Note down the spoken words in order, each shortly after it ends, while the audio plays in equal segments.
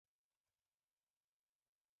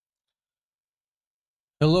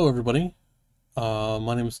Hello, everybody.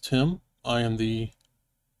 My name is Tim. I am the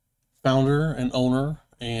founder and owner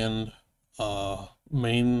and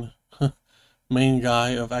main main guy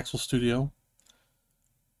of Axol Studio.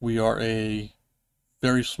 We are a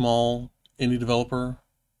very small indie developer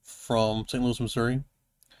from St. Louis, Missouri.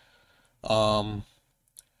 Um,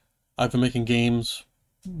 I've been making games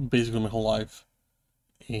basically my whole life,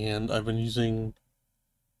 and I've been using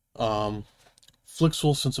um,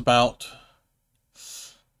 Flixel since about,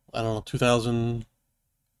 I don't know,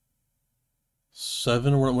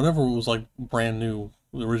 2007 or whenever it was like brand new,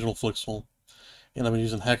 the original Flixel. And I've been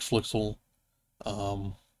using HaxeFlixel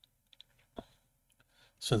um,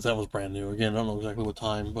 since that was brand new. Again, I don't know exactly what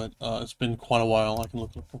time, but it's been quite a while. I can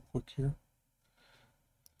look it up real quick here.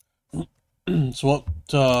 So what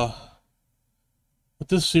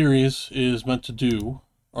this series is meant to do,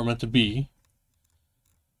 or meant to be,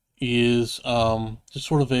 is just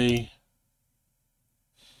sort of a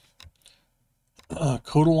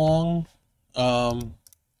code along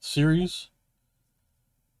series.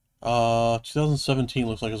 2017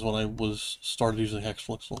 looks like is when I was started using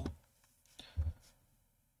HaxeFlixel.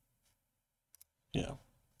 Yeah,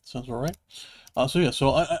 sounds all right.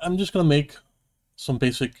 So I'm just gonna make some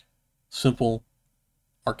basic, simple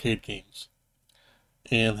arcade games,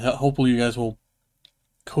 and hopefully you guys will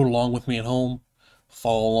code along with me at home,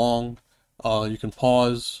 follow along. You can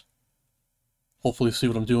pause, hopefully see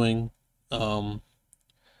what I'm doing, um,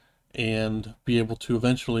 and be able to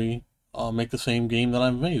eventually make the same game that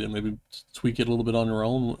I've made, and maybe tweak it a little bit on your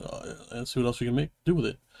own, and see what else you can do with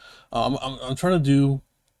it. I'm trying to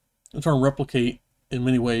replicate in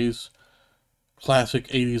many ways classic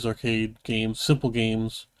 80s arcade games, simple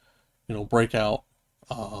games, BreakOut,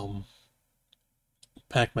 um,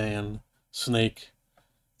 Pac-Man, Snake,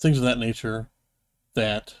 things of that nature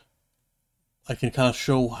that I can kind of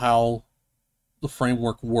show how the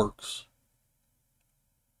framework works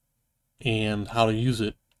and how to use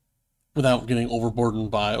it without getting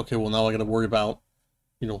overburdened by, okay, well, now I got to worry about,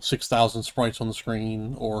 6,000 sprites on the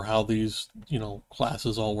screen, or how these,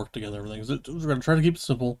 classes all work together, everything. We're going to try to keep it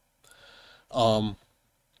simple, um,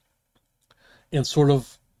 and sort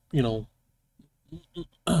of, make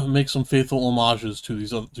some faithful homages to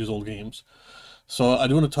these old games. So I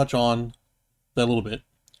do want to touch on that a little bit.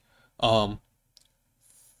 Um,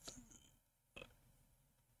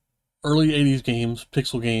 Early 80s games,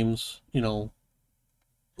 pixel games,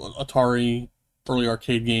 Atari, early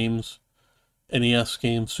arcade games, NES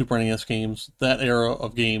games, Super NES games, that era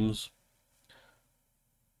of games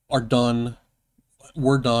were done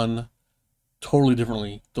totally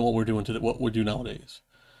differently than what we're doing today, what we do nowadays.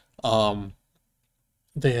 Um,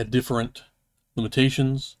 they had different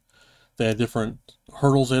limitations. They had different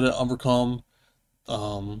hurdles they had to overcome.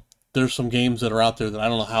 Um, there's some games that are out there that I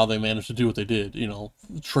don't know how they managed to do what they did.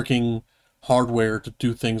 Tricking hardware to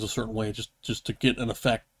do things a certain way just to get an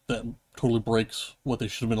effect that totally breaks what they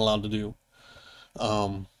should have been allowed to do.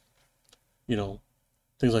 Um, you know,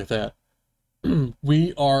 Things like that.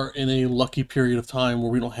 We are in a lucky period of time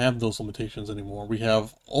where we don't have those limitations anymore. We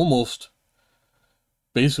have almost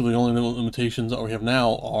basically the only limitations that we have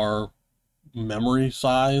now are memory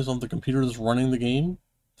size of the computer that's running the game,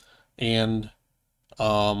 and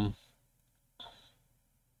um,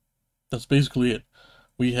 that's basically it.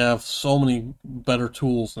 We have so many better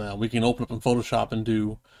tools now. We can open up in Photoshop and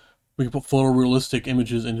we can put photorealistic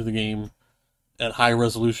images into the game at high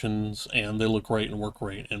resolutions, and they look great and work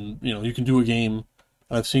great. And you can do a game.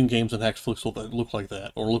 I've seen games in HaxeFlixel that look like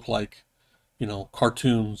that, or look like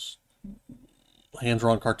cartoons,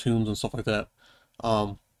 hand-drawn cartoons and stuff like that.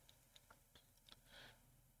 Um,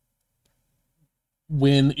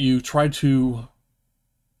 when you try to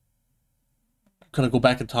kind of go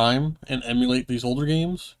back in time and emulate these older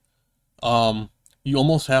games, you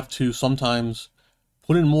almost have to sometimes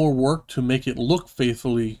put in more work to make it look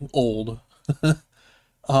faithfully old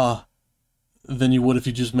uh, than you would if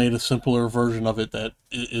you just made a simpler version of it that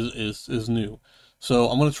is new. So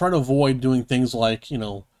I'm going to try to avoid doing things like,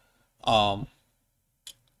 um,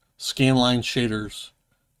 scanline shaders,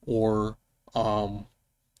 or,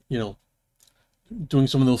 you know, doing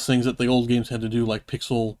some of those things that the old games had to do, like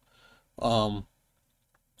pixel um,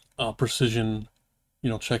 precision,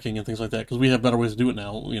 checking and things like that, because we have better ways to do it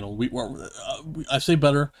now. I say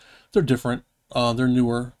better, they're different, they're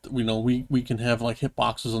newer. We can have like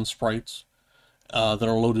hitboxes on sprites that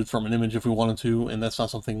are loaded from an image if we wanted to, and that's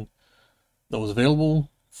not something that was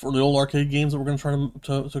available for the old arcade games that we're going to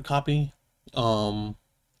try to copy. Um,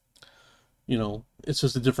 it's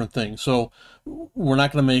just a different thing. So we're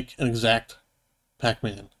not going to make an exact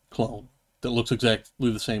Pac-Man clone that looks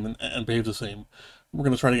exactly the same and behaves the same. we're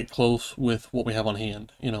going to try to get close with what we have on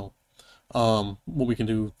hand, you know, what we can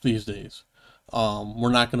do these days.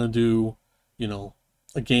 We're not going to do, you know,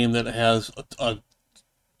 a game that has a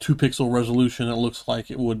 2-pixel resolution. It looks like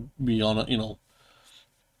it would be on a, you know,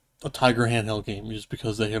 a Tiger handheld game, just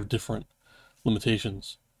because they have different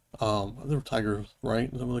limitations. They were Tigers,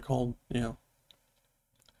 right? Is that what they're called? Yeah.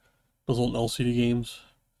 Those old LCD games.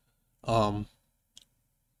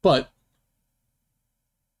 But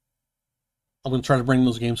I'm going to try to bring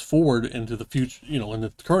those games forward into the future, you know, in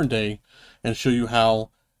the current day, and show you how,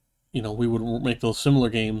 you know, we would make those similar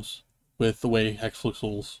games with the way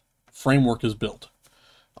HaxeFlixel's framework is built,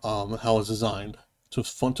 how it's designed to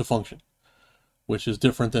function, which is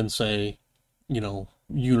different than, say, you know,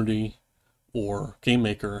 Unity or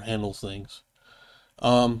GameMaker handles things.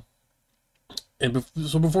 So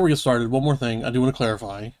before we get started, one more thing I do want to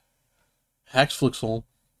clarify. HaxeFlixel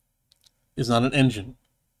is not an engine.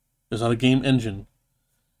 It's not a game engine.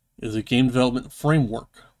 It is a game development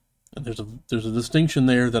framework. And there's a distinction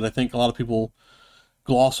there that I think a lot of people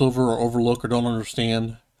gloss over or overlook or don't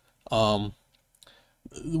understand what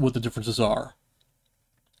the differences are.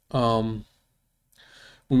 When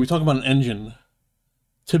we talk about an engine,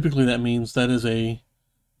 typically that means that is a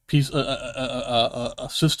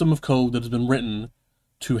system of code that has been written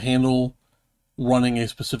to handle running a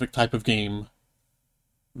specific type of game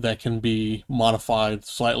that can be modified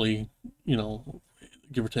slightly, you know,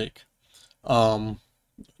 give or take.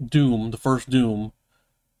 Doom, the first Doom,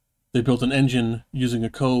 they built an engine using a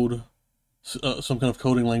code, some kind of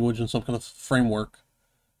coding language and some kind of framework.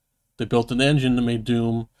 They built an engine that made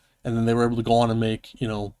Doom, and then they were able to go on and make, you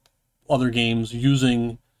know, other games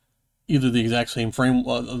using either the exact same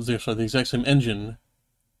the exact same engine,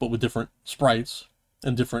 but with different sprites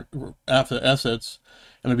and different assets,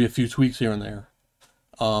 and maybe a few tweaks here and there.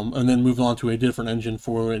 And then move on to a different engine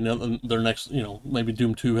for their next, you know, maybe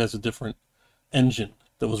Doom 2 has a different engine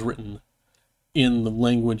that was written in the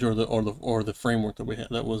language or the framework that we had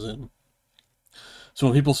that was in. So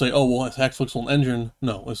when people say, "Oh, well, it's HaxeFlixel an engine,"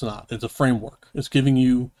 no, it's not. It's a framework. It's giving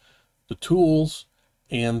you the tools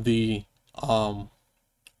and the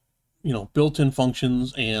you know, built-in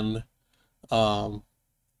functions and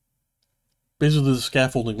basically the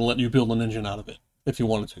scaffolding to let you build an engine out of it if you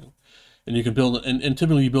wanted to. And you can build, and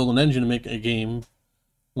typically you build an engine to make a game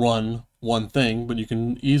run one thing, but you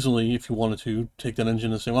can easily, if you wanted to, take that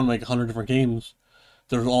engine and say, I want to make 100 different games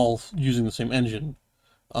that are all using the same engine.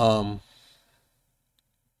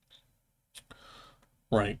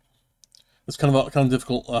 Right. It's kind of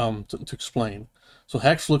difficult to explain. So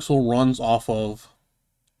HaxeFlixel runs off of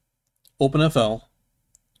OpenFL,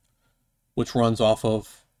 which runs off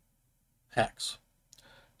of Haxe.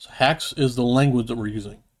 So Haxe is the language that we're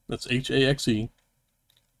using. That's HAXE.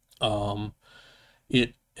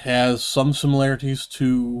 It has some similarities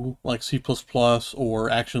to like C++ or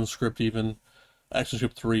ActionScript, even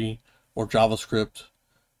ActionScript 3, or JavaScript,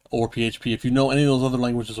 or PHP. If you know any of those other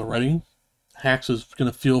languages already, Haxe is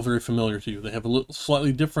going to feel very familiar to you. They have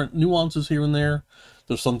slightly different nuances here and there.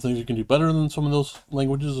 There's some things you can do better than some of those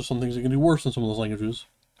languages. There's some things you can do worse than some of those languages.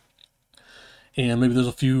 And maybe there's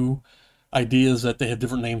a few ideas that they have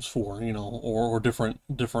different names for, you know, or different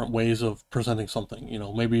ways of presenting something. You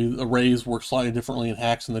know, maybe arrays work slightly differently in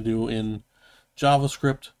Haxe than they do in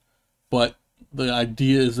JavaScript, but the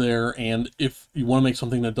idea is there. And if you want to make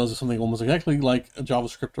something that does something almost exactly like a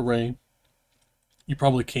JavaScript array, you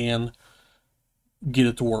probably can get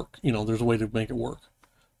it to work. You know, there's a way to make it work.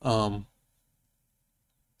 So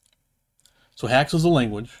Haxe is the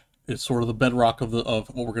language. It's sort of the bedrock of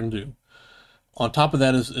what we're going to do. On top of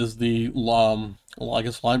that is the I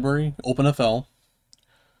guess library OpenFL,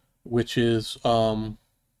 which is I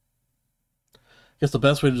guess the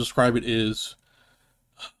best way to describe it is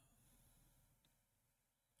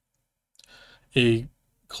a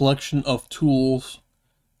collection of tools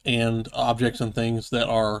and objects and things that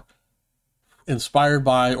are inspired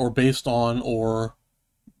by or based on or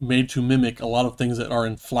made to mimic a lot of things that are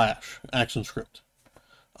in Flash, ActionScript.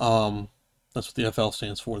 That's what the FL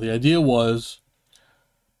stands for. The idea was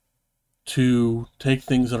to take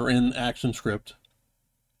things that are in ActionScript,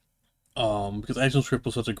 because ActionScript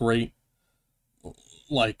was such a great,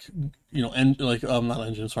 like, you know, not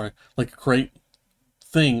engine, sorry, like a great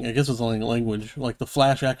thing. I guess it's a language. Like the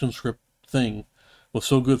Flash ActionScript thing was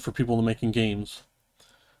so good for people making games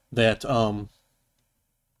that, you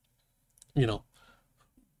know,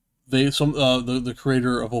 the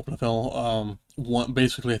creator of OpenFL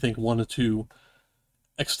basically I think wanted to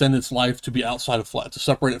extend its life to be outside of Flash, to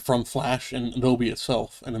separate it from Flash and Adobe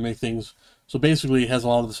itself, and to make things so basically it has a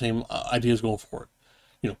lot of the same ideas going for it.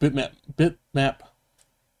 You know, bitmap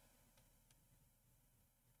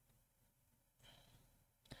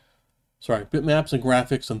sorry, bitmaps and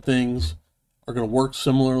graphics and things are going to work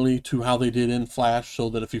similarly to how they did in Flash, so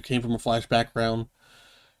that if you came from a Flash background,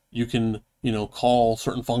 you can, you know, call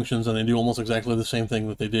certain functions and they do almost exactly the same thing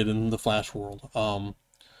that they did in the Flash world.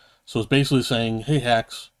 So it's basically saying, hey,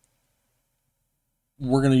 Hax,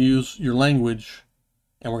 we're going to use your language,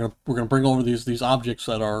 and we're going to bring over these objects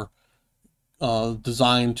that are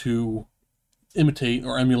designed to imitate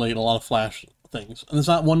or emulate a lot of Flash things. And it's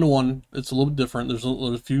not one-to-one. It's a little bit different. There's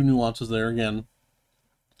a few nuances there again.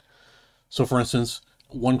 So for instance,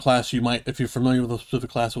 one class you might, if you're familiar with a specific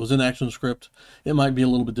class that was in ActionScript, it might be a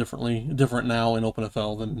little bit different now in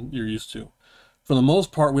OpenFL than you're used to. For the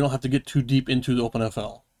most part, we don't have to get too deep into the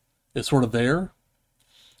OpenFL. It's sort of there.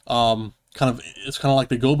 It's kind of like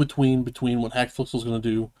the go-between between what HaxeFlixel is going to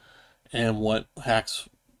do and what Hax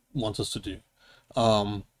wants us to do.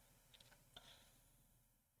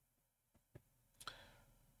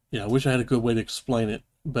 Yeah, I wish I had a good way to explain it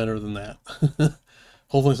better than that.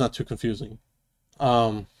 Hopefully it's not too confusing.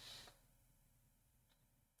 But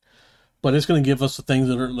it's going to give us the things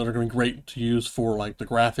that are going to be great to use for, like, the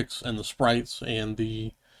graphics and the sprites and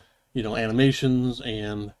the, you know, animations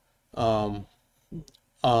and sounds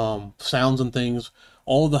and things.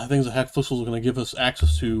 All of the things that HaxeFlixel is going to give us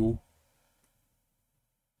access to.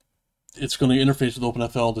 It's going to interface with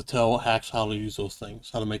OpenFL to tell Hax how to use those things,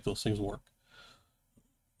 how to make those things work.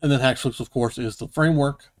 And then HaxeFlixel, of course, is the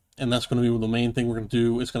framework, and that's going to be the main thing we're going to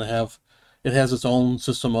do. It's going to have, it has its own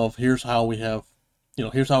system of, here's how we have, you know,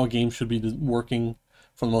 here's how a game should be working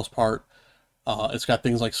for the most part. It's got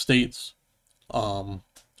things like states,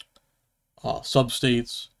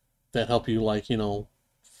 substates that help you, like, you know,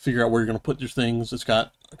 figure out where you're going to put your things. It's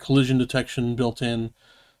got collision detection built in,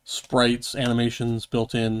 sprites, animations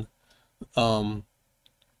built in.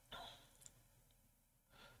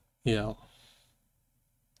 Yeah.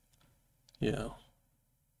 Yeah.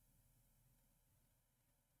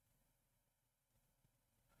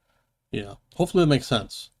 Yeah. Hopefully that makes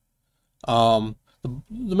sense. The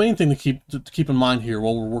main thing to keep in mind here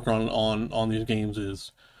while we're working on these games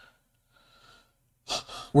is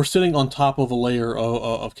we're sitting on top of a layer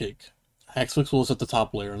of cake. HaxeFlixel is at the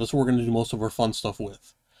top layer. That's what we're going to do most of our fun stuff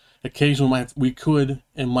with. Occasionally we could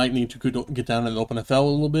and might need to get down and OpenFL a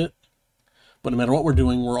little bit, but no matter what we're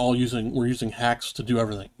doing, we're using Hax to do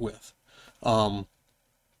everything with. You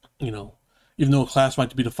know, even though a class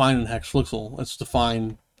might be defined in HaxeFlixel, it's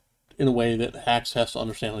defined in a way that Hax has to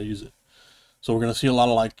understand how to use it. So we're going to see a lot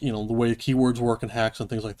of, like, you know, the way keywords work in Hax and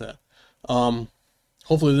things like that.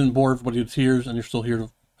 Hopefully it didn't bore everybody to tears and you're still here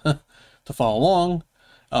to, to follow along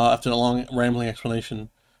after a long rambling explanation.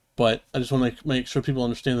 But I just want to make sure people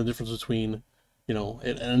understand the difference between, you know,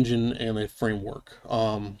 an engine and a framework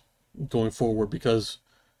going forward, because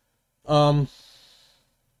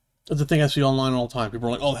it's the thing I see online all the time. People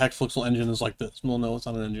are like, oh, the HaxeFlixel engine is like this. Well, no, it's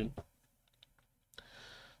not an engine.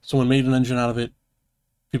 Someone made an engine out of it.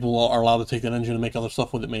 People are allowed to take that engine and make other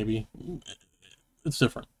stuff with it, maybe. It's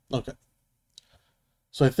different. Okay.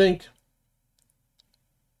 So I think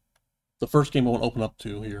the first game I want to open up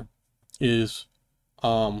to here is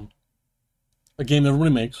a game that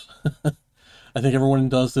everybody makes. I think everyone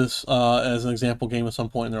does this as an example game at some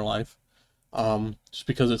point in their life. Just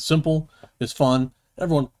because it's simple, it's fun,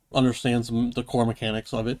 everyone understands the core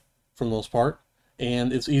mechanics of it for the most part,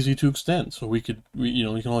 and it's easy to extend, so you can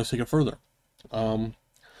always take it further. And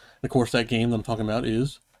of course, that game that I'm talking about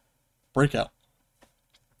is BreakOut.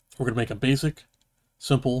 We're going to make a basic,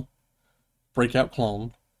 simple BreakOut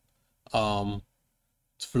clone.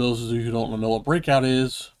 For those of you who don't know what BreakOut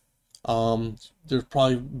is, there's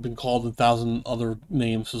probably been called 1,000 other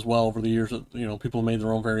names as well over the years. That, you know, people made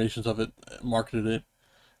their own variations of it, marketed it.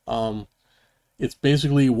 It's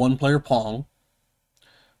basically one-player Pong,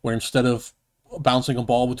 where instead of bouncing a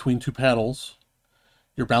ball between two paddles,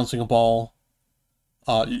 you're bouncing a ball.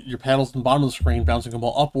 Your paddle's at the bottom of the screen, bouncing a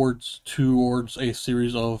ball upwards towards a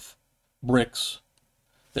series of bricks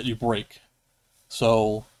that you break.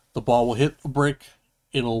 So the ball will hit a brick,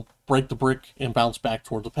 it'll break the brick and bounce back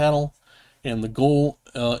towards the paddle, and the goal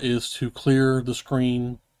is to clear the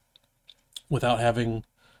screen without having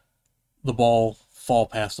the ball fall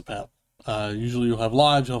past the paddle. Usually you'll have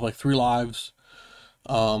lives, you'll have like 3 lives,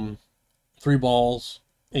 3 balls,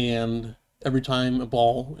 and every time a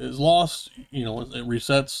ball is lost, you know, it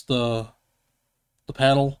resets the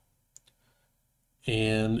paddle,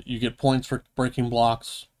 and you get points for breaking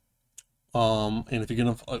blocks. And if you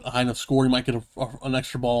get a high enough score, you might get an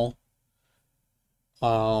extra ball.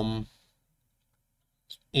 And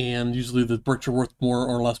usually the bricks are worth more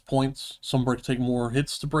or less points. Some bricks take more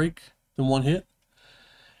hits to break than one hit.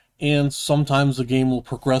 And sometimes the game will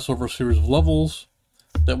progress over a series of levels.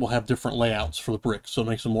 that will have different layouts for the bricks, so it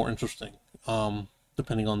makes them more interesting,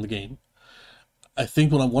 depending on the game. I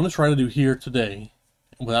think what I want to try to do here today,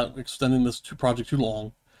 without extending this project too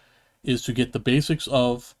long, is to get the basics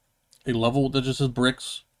of a level that just has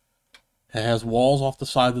bricks. It has walls off the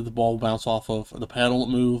side that the ball will bounce off of, the paddle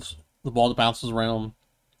that moves, the ball that bounces around.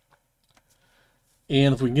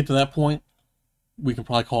 And if we can get to that point, we can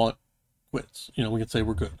probably call it quits. You know, we can say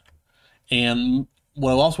we're good. And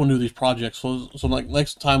what I also want to do with these projects, so like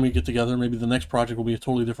next time we get together, maybe the next project will be a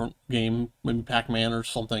totally different game, maybe Pac-Man or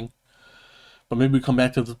something. But maybe we come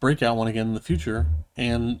back to this breakout one again in the future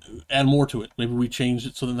and add more to it. Maybe we change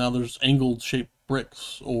it so that now there's angled shaped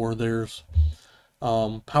bricks, or there's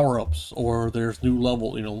power-ups, or there's new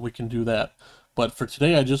level. You know, we can do that. But for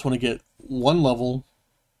today, I just want to get one level.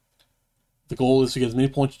 The goal is to get as many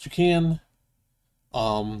points as you can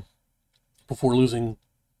before losing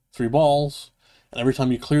 3 balls. And every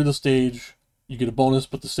time you clear the stage, you get a bonus,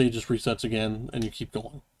 but the stage just resets again, and you keep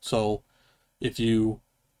going. So if you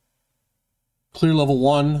clear level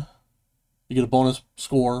 1, you get a bonus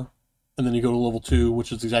score, and then you go to level 2,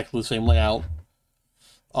 which is exactly the same layout,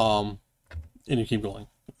 and you keep going.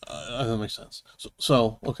 That makes sense.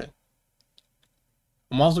 So okay.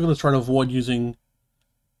 I'm also going to try to avoid using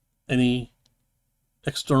any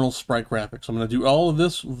external sprite graphics. I'm going to do all of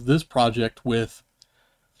this project with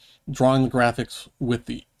drawing the graphics with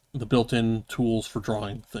the built-in tools for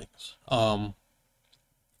drawing things. It'll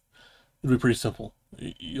be pretty simple.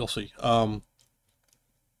 You'll see.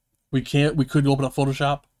 We could open up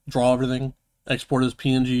Photoshop, draw everything, export it as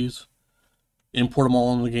PNGs, import them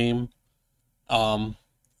all into the game.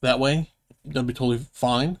 That way, that'd be totally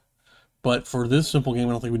fine. But for this simple game,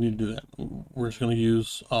 I don't think we need to do that. We're just going to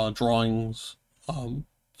use drawings, the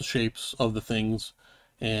shapes of the things,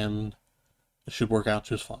 and it should work out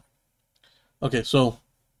just fine. Okay, so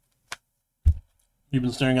you've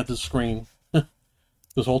been staring at this screen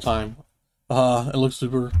this whole time. It looks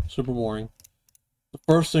super boring. The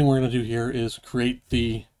first thing we're going to do here is create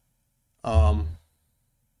the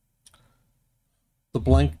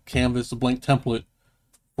blank canvas, the blank template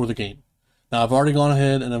for the game. Now I've already gone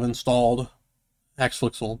ahead and I've installed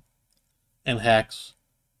HaxeFlixel and Hax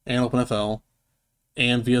and OpenFL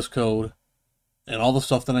and VSCode and all the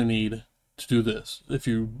stuff that I need to do this. If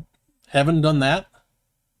you haven't done that,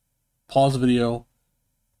 pause the video,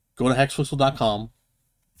 go to HaxeFlixel.com,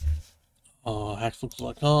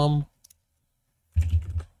 HaxeFlixel.com.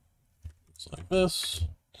 It's like this.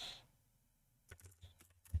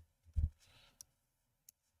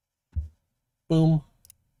 Boom.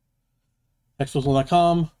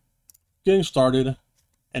 HaxeFlixel.com. Getting started,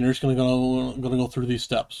 and you're just gonna go through these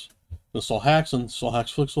steps. Install Hax, install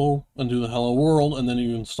HaxeFlixel, and do the Hello World, and then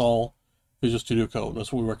you install Visual Studio Code.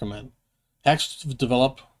 That's what we recommend. Hax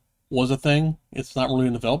Develop was a thing. It's not really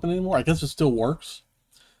in development anymore. I guess it still works,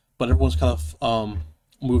 but everyone's kind of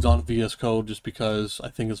moved on to VS Code just because I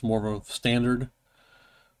think it's more of a standard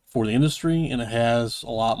for the industry, and it has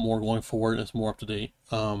a lot more going for it. It's more up to date.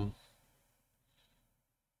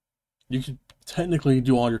 You could technically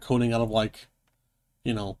do all your coding out of, like,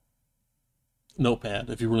 you know, Notepad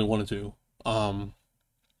if you really wanted to.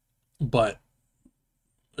 But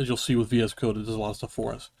as you'll see with VS Code, it does a lot of stuff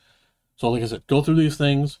for us. So like I said, go through these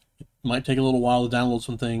things. It might take a little while to download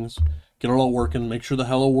some things, get it all working, make sure the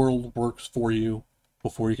Hello World works for you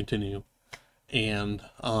before you continue. And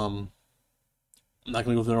I'm not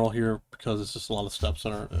going to go through it all here because it's just a lot of steps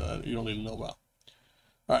that are you don't need to know about.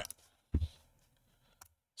 All right.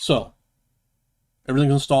 So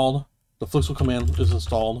everything's installed. The Flixel command is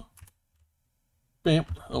installed. Bam,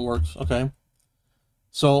 it works. Okay.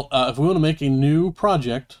 So if we want to make a new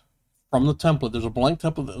project from the template, there's a blank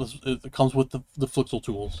template that comes with the Flixel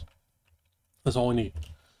tools. That's all we need.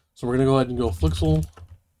 So we're going to go ahead and go Flixel,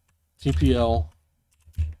 TPL,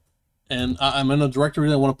 and I'm in a directory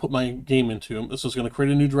that I want to put my game into. This is going to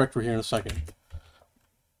create a new directory here in a second.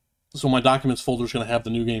 So my documents folder is going to have the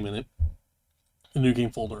new game in it, the new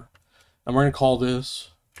game folder. And we're going to call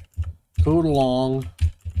this Code Along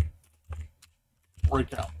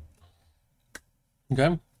Breakout.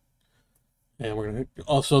 Okay? And we're going to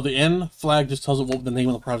also, the end flag just tells it what the name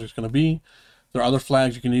of the project is going to be. There are other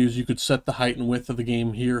flags you can use. You could set the height and width of the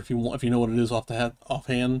game here if you want, if you know what it is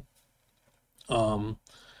offhand.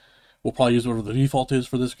 We'll probably use whatever the default is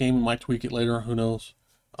for this game. We might tweak it later. Who knows?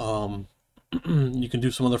 You can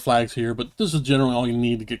do some other flags here, but this is generally all you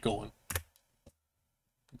need to get going.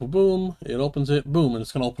 Boom, it opens it, boom, and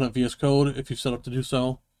it's going to open up VS Code if you set up to do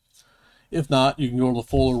so. If not, you can go to the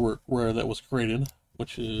folder where that was created,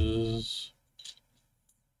 which is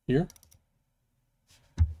here,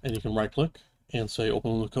 and you can right click and say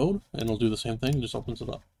open with code, and it'll do the same thing, just opens it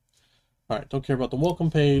up. All right, don't care about the welcome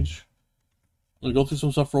page. We'll go through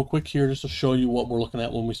some stuff real quick here just to show you what we're looking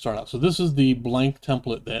at when we start out. So this is the blank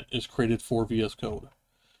template that is created for VS Code.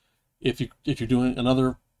 If you're doing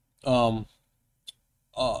another IDE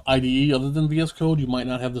other than VS Code, you might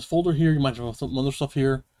not have this folder here. You might have some other stuff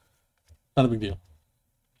here. Not a big deal.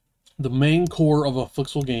 The main core of a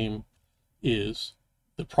Flixel game is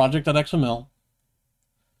the project.xml,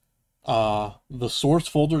 the source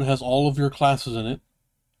folder that has all of your classes in it,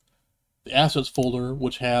 the assets folder,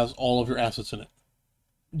 which has all of your assets in it.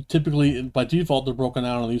 Typically, by default, they're broken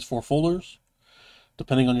out into these 4 folders.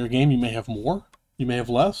 Depending on your game, you may have more, you may have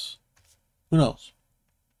less, who knows?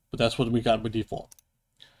 But that's what we got by default.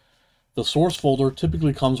 The source folder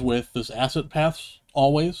typically comes with this asset paths,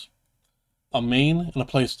 always, a main, and a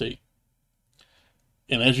play state.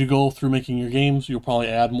 And as you go through making your games, you'll probably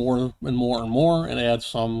add more and more and more, and add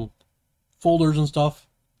some folders and stuff.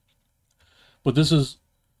 But this is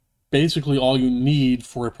basically all you need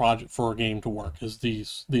for a project, for a game to work, is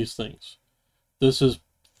these things. This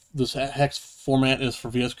hex format is for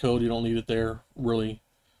VS Code. You don't need it there really,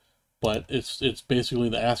 but it's basically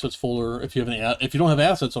the assets folder. If you don't have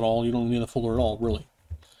assets at all, you don't need a folder at all really.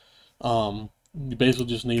 You basically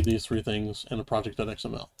just need these 3 things and a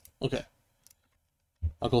project.xml. Okay,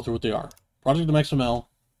 I'll go through what they are. Project.xml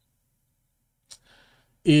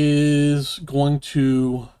is going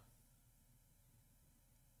to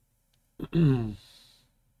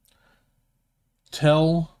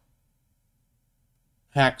tell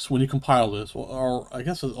Hax when you compile this, or I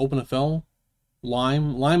guess it's OpenFL,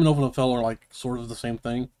 Lime and OpenFL are like sort of the same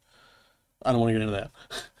thing. I don't want to get into that.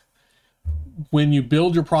 When you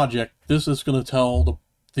build your project, this is going to tell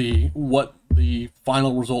what the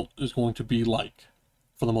final result is going to be like,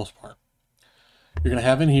 for the most part. You're going to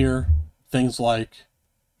have in here things like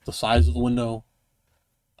the size of the window,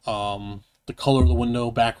 the color of the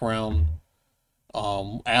window, background,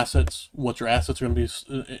 assets, what your assets are going to be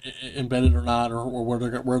embedded or not, or where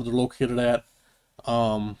they're located at,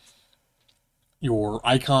 your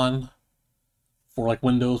icon for like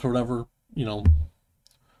Windows or whatever, you know,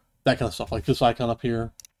 that kind of stuff, like this icon up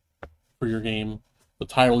here for your game, the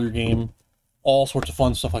title of your game, all sorts of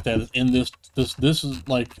fun stuff like that is in this. This is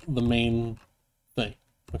like the main thing.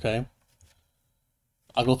 Okay,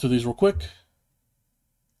 I'll go through these real quick.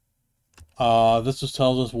 This just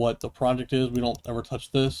tells us what the project is. We don't ever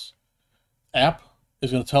touch this. App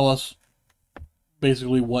is going to tell us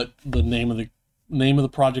basically what the name of the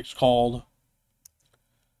project's called.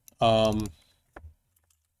 The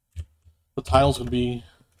title's going to be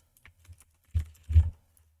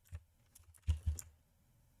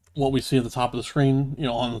what we see at the top of the screen, you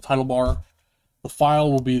know, on the title bar. The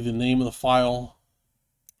file will be the name of the file.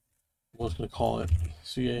 I was going to call it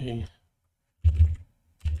CA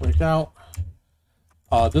BreakOut.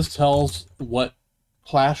 This tells what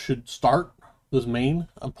class should start. This main,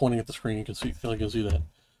 I'm pointing at the screen, you can see, that.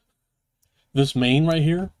 This main right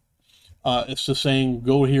here, it's just saying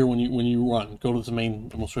go here when you run. Go to this main,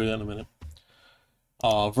 and we'll show you that in a minute.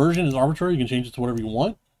 Version is arbitrary. You can change it to whatever you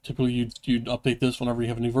want. Typically, you'd update this whenever you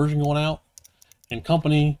have a new version going out. And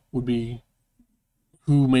company would be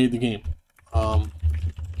who made the game.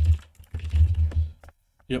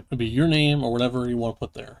 Yep, it'd be your name or whatever you want to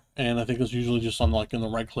put there. And I think it's usually just on like in the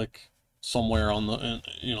right click somewhere on the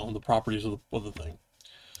the properties of the thing.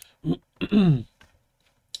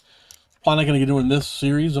 Probably not going to get into it in this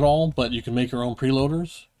series at all, but you can make your own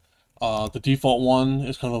preloaders. The default one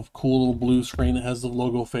is kind of a cool little blue screen. It has the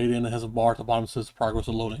logo fade in. It has a bar at the bottom that says progress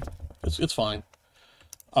of loading. It's fine.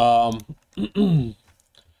 I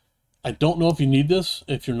don't know if you need this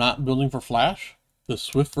if you're not building for Flash, the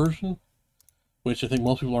Swift version, which I think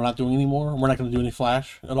most people are not doing anymore. We're not going to do any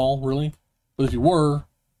Flash at all, really. But if you were,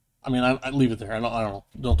 I mean, I'd leave it there. I don't know.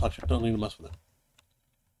 Don't touch it. Don't need to mess with it.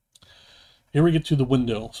 Here we get to the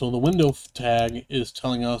window. So the window tag is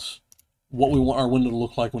telling us what we want our window to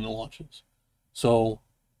look like when it launches. So,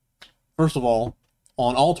 first of all,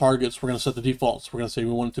 on all targets, we're going to set the defaults. We're going to say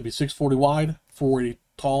we want it to be 640 wide, 480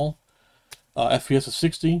 tall, FPS is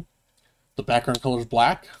 60, the background color is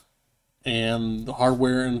black, and the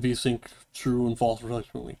hardware and VSync true and false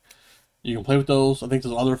respectively. You can play with those. I think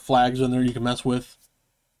there's other flags in there you can mess with.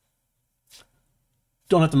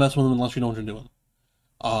 Don't have to mess with them unless you know what you're doing.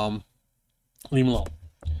 Leave them alone.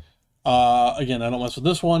 Again, I don't mess with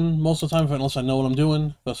this one most of the time unless I know what I'm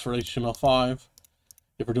doing. That's for HTML5.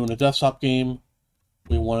 If we're doing a desktop game,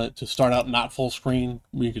 we want it to start out not full screen.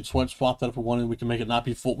 We can swap that if we wanted. We can make it not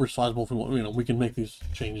be full resizable if we want. You know, we can make these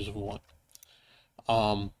changes if we want.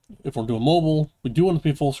 If we're doing mobile, we do want it to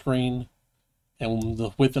be full screen, and the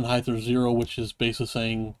width and height are 0, which is basically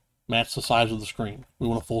saying match the size of the screen. We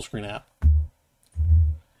want a full screen app.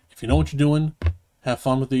 If you know what you're doing, have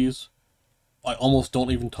fun with these. I almost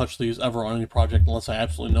don't even touch these ever on any project unless I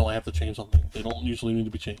absolutely know I have to change something. They don't usually need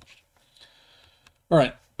to be changed. All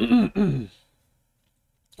right. We're going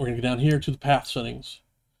to get down here to the path settings.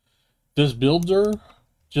 This builder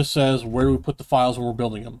just says where do we put the files when we're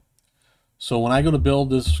building them. So when I go to build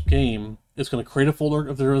this game, it's going to create a folder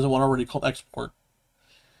if there isn't one already called export.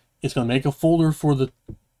 It's going to make a folder for the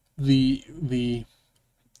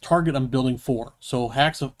target I'm building for. So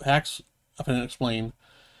Hax, if I didn't explain,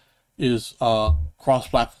 is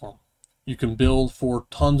cross-platform. You can build for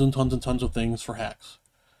tons and tons and tons of things for Hax.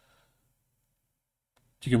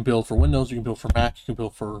 You can build for Windows, you can build for Mac, you can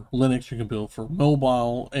build for Linux, you can build for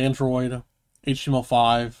mobile, Android,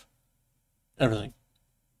 HTML5, everything.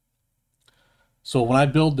 So when I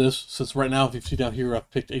build this, since right now, if you see down here,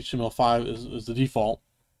 I've picked HTML5 as the default,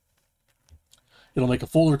 it'll make a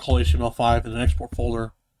folder called HTML5 and an export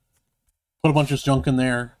folder, put a bunch of junk in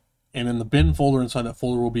there, and in the bin folder inside that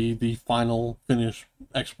folder will be the final finished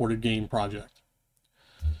exported game project.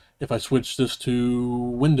 If I switch this to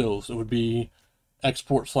Windows, it would be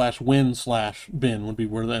export/win/bin would be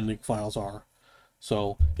where the ending files are.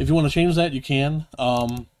 So if you want to change that, you can.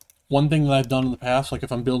 One thing that I've done in the past, like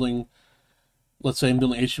if I'm building, let's say I'm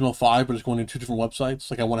building HTML5, but it's going to 2 different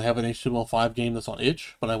websites. Like I want to have an HTML5 game that's on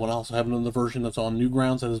itch, but I want to also have another version that's on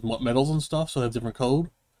Newgrounds that has medals and stuff, so I have different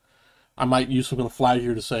code. I might use some kind of flag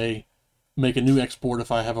here to say, make a new export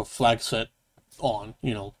if I have a flag set on,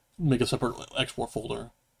 you know, make a separate export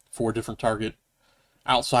folder for a different target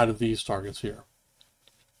outside of these targets here.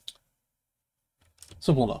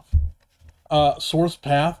 Simple enough. Source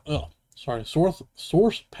path is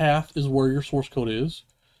where your source code is.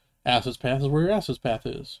 Assets path is where your assets path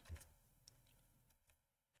is.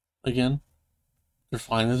 Again, they're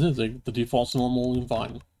fine as is. The default's normal and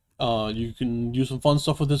fine. You can do some fun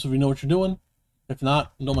stuff with this if you know what you're doing. If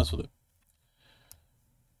not, don't mess with it.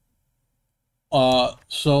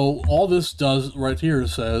 So all this does right here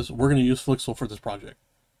says we're going to use Flixel for this project.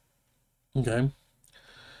 Okay.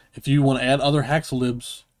 If you want to add other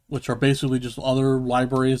Haxelibs, which are basically just other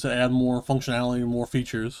libraries that add more functionality and more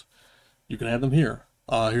features, you can add them here.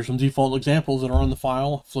 Here's some default examples that are on the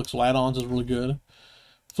file. Flixel add-ons is really good.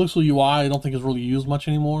 Flixel UI I don't think is really used much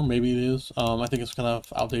anymore. Maybe it is. I think it's kind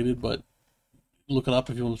of outdated, but look it up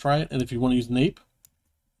if you want to try it. And if you want to use Nape,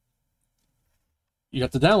 you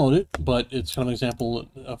have to download it, but it's kind of an example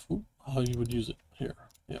of how you would use it here.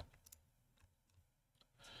 Yeah.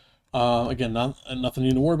 Again, nothing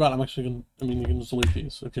you need to worry about. I'm actually going to, you can just delete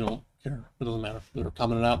these if you don't care. It doesn't matter. They're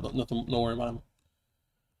commented out, but nothing, don't worry about them.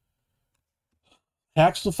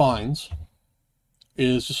 Hax defines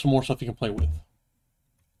is just some more stuff you can play with.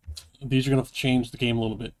 These are going to change the game a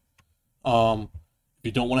little bit. If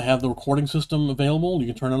you don't want to have the recording system available, you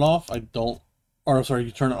can turn it off. You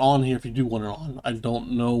turn it on here if you do want it on. I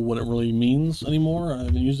don't know what it really means anymore. I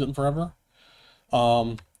haven't used it in forever.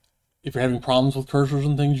 If you're having problems with cursors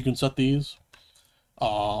and things, you can set these.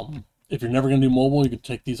 If you're never going to do mobile, you can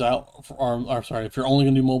take these out. If you're only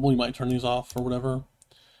going to do mobile, you might turn these off or whatever.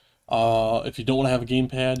 If you don't want to have a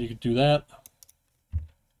gamepad, you could do that.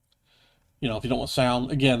 You know, if you don't want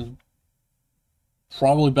sound, again,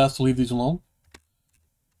 probably best to leave these alone.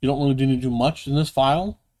 You don't really need to do much in this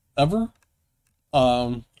file, ever,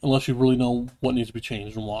 unless you really know what needs to be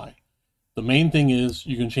changed and why. The main thing is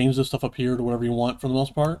you can change this stuff up here to whatever you want for the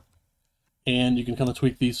most part, and you can kind of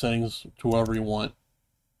tweak these settings to wherever you want,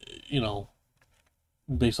 you know,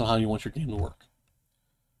 based on how you want your game to work.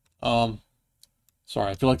 Sorry,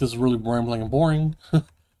 I feel like this is really rambling and boring.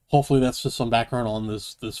 Hopefully that's just some background on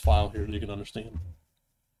this file here that you can understand.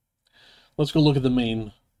 Let's go look at the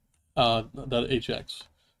main .hx.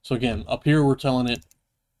 So again, up here we're telling it,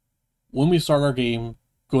 when we start our game,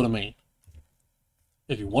 go to main.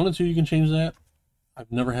 If you wanted to, you can change that.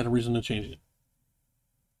 I've never had a reason to change it.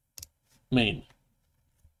 Main.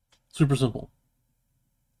 Super simple.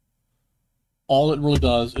 All it really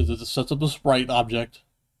does is it sets up a sprite object.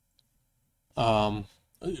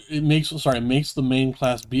 It makes the main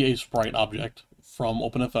class be a sprite object from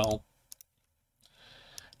OpenFL,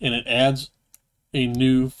 and it adds a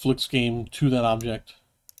new Flix game to that object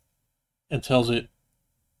and tells it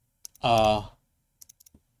how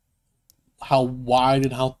wide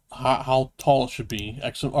and how tall it should be,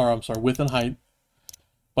 width and height.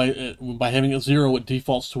 By having it 0, it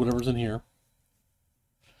defaults to whatever's in here.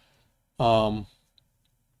 And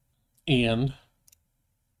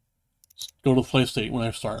go to the play state when I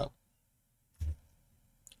start up.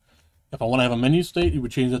 If I want to have a menu state, you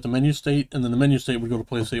would change that to menu state, and then the menu state would go to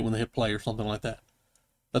play state when they hit play or something like that.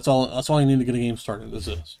 That's all you need to get a game started, is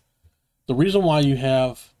this. The reason why you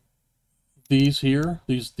have these here,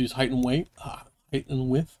 these height and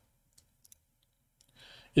width,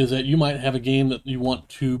 is that you might have a game that you want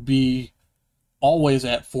to be always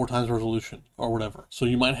at 4 times resolution or whatever. So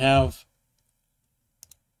you might have,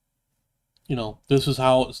 you know, this is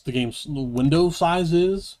how the game's window size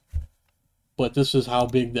is, but this is how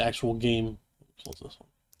big the actual game, what's this one?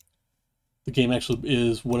 The game actually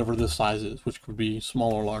is whatever this size is, which could be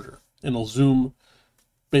smaller or larger. And it'll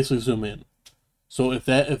basically zoom in. So if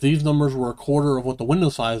these numbers were a quarter of what the window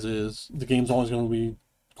size is, the game's always going to be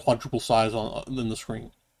quadruple size in the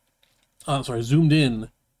screen. Sorry, zoomed in,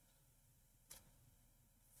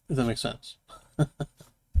 if that makes sense.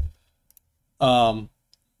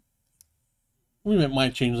 We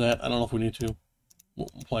might change that. I don't know if we need to. We'll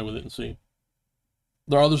play with it and see.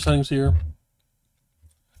 There are other settings here.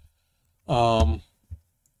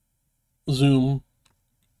 Zoom,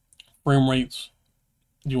 frame rates.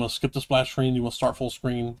 Do you want to skip the splash screen? Do you want to start full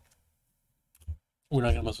screen? We're not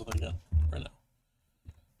going to mess with that yet right now.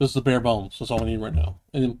 This is the bare bones. That's all we need right now.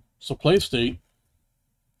 And then, so play state,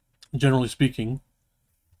 generally speaking,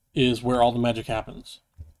 is where all the magic happens.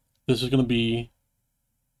 This is going to be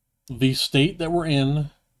the state that we're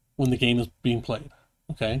in when the game is being played.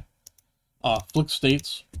 Okay? Flick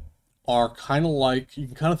states are kind of like, you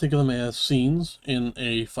can kind of think of them as scenes in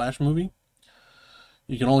a Flash movie.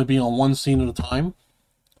 You can only be on one scene at a time.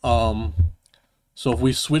 So if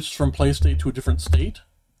we switched from play state to a different state,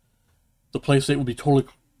 the play state would be totally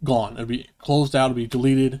gone. It'd be closed out, it'd be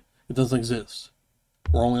deleted, it doesn't exist.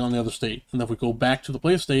 We're only on the other state. And if we go back to the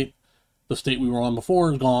play state, the state we were on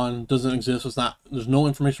before is gone, doesn't exist, there's no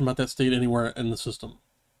information about that state anywhere in the system.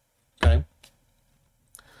 Okay?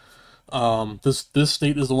 This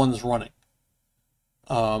state is the one that's running.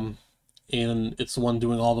 And it's the one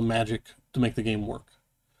doing all the magic to make the game work.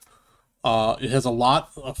 It has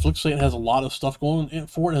a Flick state has a lot of stuff going in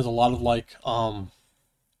for it. It has a lot of like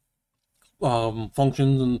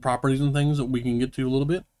functions and properties and things that we can get to a little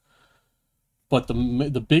bit. But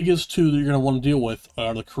the biggest two that you're going to want to deal with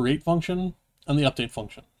are the create function and the update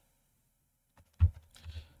function.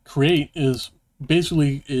 Create is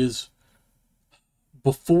basically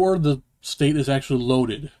before the state is actually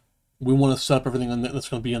loaded, we want to set up everything that's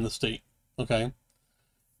going to be in the state. Okay.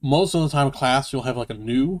 Most of the time, class you'll have like a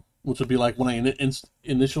new, which would be like when I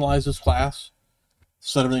initialize this class,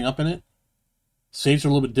 set everything up in it. States are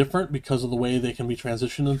a little bit different because of the way they can be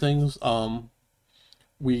transitioned and things.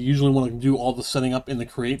 We usually want to do all the setting up in the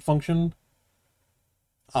create function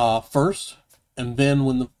first, and then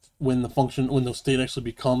when the state actually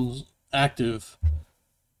becomes active,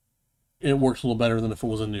 it works a little better than if it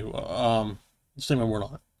was a new. Say my word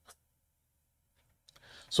on it.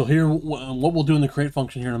 So here, what we'll do in the create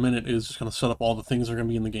function here in a minute is just going to set up all the things that are going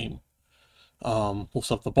to be in the game. We'll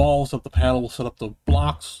set up the ball, we'll set up the paddle, we'll set up the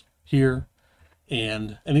blocks here,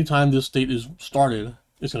 and anytime this state is started,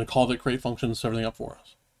 it's going to call that create function and set everything up for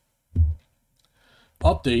us.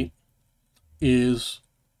 Update is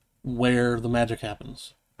where the magic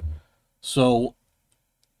happens. So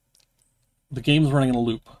the game is running in a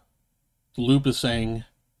loop. The loop is saying,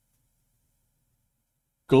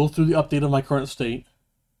 go through the update of my current state.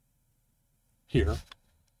 Here.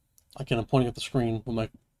 Again, I'm pointing at the screen with my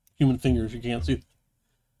human fingers. You can't see.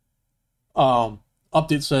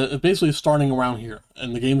 Update says, it basically is starting around here.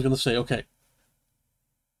 And the game's going to say, okay,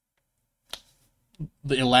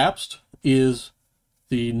 the elapsed is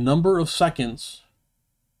the number of seconds,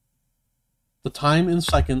 the time in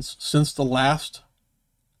seconds since the last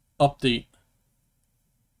update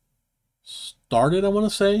started, I want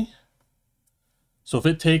to say. So if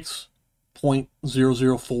it takes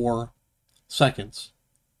 0.004 seconds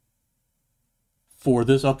for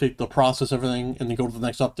this update to process everything and then go to the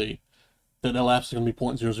next update, that elapsed is going to be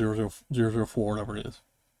 0.000004, whatever it is.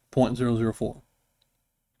 0.004.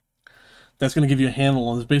 That's going to give you a handle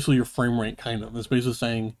on, it's basically your frame rate, kind of. It's basically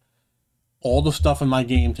saying all the stuff in my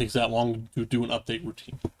game takes that long to do an update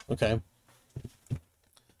routine. Okay?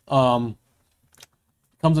 Comes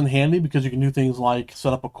in handy because you can do things like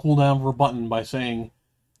set up a cooldown for a button by saying,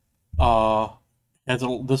 has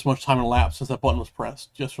this much time elapsed since that button was pressed,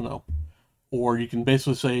 yes or no. Or you can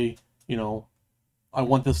basically say, you know, I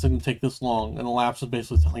want this thing to take this long, and elapse is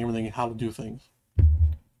basically telling everything how to do things.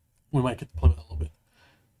 We might get to play with that a little bit.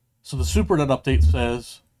 So the super.that update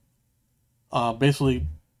says, basically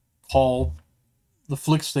call the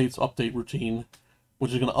Flick states update routine,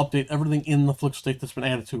 which is going to update everything in the Flick state that's been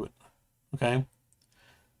added to it. Okay?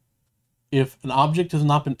 If an object has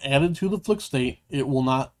not been added to the Flick state, it will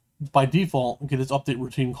not by default, get its update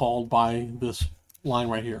routine called by this line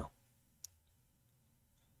right here.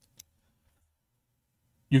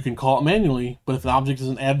 You can call it manually, but if the object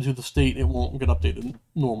isn't added to the state, it won't get updated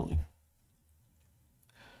normally.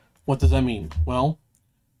 What does that mean? Well,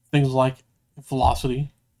 things like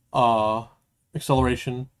velocity,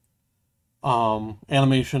 acceleration,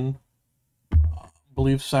 animation, I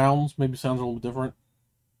believe sounds, maybe sounds are a little bit different.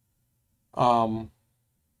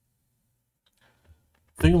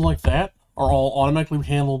 Things like that are all automatically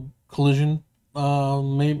handled. Collision,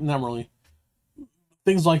 maybe not really.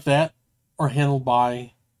 Things like that are handled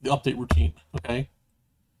by the update routine, okay?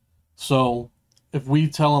 So if we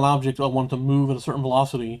tell an object I want to move at a certain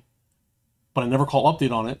velocity, but I never call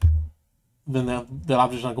update on it, then that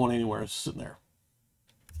object's not going anywhere. It's sitting there.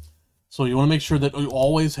 So you want to make sure that you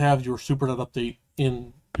always have your super.update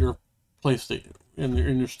in your play state, in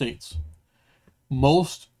your states.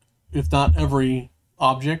 Most, if not every,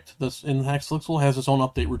 object that's in HaxeFlixel has its own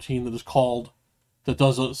update routine that is called, that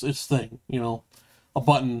does its thing. You know, a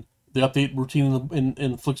button, the update routine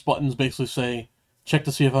in Flix buttons basically say, check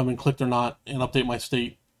to see if I've been clicked or not, and update my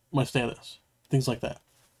state, my status, things like that.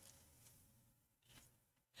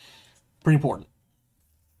 Pretty important.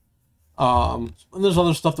 And there's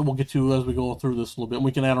other stuff that we'll get to as we go through this a little bit. And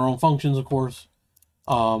we can add our own functions, of course.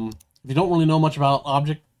 If you don't really know much about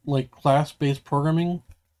object, like class-based programming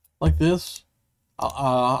like this,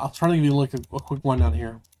 I'll try to give you like a quick rundown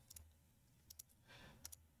here.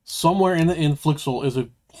 Somewhere in Flixel is a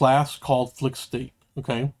class called FlixState,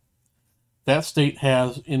 okay? That state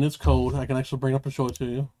has in its code, I can actually bring it up and show it to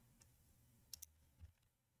you.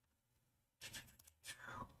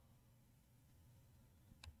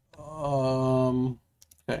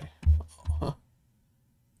 Okay.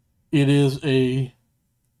 It is a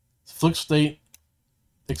FlixState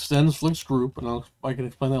extends Flix group, and I can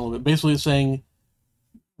explain that a little bit. Basically, it's saying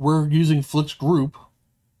we're using Flix group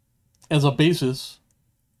as a basis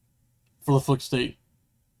for the FlixState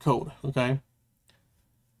code, okay?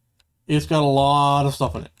 It's got a lot of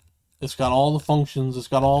stuff in it. It's got all the functions. It's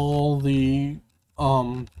got all the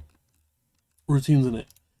routines in it.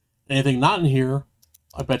 Anything not in here,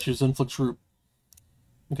 I bet you is in Flix group,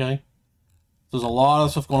 okay? There's a lot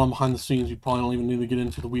of stuff going on behind the scenes you probably don't even need to get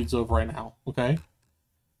into the weeds of right now, okay?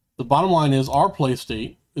 The bottom line is our play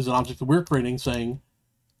state is an object that we're creating saying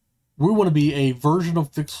we want to be a version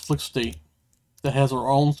of FlixState that has our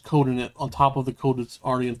own code in it on top of the code that's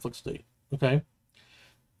already in FlixState, okay?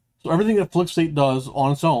 So everything that FlixState does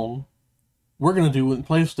on its own, we're going to do in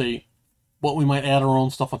play state, but we might add our own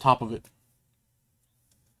stuff on top of it.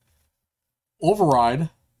 Override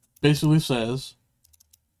basically says,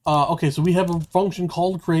 okay, so we have a function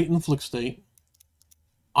called create in FlixState.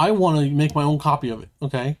 I want to make my own copy of it,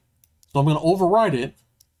 okay? So I'm going to override it.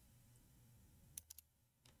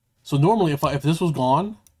 So normally if this was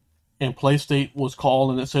gone and play state was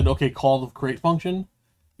called and it said, okay, call the create function,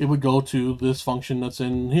 it would go to this function that's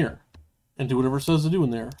in here and do whatever it says to do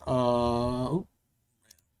in there.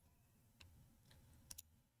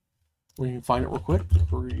 We can find it real quick.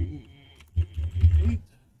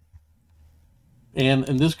 And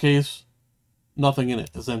in this case, nothing in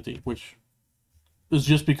it is empty, which is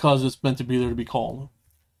just because it's meant to be there to be called.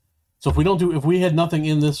 So if we don't do, if we had nothing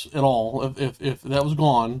in this at all, if that was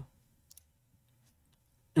gone,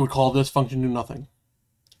 it would call this function do nothing.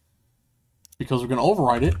 Because we're going to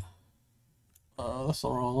override it. That's the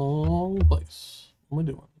wrong place. What am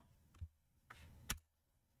I doing?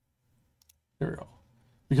 There we go.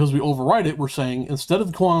 Because we override it, we're saying instead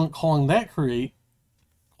of calling that create,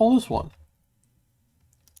 call this one.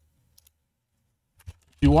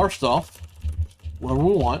 Do our stuff, whatever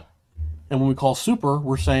we want, and when we call super,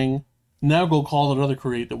 we're saying now go call that other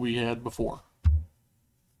create that we had before.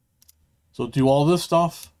 So do all this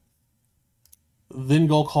stuff, then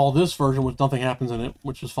go call this version with nothing happens in it,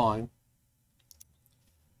 which is fine.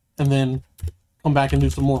 And then come back and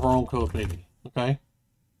do some more of our own code, maybe. Okay?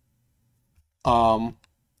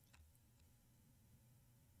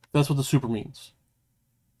 That's what the super means.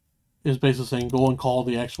 Is basically saying go and call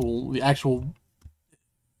the actual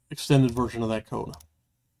extended version of that code.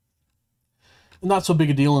 Not so big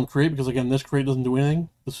a deal in create because again this create doesn't do anything.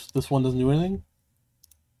 This one doesn't do anything.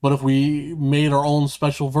 But if we made our own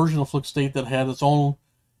special version of FlixState that had its own,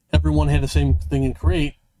 everyone had the same thing in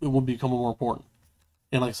create, it would become more important.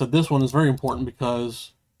 And like I said, this one is very important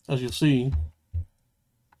because as you see,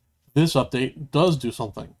 this update does do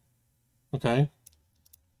something. Okay?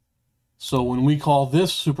 So when we call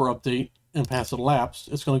this super update and pass it elapsed,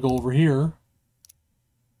 it's going to go over here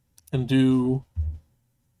and do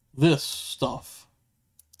this stuff.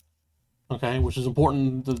 Okay, which is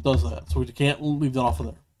important that it does that. So we can't leave that off of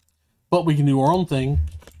there. But we can do our own thing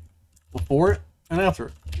before it and after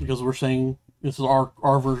it, because we're saying this is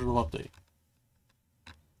our version of update.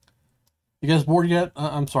 You guys bored yet?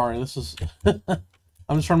 I'm sorry. This is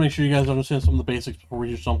I'm just trying to make sure you guys understand some of the basics before we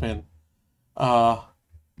just jump in.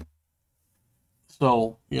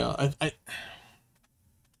 So yeah, I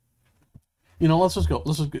you know, let's just go.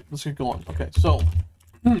 Let's get going. Okay, so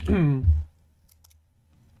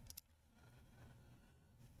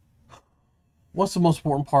what's the most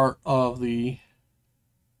important part of the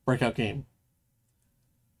BreakOut game?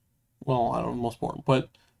 Well, I don't know the most important, but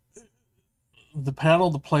the paddle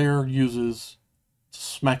the player uses to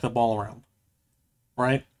smack the ball around,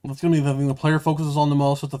 right? That's going to be the thing the player focuses on the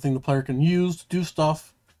most. It's the thing the player can use to do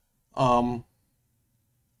stuff. It's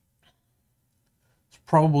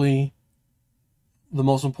probably the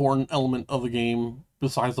most important element of the game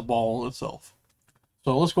besides the ball itself.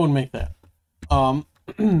 So let's go and make that. I'm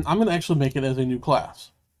going to actually make it as a new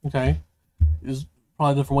class. Okay, there's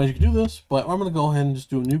probably different ways you can do this, but I'm going to go ahead and just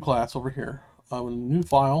do a new class over here. A new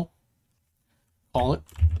file. Call it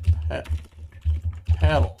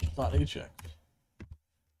paddle.hx.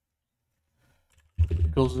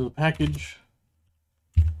 It goes into the package.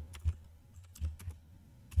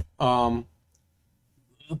 The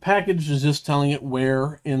package is just telling it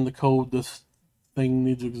where in the code this thing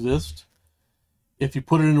needs to exist. If you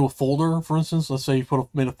put it into a folder, for instance, let's say you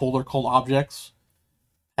made a folder called objects,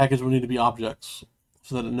 package would need to be objects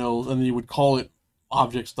so that it knows, and then you would call it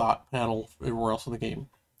objects.paddle everywhere else in the game.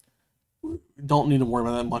 Don't need to worry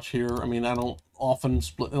about that much here. I mean, I don't often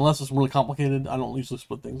split, unless it's really complicated, I don't usually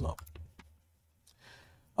split things up.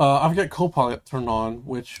 I've got Copilot turned on,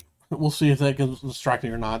 which we'll see if that gets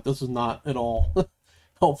distracting or not. This is not at all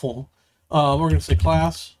helpful. We're going to say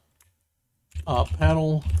class,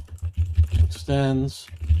 paddle, extends,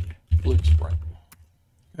 FlixSprite.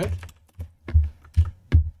 Okay.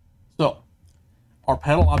 So, our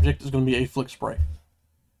paddle object is going to be a FlixSprite.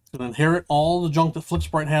 It's going to inherit all the junk that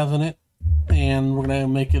FlixSprite has in it, and we're going to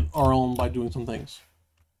make it our own by doing some things.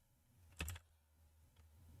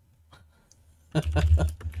 Yeah.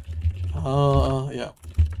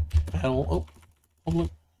 Paddle. Oh, hold on.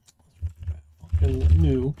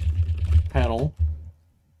 New paddle.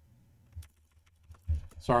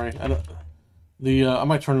 Sorry, I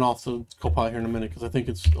might turn it off to Copilot here in a minute because I think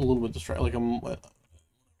it's a little bit distracting. Like I'm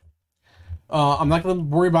not going to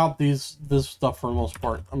worry about this stuff for the most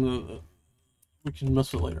part. We can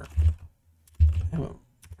miss it later.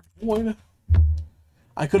 Void.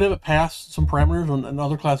 I could have it pass some parameters, and in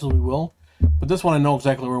other classes we will, but this one I know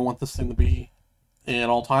exactly where I want this thing to be at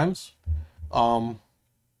all times. I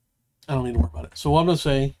don't need to worry about it. So I'm going to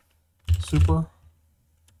say super,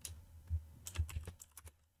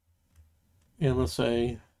 and I'm going to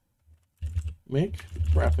say make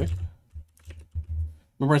graphic.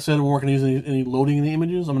 Remember I said we weren't going to use any loading in the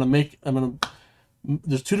images?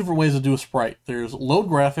 There's two different ways to do a sprite. There's load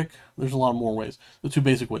graphic. There's a lot more ways. The two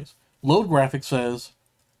basic ways. Load graphic says,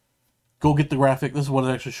 go get the graphic. This is what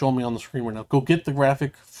it's actually showing me on the screen right now. Go get the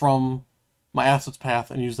graphic from my assets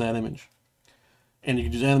path and use that image. And you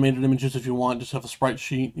can use animated images if you want. Just have a sprite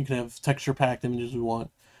sheet. You can have texture packed images if you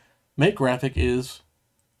want. Make graphic is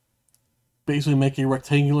basically make a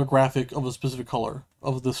rectangular graphic of a specific color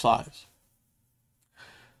of this size.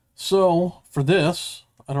 So for this,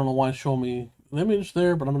 I don't know why it's showing me an image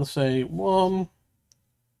there, but I'm going to say,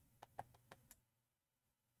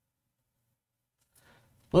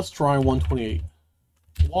 let's try 128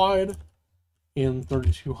 wide and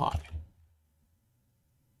 32 high.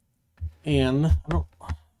 And I don't,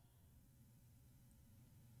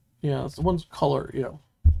 yeah, it's the one's color, yeah.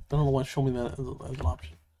 I don't know why it's showing me that as an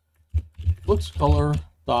option. FlixColor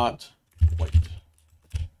dot white.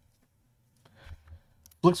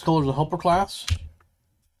 FlixColor is a helper class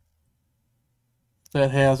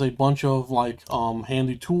that has a bunch of like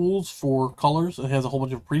handy tools for colors. It has a whole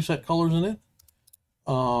bunch of preset colors in it.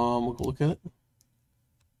 We'll go look at it.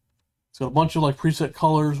 It's got a bunch of like preset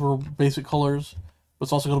colors or basic colors, but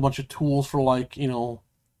it's also got a bunch of tools for like, you know,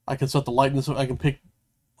 I can set the lightness. I can pick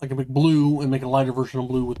blue and make a lighter version of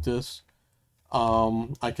blue with this.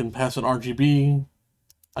 I can pass it RGB.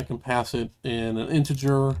 I can pass it in an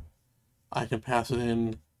integer. I can pass it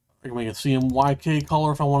in, I can make a CMYK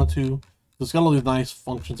color if I wanted to. It's got all these nice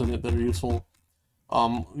functions in it that are useful.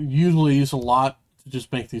 Usually use a lot to just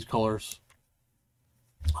make these colors.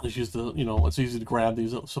 I just use the, you know, it's easy to grab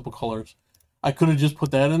these simple colors. I could have just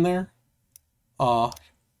put that in there.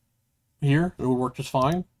 Here, it would work just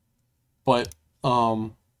fine. But,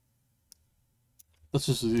 that's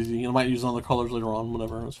just as easy. I might use other colors later on,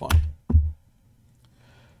 whatever, it's fine.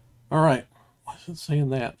 Alright. Why is it saying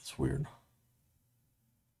that? It's weird.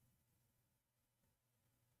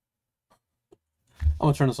 I'm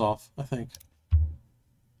gonna turn this off, I think.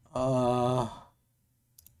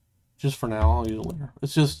 Just for now, I'll use it later.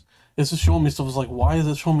 It's just showing me stuff. It's like, why is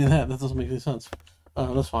it showing me that? That doesn't make any sense.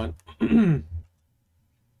 That's fine.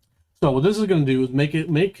 So what this is going to do is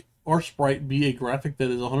make our sprite be a graphic that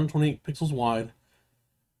is 128 pixels wide,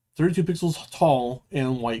 32 pixels tall,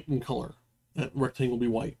 and white in color. That rectangle will be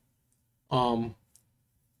white. And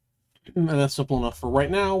that's simple enough for right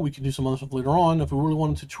now. We can do some other stuff later on. If we really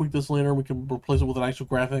wanted to tweak this later, we can replace it with an actual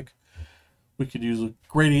graphic. We could use a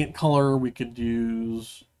gradient color. We could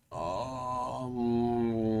use I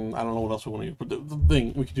don't know what else we want to use, but the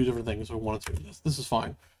thing, we could do different things if we wanted to. This is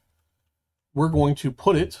fine. We're going to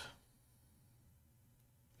put it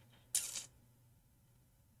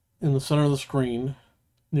in the center of the screen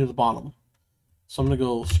near the bottom. So I'm going to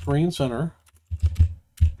go screen center.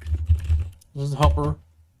 This is the helper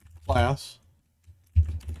class.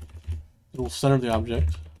 It will center the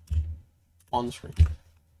object on the screen.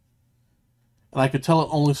 And I could tell it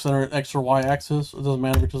only center at X or Y axis. It doesn't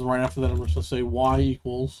matter because right after that I'm just going to say Y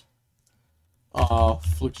equals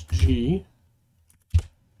flixg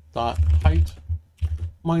dot height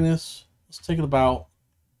minus, let's take it about,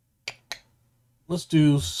 let's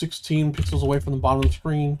do 16 pixels away from the bottom of the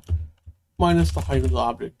screen minus the height of the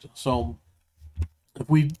object. So if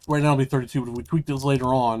we, right now it'll be 32, but if we tweak this later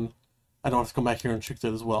on, I don't have to come back here and check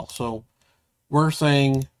that as well. So we're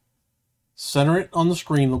saying center it on the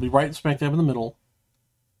screen. It'll be right smack dab in the middle,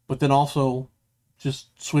 but then also just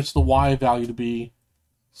switch the Y value to be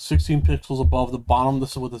 16 pixels above the bottom.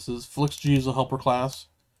 This is what this is. FlixG is a helper class.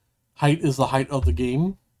 Height is the height of the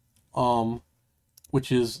game,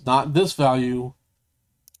 which is not this value,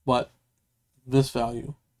 but this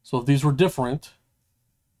value. So if these were different,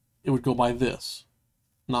 it would go by this,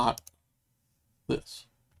 not this.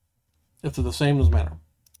 If they're the same, it doesn't matter.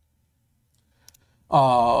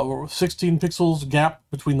 16 pixels gap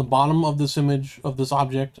between the bottom of this image, of this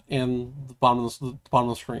object, and the bottom of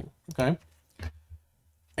the screen. Okay,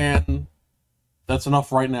 and that's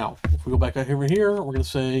enough right now. If we go back over here, we're going to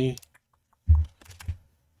say,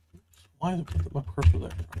 why did I put my cursor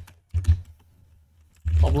there?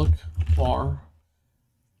 Public var.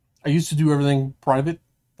 I used to do everything private.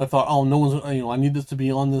 I thought, oh, no one's, I need this to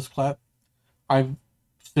be on this class. I've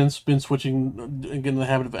since been switching and getting the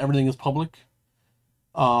habit of everything is public.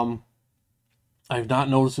 I've not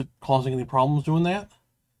noticed it causing any problems doing that,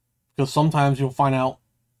 because sometimes you'll find out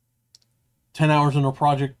 10 hours in a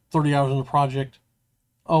project, 30 hours in a project,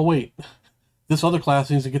 oh wait, this other class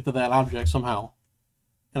needs to get to that object somehow,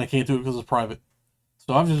 and I can't do it because it's private.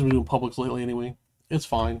 So I've just been doing publics lately anyway. It's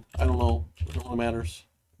fine. I don't know. It really matters.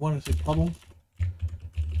 What is it? Puddle?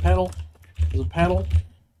 Paddle? Is it paddle?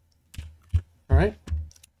 Alright.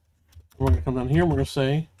 We're going to come down here and we're going to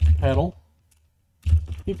say paddle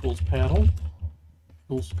equals paddle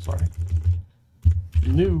equals, sorry,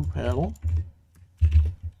 new paddle,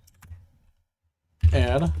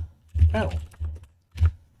 add paddle.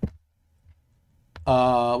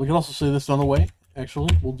 We can also say this another way.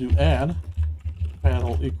 Actually, we'll do add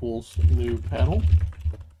paddle equals new paddle,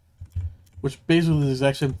 which basically is the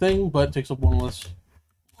exact same thing, but takes up one less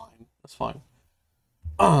line. That's fine.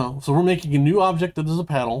 So we're making a new object that is a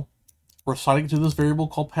paddle. We're assigning it to this variable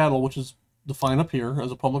called paddle, which is defined up here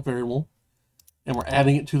as a public variable, and we're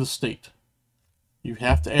adding it to the state. You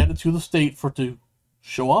have to add it to the state for it to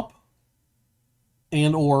show up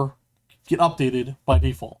and or get updated by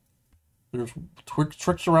default. There's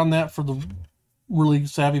tricks around that for the really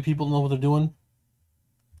savvy people that know what they're doing.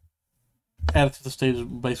 Add it to the state is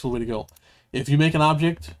basically the way to go. If you make an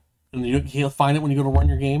object and you can't find it when you go to run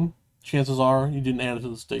your game, chances are you didn't add it to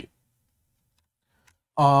the state.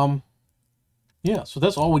 Yeah, so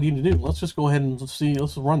that's all we need to do. Let's just go ahead and see,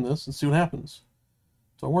 let's run this and see what happens.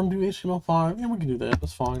 So I want to do HTML5, yeah, we can do that,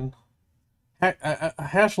 that's fine. A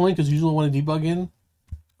hash link is usually what I debug in,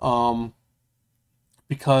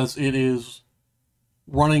 because it is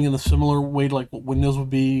running in a similar way to like what Windows would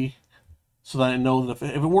be, so that I know that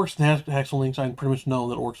if it works in Axol links, I pretty much know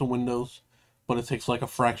that it works in Windows, but it takes like a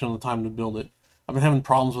fraction of the time to build it. I've been having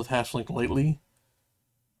problems with hash link lately.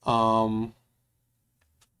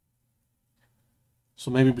 So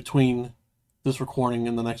maybe between this recording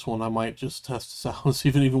and the next one, I might just test this out and see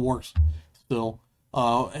if it even works still.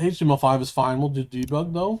 HTML5 is fine. We'll do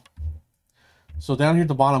debug though. So down here at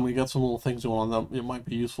the bottom, we got some little things going on that it might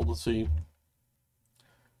be useful to see.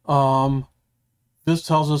 This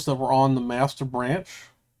tells us that we're on the master branch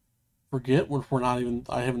for Git, which we're not even,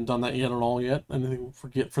 I haven't done that yet at all yet. Anything for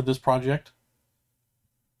Git for this project.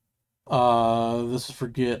 This is for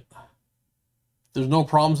Git. There's no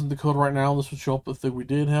problems in the code right now. This would show up if we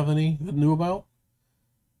did have any that knew about.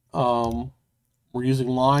 We're using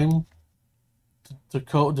Lime to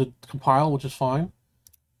compile, which is fine.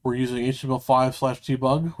 We're using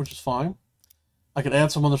HTML5/debug, which is fine. I could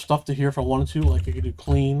add some other stuff to here if I wanted to, like I could do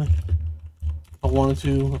clean if I wanted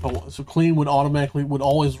to. So clean would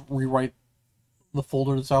always rewrite the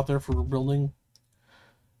folder that's out there for building.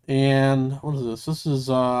 And what is this? This is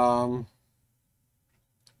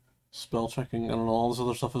spell checking. I don't know. All this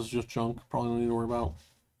other stuff is just junk. Probably don't need to worry about.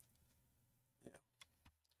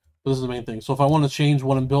 This is the main thing. So if I want to change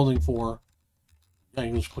what I'm building for, I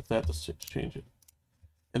can just click that to change it.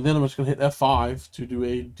 And then I'm just going to hit F5 to do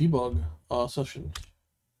a debug session.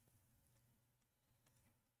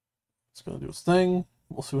 It's going to do its thing.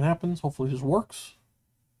 We'll see what happens. Hopefully this works.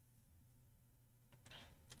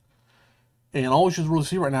 And all we should really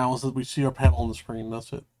see right now is that we see our panel on the screen.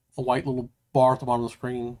 That's it. A white little bar at the bottom of the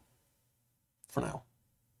screen for now.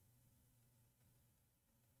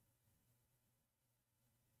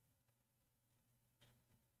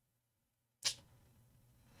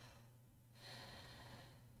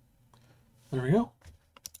 There we go.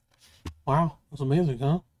 Wow, that's amazing,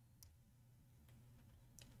 huh?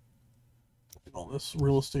 Get all this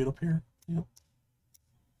real estate up here. Yep.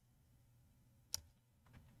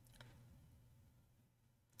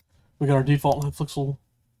 We got our default HaxeFlixel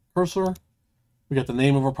cursor. We got the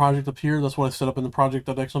name of our project up here. That's what I set up in the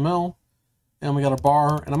project.xml. And we got a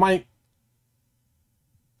bar, and I might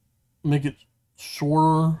make it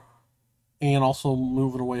shorter and also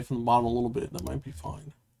move it away from the bottom a little bit. That might be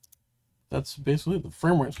fine. That's basically it. The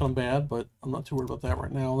frame rate's kind of bad, but I'm not too worried about that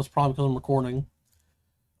right now. That's probably because I'm recording.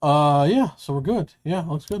 Yeah, so we're good. Yeah,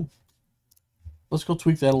 looks good. Let's go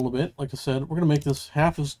tweak that a little bit. Like I said, we're going to make this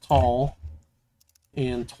half as tall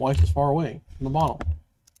and twice as far away from the bottom.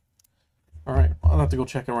 All right, I'll have to go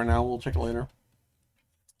check it right now. We'll check it later.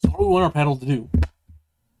 So what do we want our panel to do?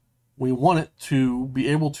 We want it to be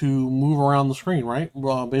able to move around the screen, right?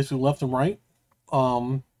 Basically left and right.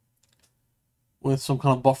 With some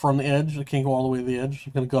kind of buffer on the edge. It can't go all the way to the edge.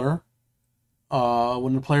 Some kind of gutter.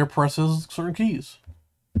 When the player presses certain keys.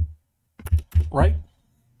 Right?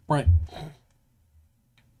 Right.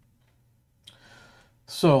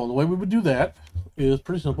 So the way we would do that is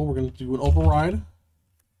pretty simple. We're going to do an override.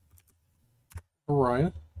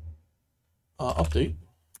 Update.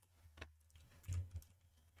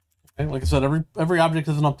 Okay, like I said, every object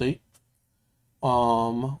is an update.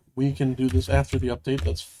 We can do this after the update.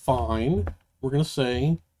 That's fine. We're going to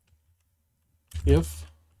say if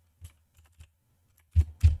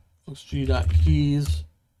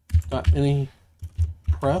flixg.keys.any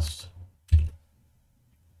pressed.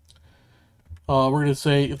 We're going to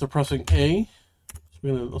say if they're pressing A, so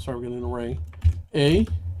we're going to an array, A,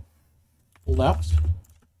 left,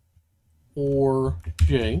 or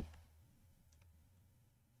J.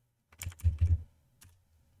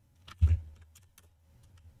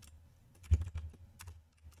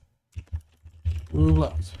 Move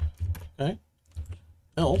left. Okay.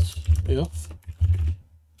 Else, if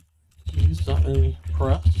keys.any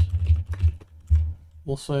pressed,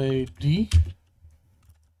 we'll say D,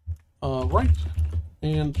 right,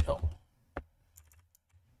 and L.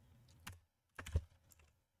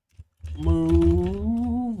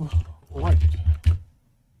 Move right.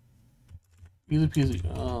 Easy peasy.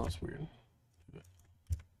 Oh, that's weird.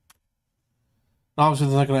 Obviously,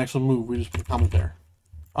 it's not going to actually move. We just put a comment there.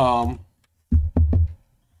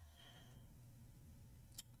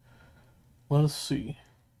 Let us see.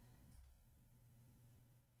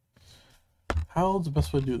 How's the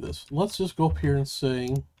best way to do this? Let's just go up here and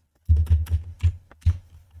say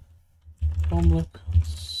public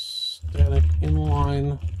static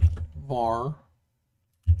inline var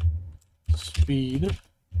speed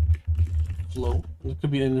float. It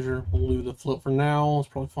could be an integer. We'll leave the float for now. It's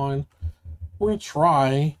probably fine. We're going to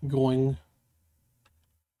try going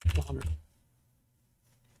 100.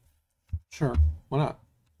 Sure, why not?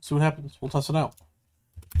 See what happens. We'll test it out.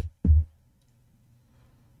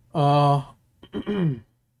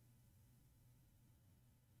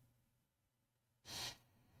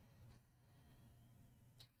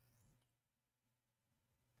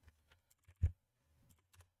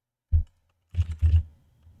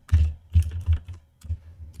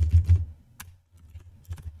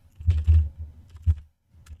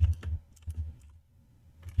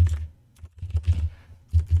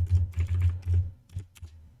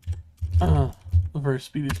 A very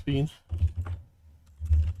speedy speed.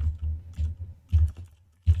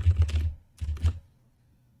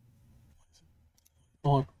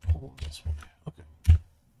 Oh, this way. Okay.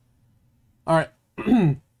 All right.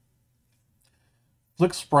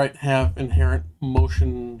 Flick Sprite have inherent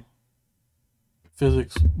motion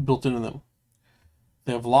physics built into them.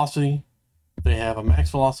 They have velocity, They have a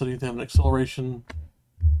max velocity, they have an acceleration,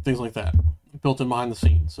 things like that, built in behind the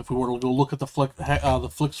scenes. If we were to go look at the Flick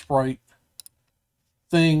Sprite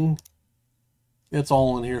thing, it's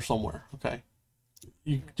all in here somewhere, okay?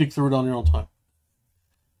 You can dig through it on your own time.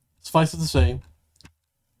 Suffice it to say,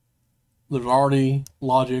 there's already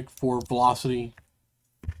logic for velocity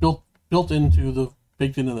built into the,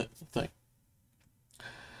 baked into the thing.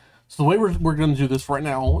 So the way we're going to do this right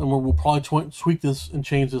now, and we'll probably tweak this and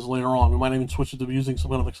change this later on, we might even switch it to using some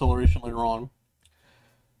kind of acceleration later on,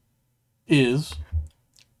 is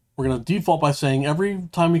we're going to default by saying every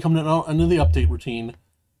time we come into the update routine,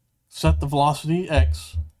 set the velocity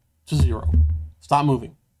x to 0. Stop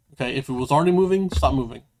moving. Okay, if it was already moving, stop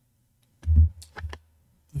moving.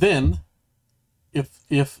 Then,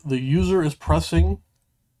 if the user is pressing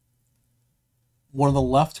one of the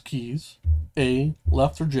left keys, A,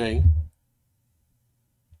 left, or J,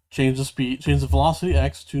 change the velocity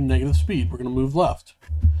x to negative speed. We're going to move left.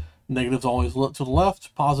 Negative's always to the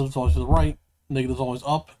left, positive's always to the right, negative's always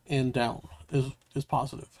up and down is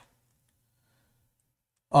positive.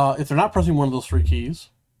 If they're not pressing one of those 3 keys,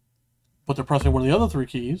 but they're pressing one of the other 3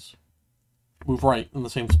 keys, move right in the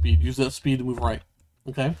same speed. Use that speed to move right.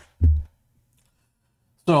 Okay?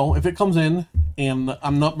 So if it comes in and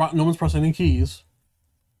no one's pressing any keys,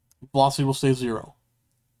 velocity will stay 0.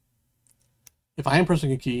 If I am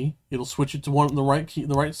pressing a key, it'll switch it to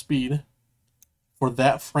the right speed for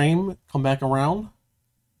that frame, come back around,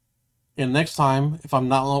 and next time, if I'm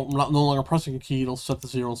no longer pressing a key, it'll set to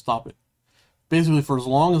 0 and stop it. Basically, for as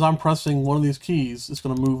long as I'm pressing one of these keys, it's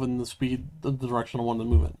going to move in the direction I want to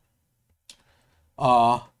move in.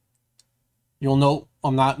 You'll note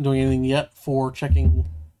I'm not doing anything yet for checking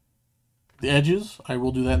the edges. I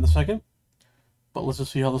will do that in a second. But let's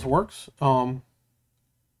just see how this works. And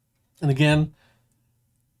again,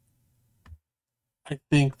 I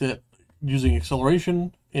think that using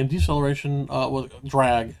acceleration and deceleration with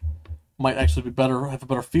drag might actually be better, have a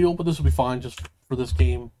better feel, but this will be fine just for this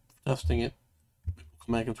game, testing it.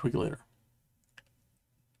 Come back and tweak it later.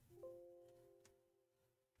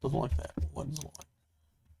 Doesn't like that. What doesn't like?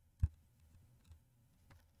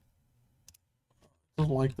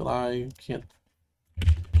 Doesn't like that I can't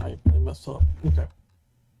type. I messed up. Okay.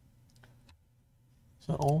 Is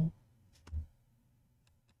that all?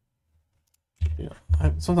 Yeah.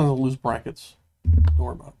 Sometimes I'll lose brackets. Don't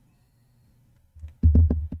worry about it.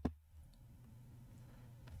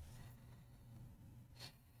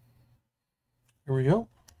 Here we go.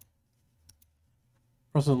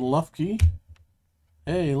 Pressing the left key.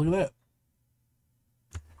 Hey, look at that.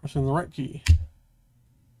 Pressing the right key.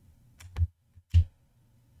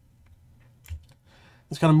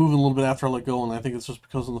 It's kind of moving a little bit after I let go, and I think it's just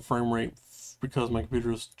because of the frame rate, because my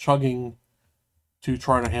computer is chugging to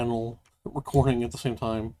try to handle recording at the same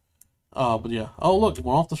time. But yeah. Oh, look, it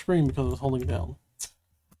went off the screen because I was holding it down.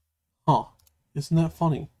 Huh. Isn't that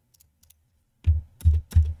funny?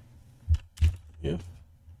 If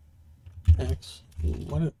x,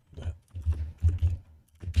 why did that?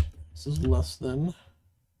 This is less than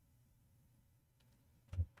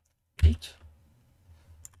 8. X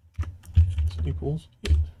equals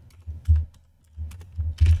 8.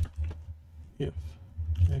 If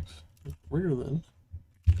x is greater than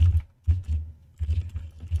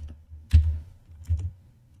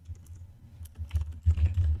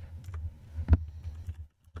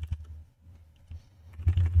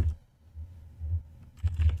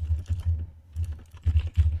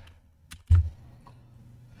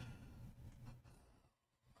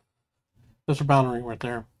there's a boundary right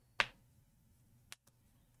there.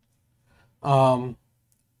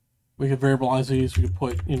 We could variabilize these. We could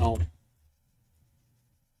put, you know,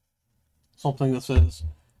 something that says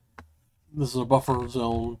this is a buffer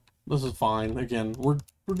zone. This is fine. Again, we're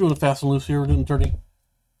doing it fast and loose here. We're doing dirty.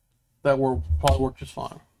 That will probably work just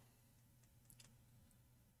fine.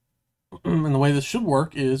 And the way this should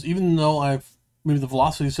work is, even though maybe the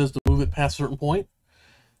velocity says to move it past a certain point,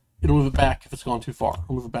 it'll move it back if it's gone too far.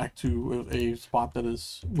 It'll move it back to a spot that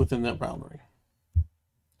is within that boundary.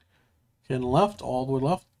 Okay, and left, all the way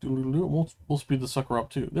left. We'll speed the sucker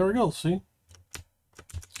up too. There we go, see?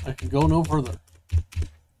 I can go no further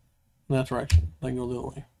in that direction. I can go the other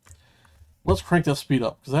way. Let's crank that speed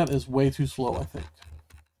up, because that is way too slow, I think.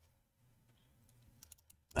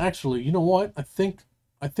 Actually, you know what? I think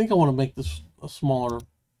I want to make this a smaller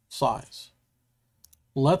size.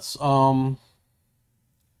 Let's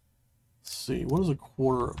see, what is a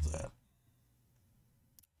quarter of that?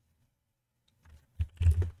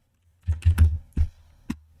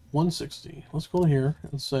 $160. Let's go here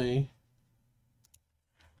and say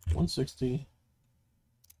 160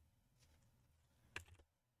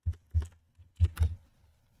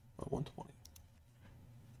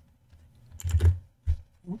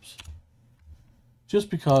 just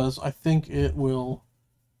because I think it will,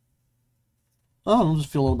 I don't know, just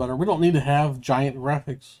feel a little better. We don't need to have giant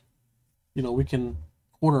graphics. You know, we can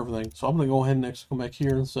quarter everything. So I'm going to go ahead and next come back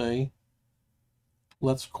here and say,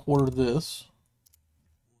 let's quarter this.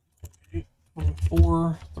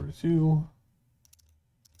 24, 32.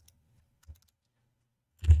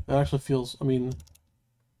 That actually feels, I mean,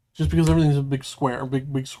 just because everything's a big square,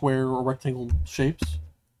 big square or rectangle shapes,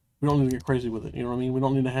 we don't need to get crazy with it. You know what I mean? We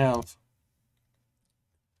don't need to have,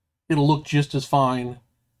 it'll look just as fine.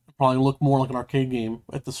 It'll probably look more like an arcade game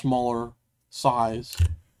at the smaller size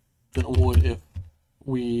than it would if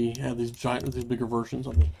we had these these bigger versions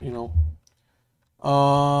of it, you know.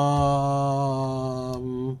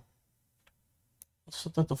 Let's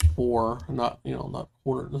set that to 4, not, you know, not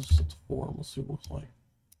quarter. Let's set to 4. Let's see what it looks like.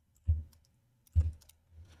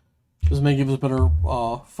 This may give us a better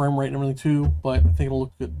frame rate and everything too, but I think it'll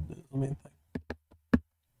look good. That's the main thing.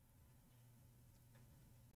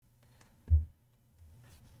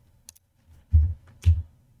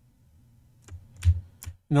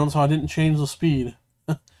 Notice how I didn't change the speed.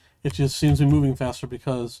 It just seems to be moving faster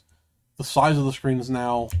because the size of the screen is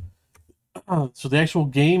now... so the actual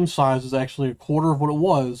game size is actually a quarter of what it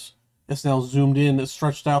was. It's now zoomed in. It's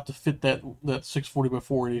stretched out to fit that 640 by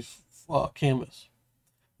 480 canvas.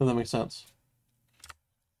 Does that make sense?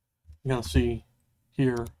 You're gonna see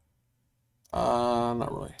here.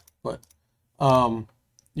 Not really, but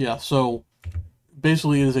yeah. So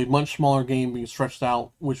basically, it is a much smaller game being stretched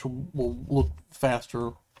out, which will look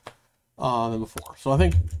faster than before. So I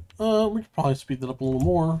think we could probably speed that up a little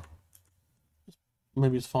more.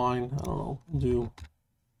 Maybe it's fine. I don't know.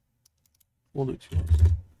 We'll do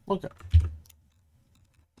 200. Okay.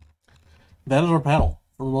 That is our paddle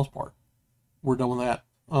for the most part. We're done with that.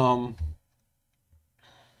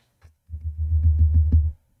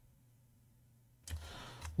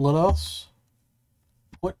 Let us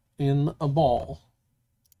put in a ball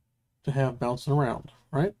to have bouncing around,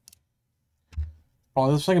 right?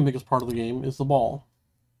 Probably the second biggest part of the game is the ball.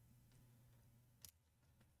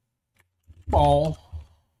 Ball.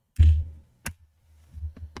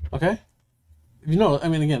 Okay? If you know, I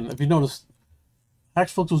mean, again, if you notice,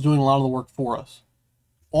 HaxeFlixel was doing a lot of the work for us.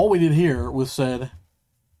 All we did here was said,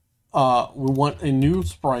 we want a new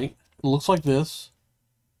sprite. It looks like this.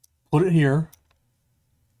 Put it here.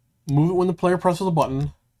 Move it when the player presses a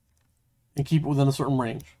button. And keep it within a certain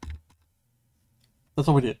range. That's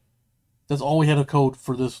all we did. That's all we had to code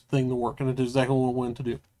for this thing to work. And it did exactly what we wanted to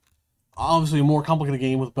do. Obviously, a more complicated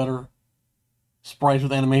game with better sprites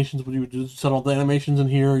with animations. But you would just set all the animations in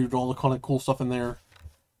here. You'd do all the kind of cool stuff in there.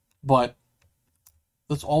 But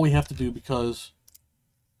that's all we have to do because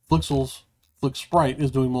Flix Sprite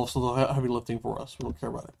is doing most of the heavy lifting for us. We don't care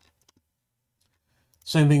about it.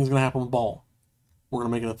 Same thing is going to happen with ball. We're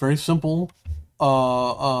going to make it a very simple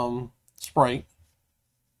sprite.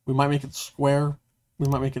 We might make it square. We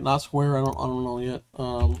might make it not square. I don't know yet.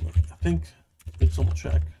 I think let's double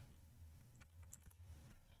check.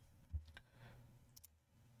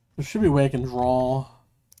 There should be a way I can draw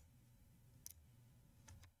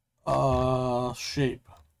a shape,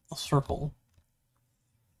 a circle.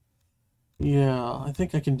 Yeah, I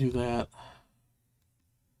think I can do that.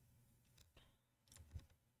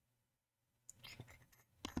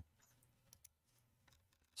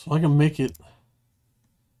 So I can make it.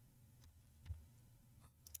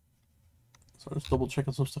 So I'm just double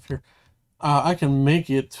checking some stuff here. I can make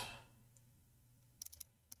it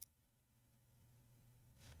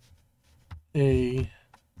a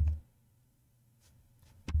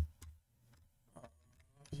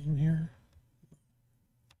in here.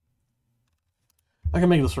 I can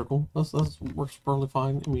make it a circle. That's works perfectly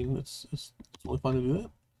fine. I mean, it's totally fine to do that.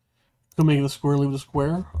 Could make it a square, leave it a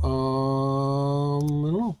square. I don't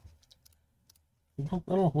know. I don't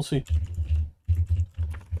know. We'll see.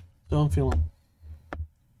 So I'm feeling.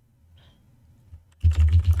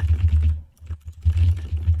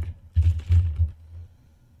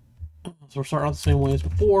 So we're starting out the same way as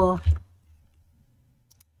before.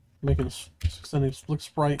 Making extending Flix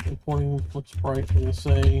Sprite, importing Flix Sprite. I'm going to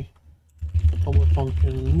say public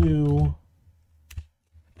function new.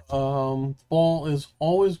 Ball is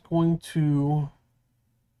always going to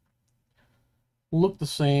look the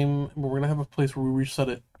same, but we're going to have a place where we reset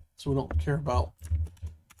it so we don't care about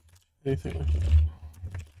anything like that.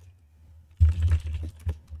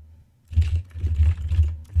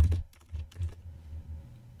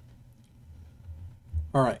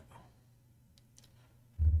 All right.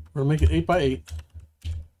 We're going to make it 8 by 8.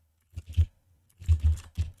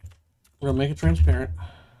 We're going to make it transparent.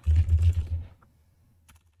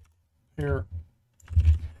 Here.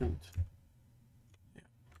 And, yeah.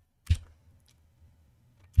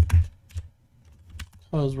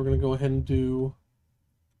 because we're going to go ahead and do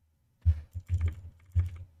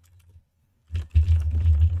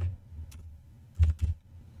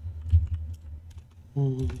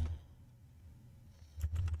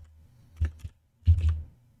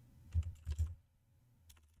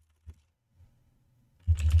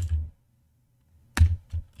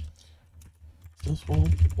this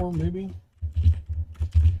one, or maybe.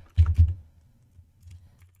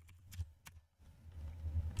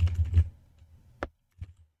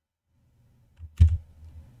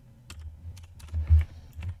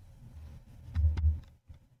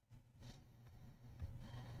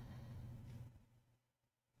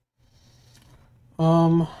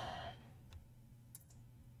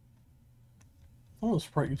 Oh,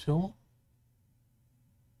 sprite util.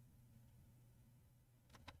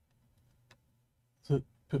 Is it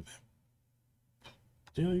pip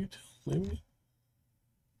data util? Maybe.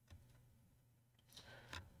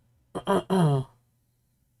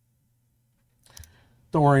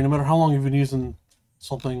 Don't worry. No matter how long you've been using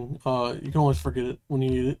something, you can always forget it when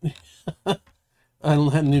you need it. I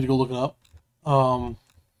need to go look it up.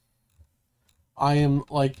 I am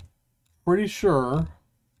like pretty sure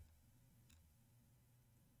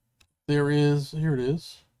there is. Here it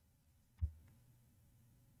is.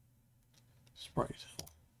 Sprite.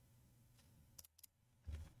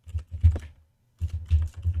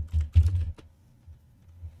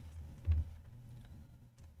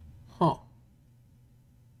 Huh.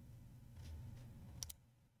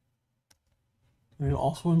 Can you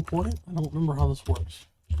also import it? I don't remember how this works.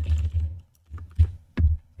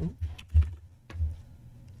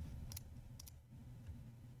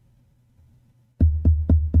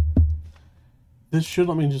 This should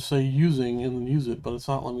let me just say using and then use it, but it's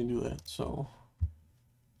not letting me do that, so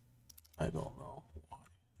I don't know why.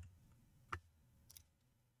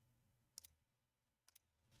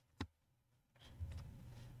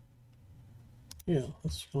 Yeah,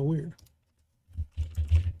 that's kind of weird.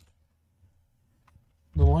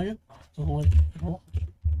 Don't like it? Don't like it at all?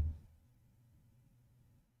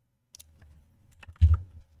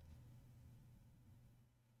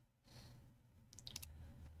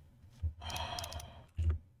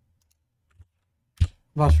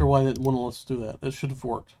 I'm not sure why that wouldn't let us do that. It should have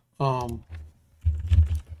worked. Anyway,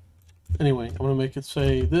 I'm going to make it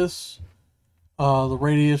say this. The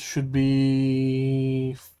radius should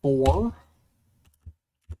be 4.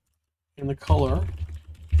 And the color.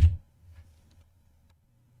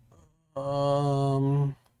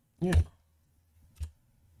 Yeah.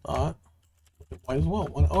 Dot. Might as well.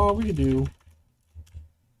 Oh, we could do.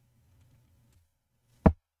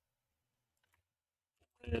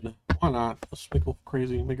 Red. Why not? Let's make it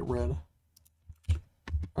crazy. Make it red.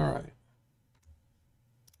 Alright.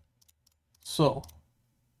 So.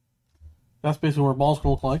 That's basically what our ball's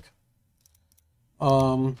going to look like.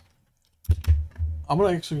 I'm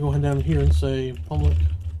going to actually go ahead down here and say public.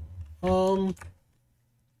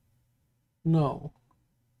 No.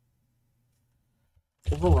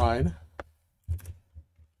 Override.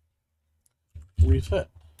 Reset.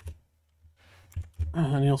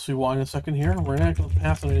 And you'll see why in a second here. We're not going to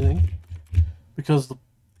pass anything because the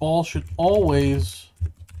ball should always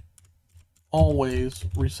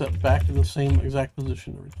reset back to the same exact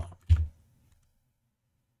position every time.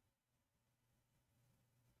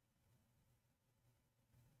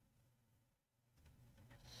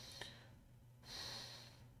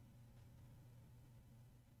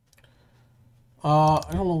 I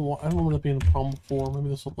don't know. I don't remember that being a problem before. Maybe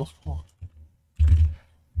this will come on.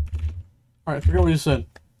 All right, forget what you said.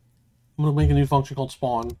 I'm gonna make a new function called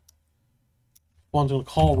spawn. Spawn's gonna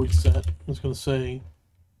call reset. It's gonna say,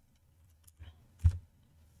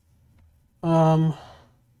 how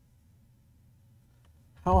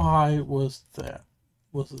high was that?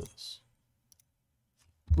 Was this?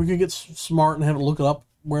 We could get smart and have it look it up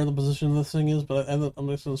where the position of this thing is, but I'm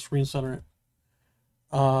just gonna screen center it.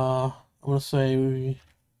 I'm gonna say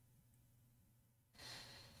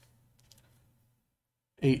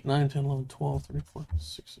 8, 9, 10, 11, 12, 13, 14,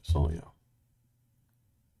 16. So yeah.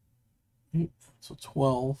 8, so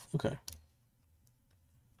 12. Okay.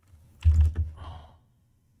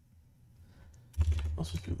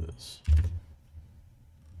 Let's just do this.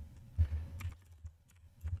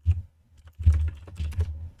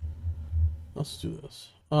 Let's do this.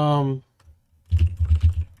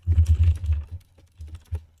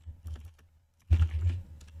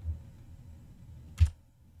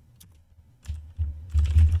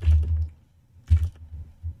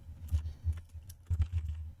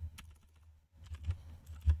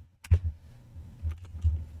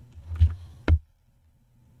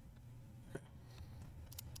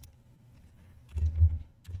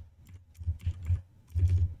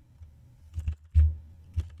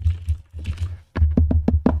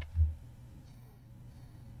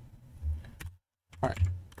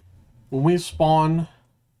 when we spawn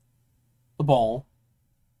the ball,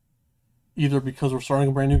 either because we're starting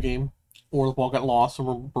a brand new game or the ball got lost and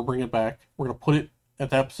we're bringing it back, we're going to put it at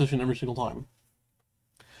that position every single time.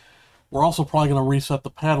 We're also probably going to reset the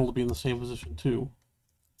paddle to be in the same position too.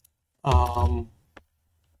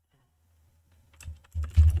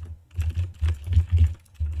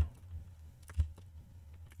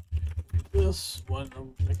 This, what,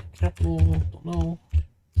 make it capital, don't know.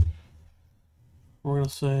 We're going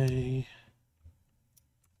to say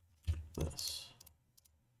this,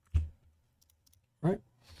 right?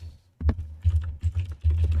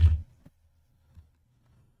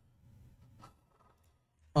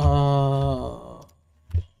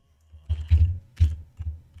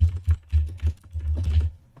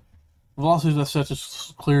 Velocity that set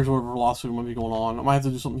just clears whatever velocity might be going on. I might have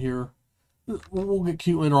to do something here. We'll get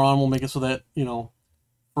cute later on. We'll make it so that, you know,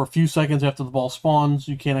 for a few seconds after the ball spawns,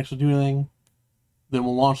 you can't actually do anything. Then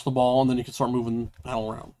we'll launch the ball, and then you can start moving the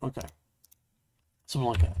paddle around. Okay. Something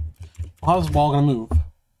like that. Well, how's the ball going to move?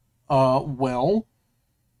 Well,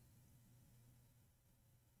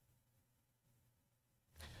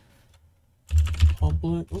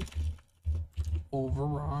 public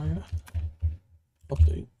override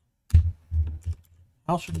update.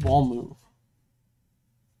 How should the ball move?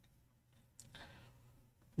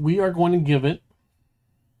 We are going to give it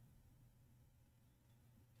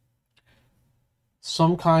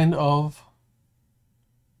some kind of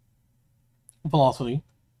velocity,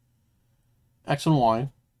 X and Y,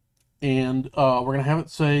 and we're going to have it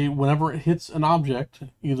say whenever it hits an object,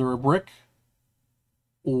 either a brick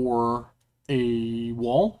or a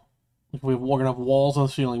wall. Like we're going to have walls on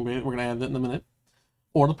the ceiling, we're going to add that in a minute,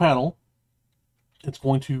 or the paddle. It's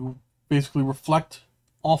going to basically reflect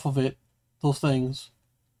off of it those things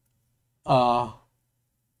in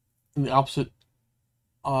the opposite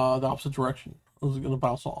direction. Those are going to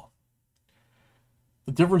bounce off.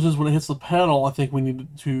 The difference is when it hits the pedal, I think we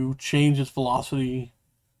need to change its velocity,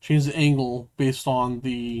 change the angle based on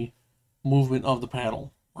the movement of the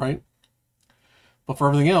paddle, right? But for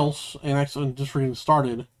everything else, and actually just for getting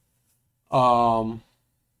started, it'll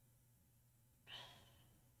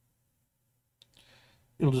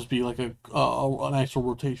just be like an actual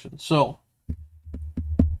rotation. So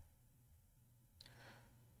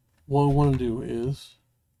what we want to do is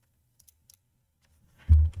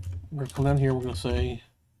we're going to come down here. We're going to say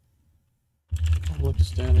public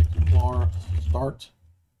static var start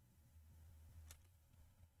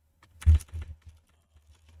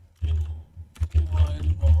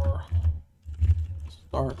inline var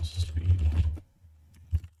start speed.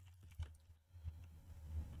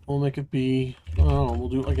 We'll make it be, I don't know, we'll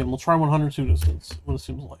do, again, we'll try 100 students, what it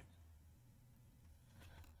seems like.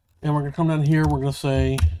 And we're going to come down here, we're going to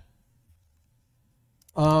say,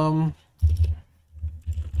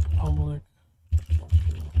 public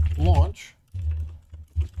launch.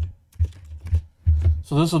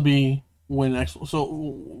 So this will be when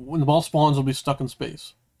the ball spawns, it'll be stuck in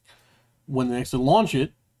space. When they actually launch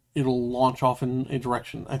it, it'll launch off in a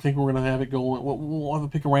direction. I think we're going to have it go, we'll have to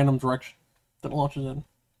pick a random direction that it launches in.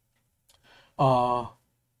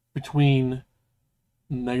 Between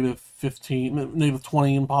 -15,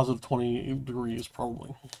 -20 and +20 degrees,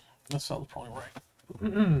 probably. That sounds probably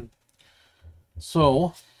right.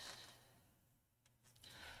 So,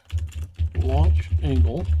 launch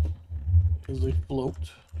angle is a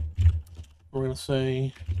float. We're going to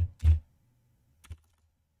say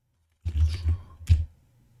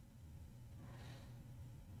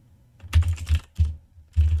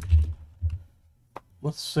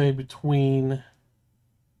let's say between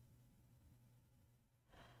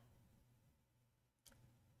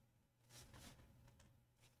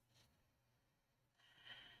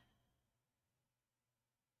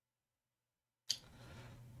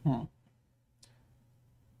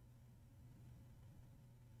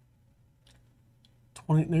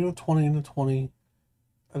 -20 into 20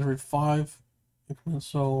 every 5 increments,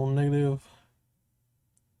 so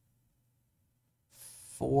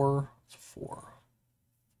 -4 to 4.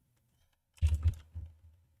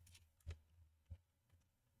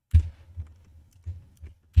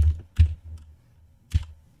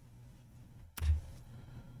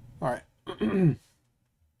 All right.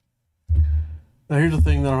 Now here's the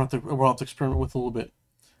thing that we'll have to experiment with a little bit.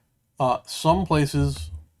 Some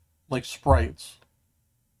places, like sprites,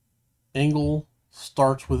 angle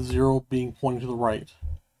starts with 0 being pointing to the right.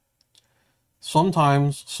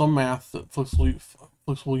 Sometimes some math that Flix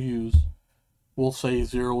will use will say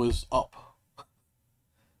 0 is up,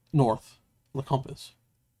 north, on the compass.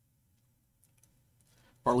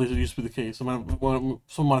 Or at least it used to be the case. Someone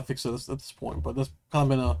might have fixed it at this point, but that's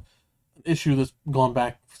kind of been an issue that's gone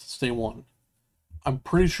back since day one. I'm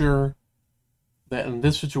pretty sure that in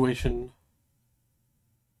this situation,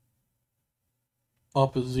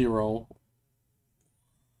 up is 0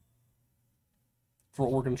 for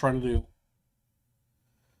what we're going to try to do.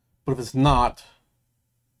 But if it's not,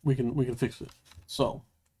 we can fix it. So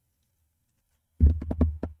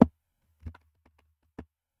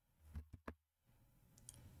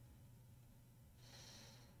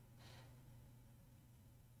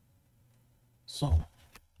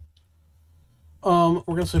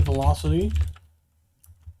we're going to say velocity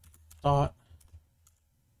dot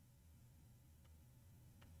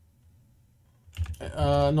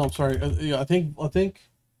no, I'm sorry. Yeah, I think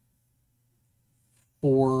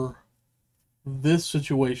for this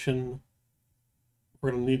situation,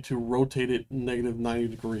 we're going to need to rotate it negative 90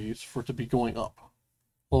 degrees for it to be going up.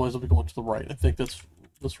 Otherwise, it'll be going to the right. I think that's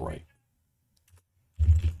right.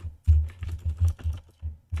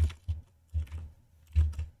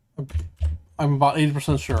 I'm about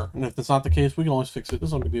 80% sure, and if that's not the case, we can always fix it. This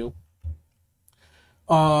is no big deal.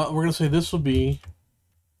 We're going to say this will be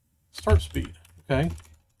start speed, okay?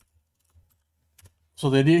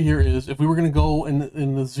 So the idea here is if we were going to go in the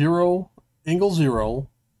angle 0,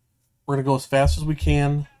 we're going to go as fast as we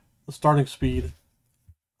can, the starting speed,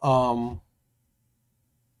 in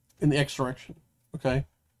the X direction, okay?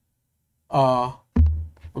 We're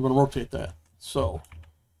going to rotate that. So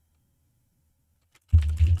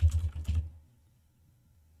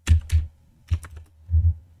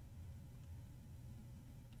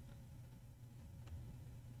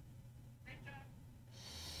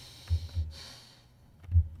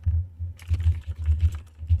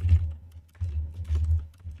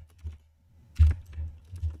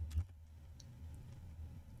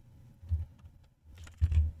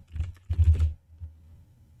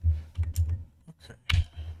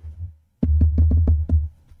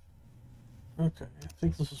okay, I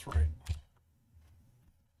think this is right.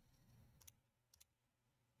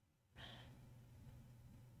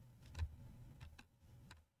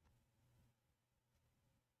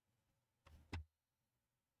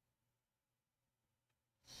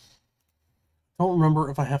 I don't remember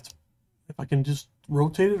if I can just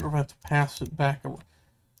rotate it or if I have to pass it back.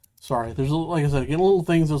 Sorry, there's, like I said, getting little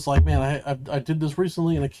things that's like, man, I did this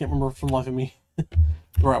recently and I can't remember for the life of me the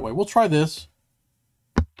right way. We'll try this.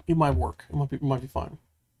 It might work. It might be fine.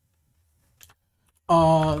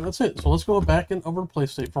 That's it. So let's go back and over to play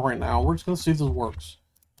state for right now. We're just gonna see if this works.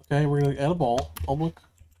 Okay, we're gonna add a ball. Public.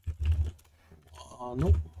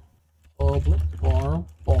 Nope. Public var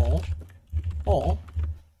ball.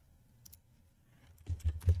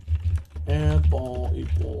 Add ball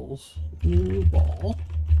equals new ball.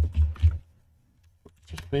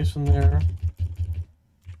 Just space in there.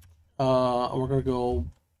 We're gonna go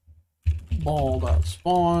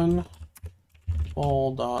ball.spawn,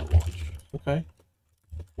 ball.launch. Okay.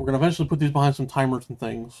 We're gonna eventually put these behind some timers and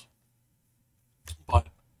things, but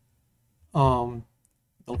I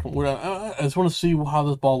just want to see how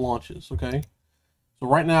this ball launches. Okay. So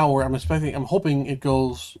right now, I'm hoping it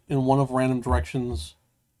goes in one of random directions.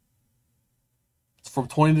 From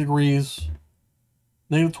 20 degrees,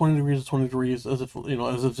 negative 20 degrees to 20 degrees, as if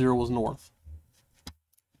 0 was north.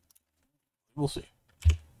 We'll see.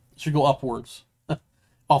 It should go upwards,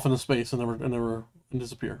 off into space, and never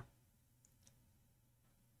disappear.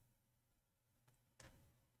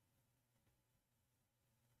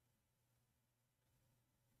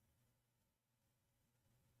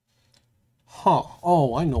 Huh.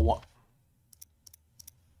 Oh, I know what.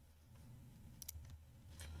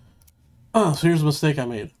 So here's a mistake I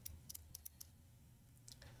made.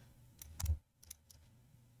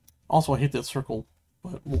 Also, I hate that circle,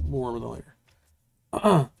 but we'll remember that later.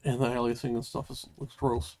 And the aliasing and stuff looks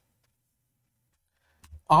gross.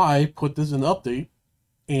 I put this in the update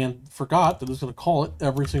and forgot that it's going to call it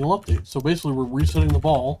every single update. So basically, we're resetting the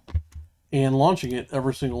ball and launching it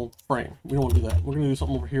every single frame. We don't want to do that. We're going to do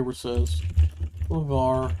something over here where it says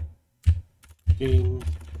var game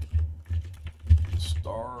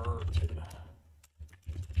started.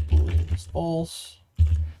 It's false.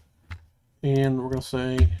 And we're going to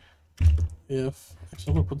say if,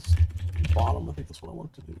 actually I'm going to put this at the bottom. I think that's what I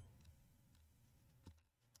want to do.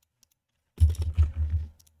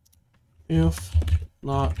 If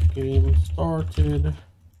not game started,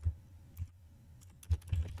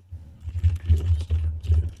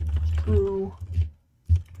 true,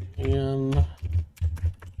 and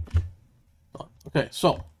okay,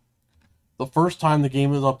 so the first time the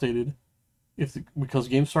game is updated, because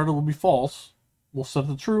game started will be false, we'll set it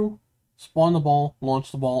to true, spawn the ball,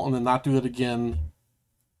 launch the ball, and then not do it again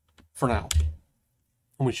for now.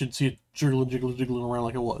 And we should see it jiggling around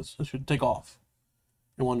like it was. It should take off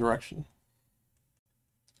in one direction.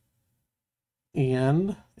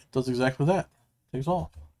 And it does exactly that. It takes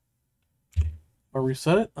off. If I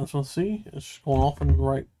reset it, I just want to see it's going off in the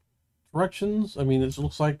right directions. I mean, it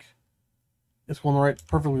looks like it's going the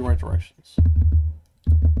perfectly right directions.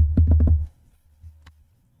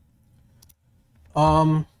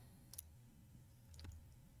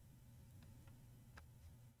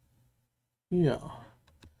 Yeah.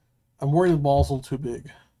 I'm worried the ball's a little too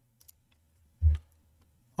big.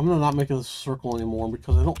 I'm gonna not make it a circle anymore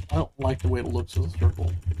because I don't like the way it looks as a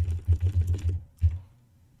circle.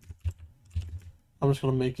 I'm just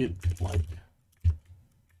gonna make it like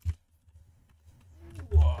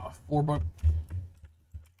 4 by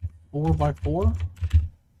 4.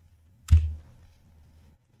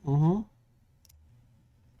 Mm-hmm.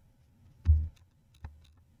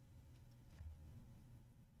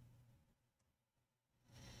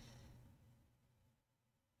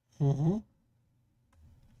 Mm-hmm.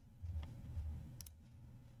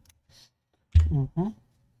 Mm-hmm.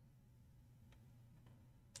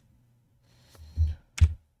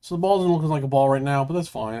 So the ball doesn't look like a ball right now, but that's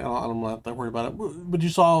fine. I'm not that worried about it. But you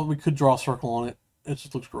saw we could draw a circle on it. It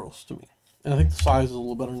just looks gross to me. And I think the size is a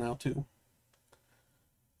little better now, too.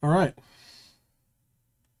 All right.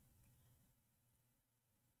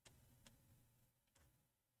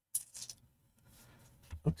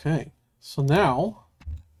 Okay. So now...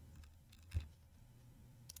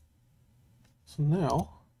 let's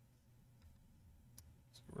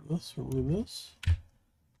get rid of this, remove this.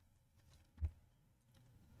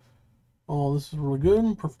 Oh, this is really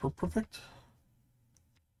good. Perfect.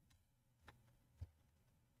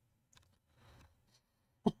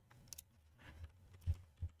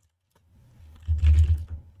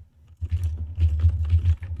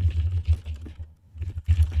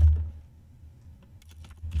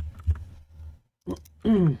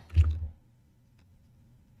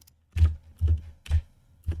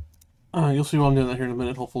 You'll see what I'm doing that here in a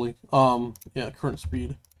minute, hopefully. Yeah, current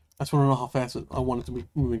speed. I just want to know how fast I want it to be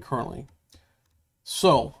moving currently.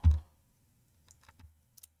 So,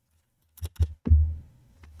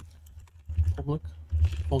 public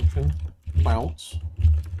function bounce.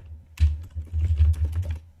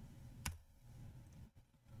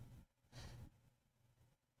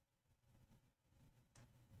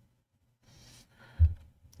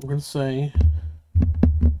 We're going to say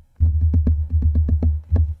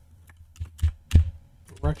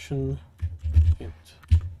direction hint.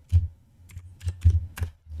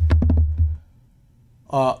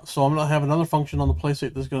 So I'm going to have another function on the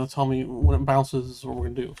playstate that's going to tell me when it bounces. This is what we're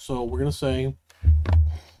going to do. So we're going to say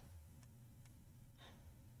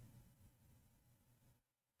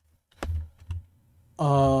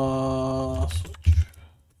switch.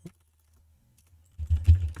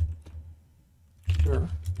 Sure.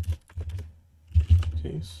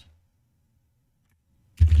 Case.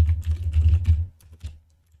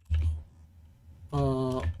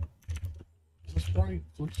 Is this right?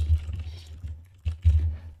 Oops.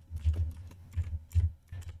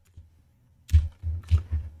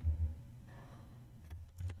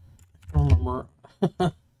 I don't remember.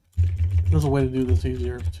 There's a way to do this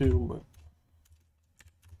easier too, but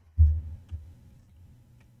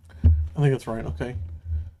I think it's right. Okay,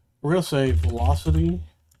 we're gonna say velocity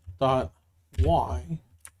dot y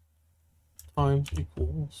times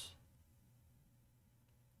equals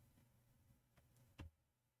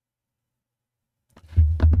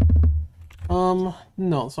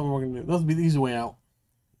no, that's not what we're gonna do. That would be the easy way out,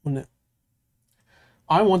 wouldn't it?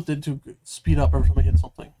 I want it to speed up every time I hit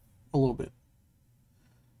something a little bit.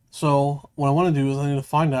 So what I want to do is I need to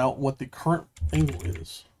find out what the current angle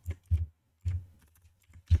is.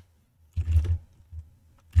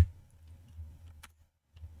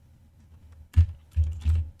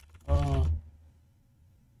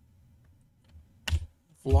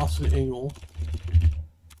 Velocity angle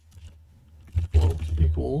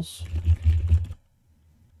equals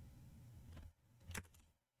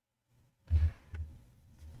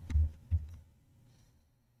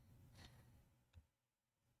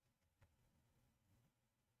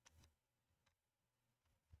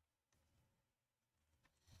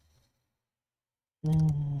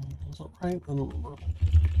is that right? I don't remember.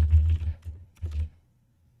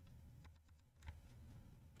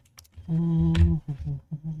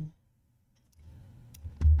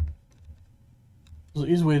 There's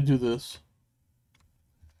an easy way to do this.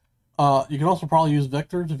 You can also probably use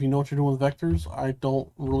vectors if you know what you're doing with vectors. I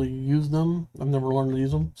don't really use them. I've never learned to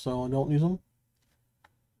use them, so I don't use them.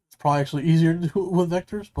 It's probably actually easier to do it with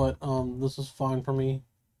vectors, but this is fine for me.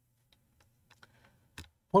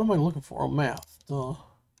 What am I looking for? Oh, math. Duh.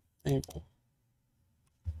 angle.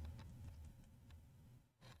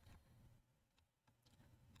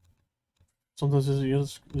 Sometimes you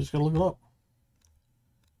just gotta look it up.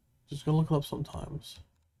 Just gotta look it up sometimes.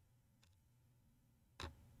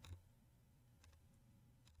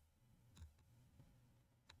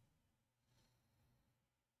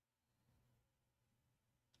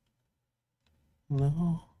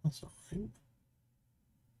 No, that's not right.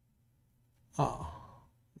 Ah,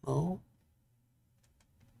 no.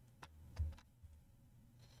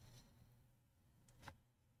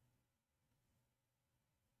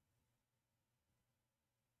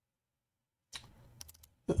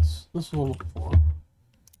 This is what I'm looking for.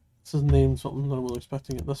 This is named something that I wasn't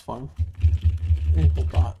expecting it. That's fine. Angle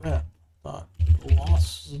dot that dot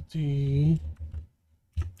velocity.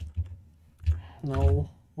 No,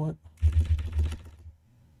 what?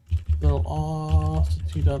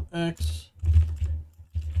 Velocity dot x.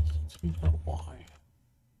 Velocity dot y.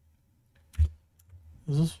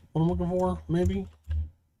 Is this what I'm looking for? Maybe.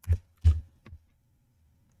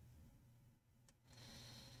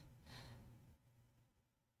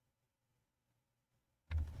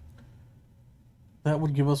 That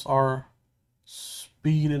would give us our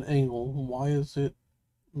speed and angle. Why is it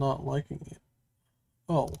not liking it?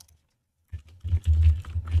 Oh.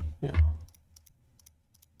 Yeah.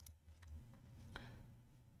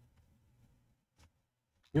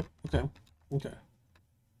 Yep, okay. Okay.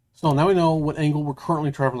 So now we know what angle we're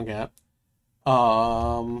currently traveling at.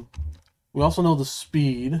 We also know the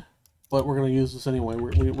speed, but we're going to use this anyway.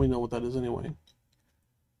 We know what that is anyway.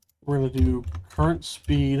 We're going to do current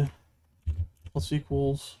speed plus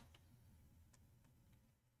equals...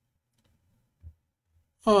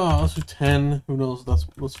 let's do 10. Who knows? That's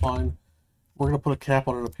fine. We're going to put a cap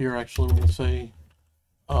on it up here, actually. We're going to say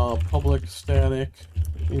public static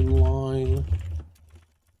inline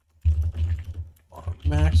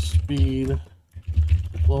max speed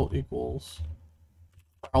float equals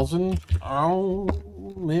 1,000.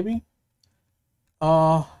 Maybe.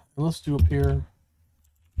 And let's do up here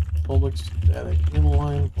public static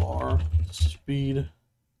inline var speed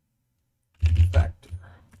factor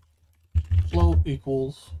float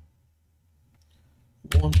equals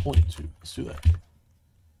 1.2. Let's do that.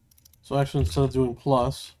 So actually, instead of doing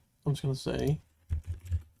plus, I'm just going to say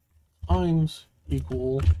times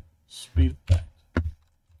equal speed factor.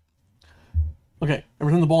 Okay,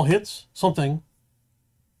 every time the ball hits something,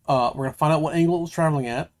 we're going to find out what angle it was traveling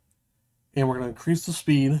at, and we're going to increase the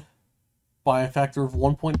speed by a factor of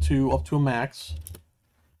 1.2 up to a max.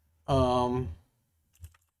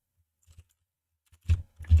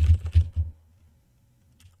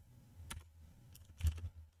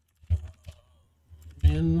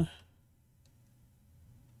 In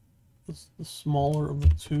the smaller of the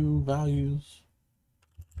two values,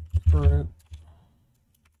 current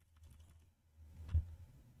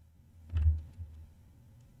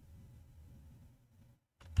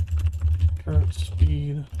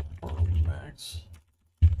speed or max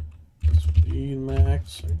speed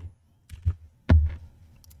max.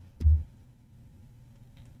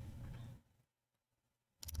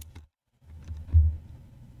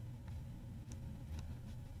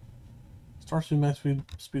 Start to max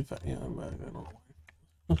speed fast. Yeah, I don't know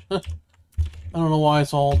why. I don't know why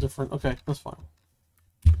it's all different. Okay, that's fine.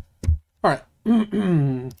 All right.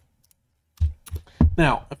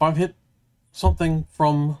 Now, if I've hit something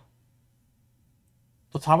from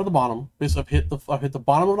the top of the bottom, basically I've hit the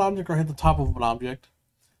bottom of an object or hit the top of an object,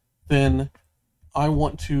 then I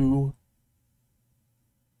want to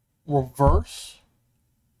reverse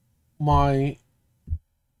my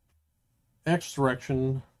X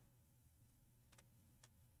direction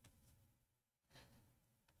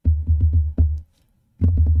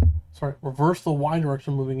reverse the Y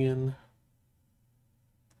direction moving in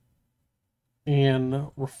and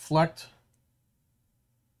reflect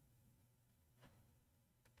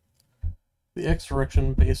the X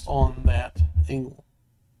direction based on that angle.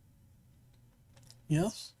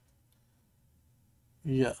 Yes?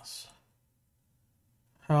 Yes.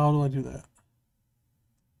 How do I do that?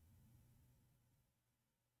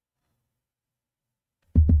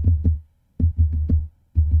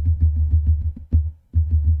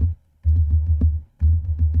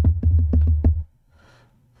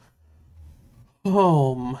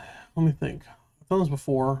 Let me think. I've done this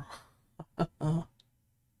before.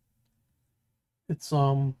 It's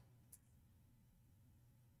I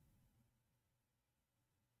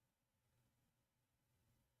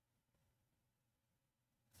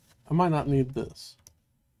might not need this.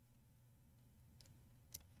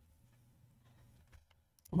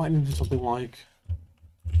 I might need to do something like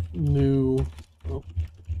new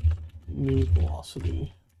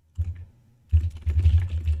velocity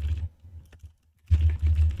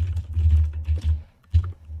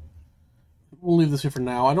we'll leave this here for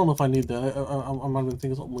now. I don't know if I need that. I might have been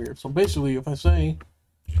thinking something weird. So basically, if I say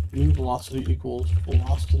new velocity equals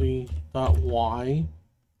velocity dot y,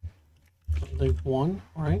 like 1,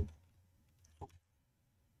 right?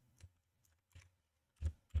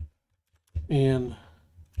 And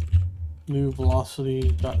new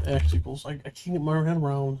velocity dot x equals, I can't get my head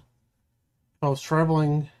around. If I was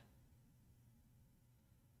traveling,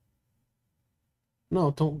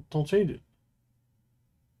 no, don't change it.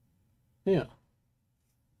 Yeah,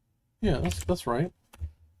 that's right.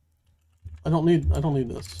 I don't need this. Don't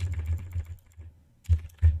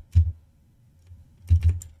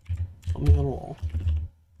need it at all.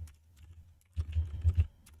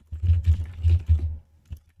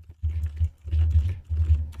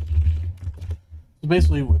 So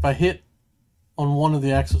basically, if I hit on one of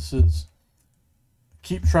the axes,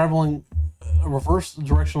 keep traveling, reverse the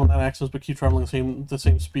direction on that axis, but keep traveling the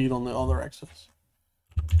same speed on the other axis.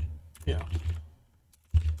 Yeah.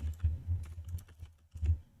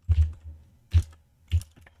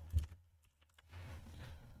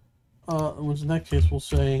 Which in that case we'll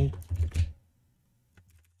say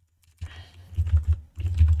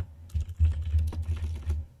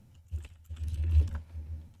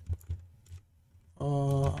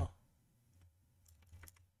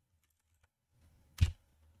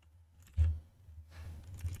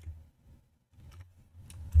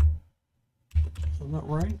isn't that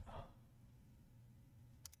right?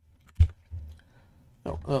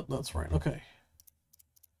 No, that's right. Okay.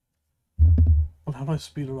 But how do I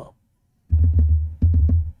speed it up?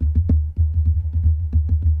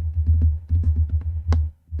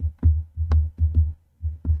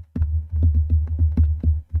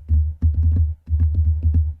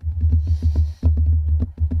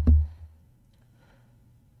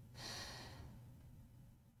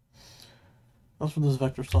 That's when this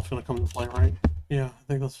vector stuff's going to come into play, right? Yeah, I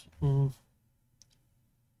think that's... I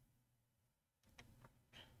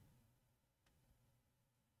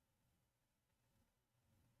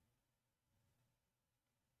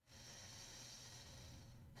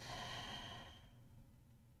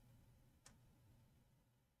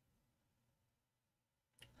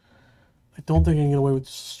don't think I can get away with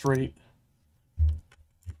straight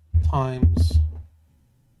times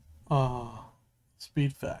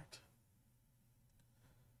speed fact.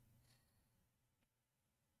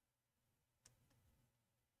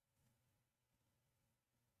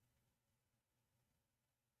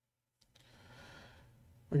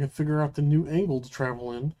 I can figure out the new angle to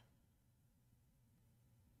travel in.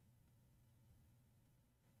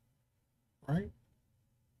 Right?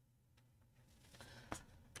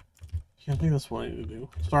 Yeah, I think that's what I need to do.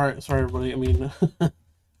 Sorry everybody. I mean,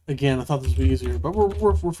 again, I thought this would be easier, but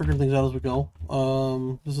we're figuring things out as we go.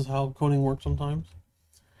 This is how coding works sometimes.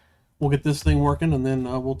 We'll get this thing working, and then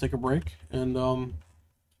we'll take a break and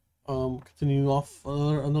continue off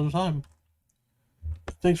another time.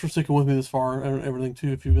 Thanks for sticking with me this far and everything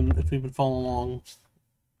too. If you've been following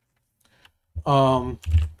along.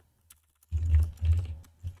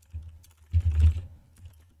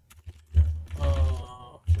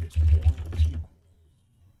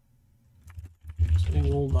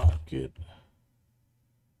 Angle dot get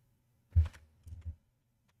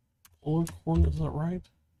polar coordinate, is that right?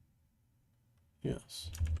 Yes.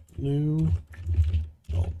 New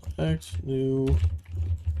delta x, new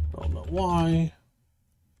delta y.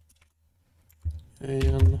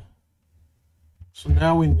 And so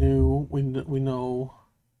now we know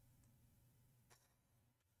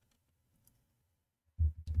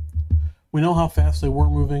how fast they were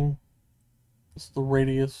moving. This is the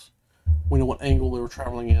radius. We know what angle they were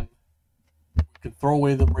traveling in. We can throw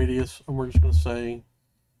away the radius, and we're just going to say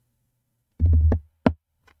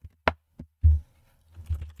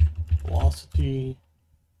velocity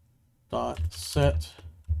dot set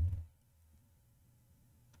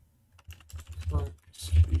current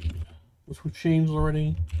speed, which we changed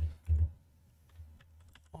already.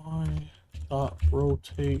 Y dot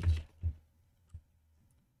rotate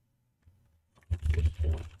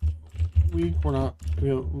week. We're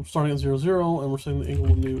starting at 0, 0, and we're setting the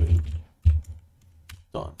angle new and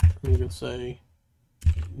done. And we can say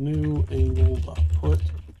new angle dot put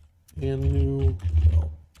and new dot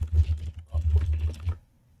put.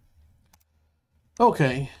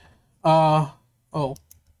 Okay. Oh.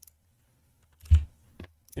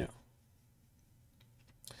 Yeah.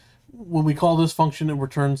 When we call this function, it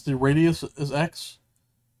returns the radius as x,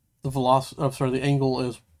 the velocity. The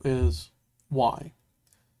angle is y.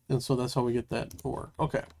 And so that's how we get that to work.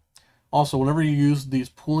 Okay. Also, whenever you use these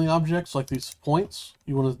pooling objects, like these points,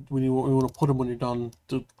 you want to put them when you're done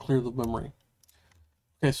to clear the memory.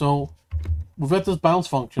 Okay, so we've got this bounce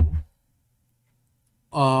function,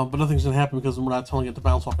 but nothing's going to happen because we're not telling it to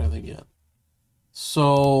bounce off anything yet.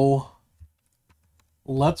 So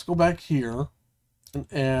let's go back here and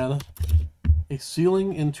add a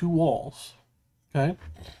ceiling and 2 walls. Okay.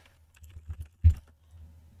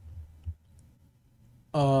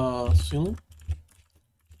 Ceiling.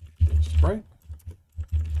 Sprite.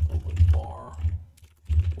 Bar.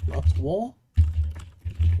 Left wall.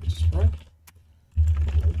 Sprite.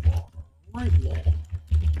 Bar. Right wall.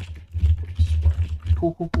 Sprite.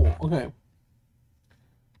 Cool, cool, cool. Okay.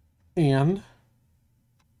 And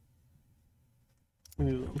we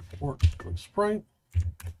need to import Sprite.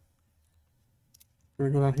 We're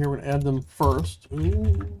going to go down here, we're going to add them first.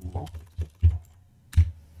 Ooh.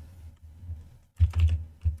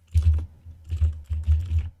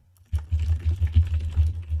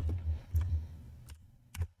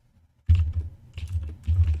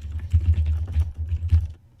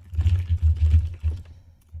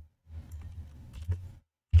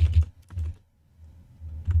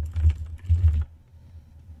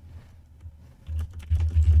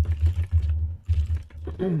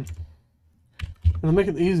 And to make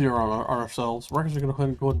it easier on ourselves, we're actually going to go ahead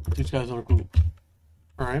and put these guys in a group.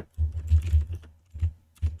 Alright.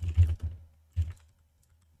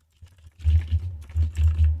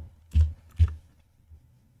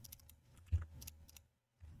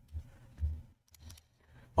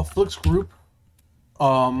 A Flix group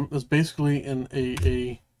is basically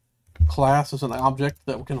a class, as an object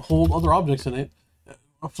that can hold other objects in it.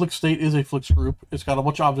 A Flix state is a Flix group. It's got a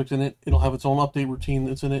bunch of objects in it. It'll have its own update routine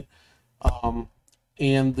that's in it.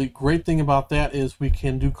 And the great thing about that is we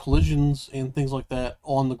can do collisions and things like that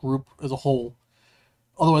on the group as a whole.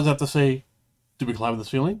 Otherwise, I have to say, do we collide with the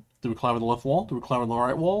ceiling? Do we collide with the left wall? Do we collide with the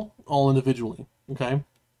right wall? All individually, okay? I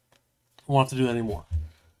won't have to do that anymore.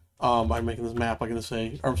 By making this map, I can just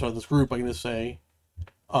say, or I'm sorry, this group, I can just say,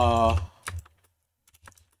 do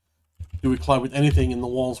we collide with anything in the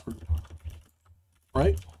walls group?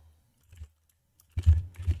 Right?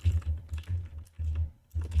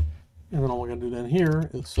 And then all we're going to do down here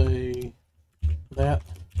is say that,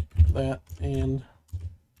 and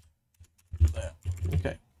that.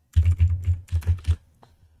 Okay.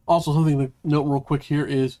 Also, something to note real quick here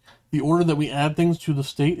is the order that we add things to the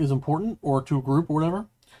state is important, or to a group or whatever.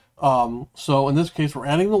 So in this case, we're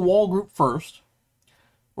adding the wall group first.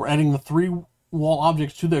 We're adding the 3 wall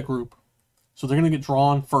objects to that group. So they're going to get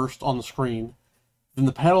drawn first on the screen. Then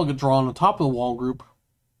the paddle will get drawn on top of the wall group,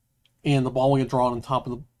 and the ball will get drawn on top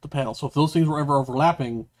of the paddle. So if those things were ever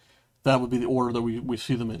overlapping, that would be the order that we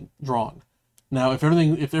see them in drawn. Now, if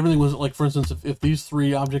everything was, like, for instance, if these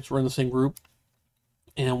 3 objects were in the same group,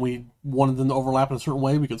 and we wanted them to overlap in a certain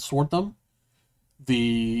way, we could sort them.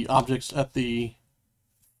 The objects at the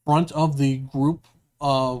front of the group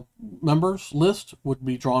members list would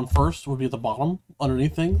be drawn first, would be at the bottom,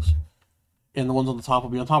 underneath things. And the ones on the top will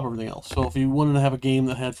be on top of everything else. So if you wanted to have a game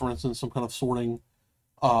that had, for instance, some kind of sorting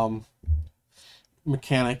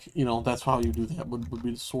mechanic, you know, that's how you do that, would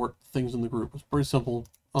be to sort things in the group. It's pretty simple.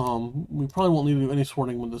 We probably won't need to do any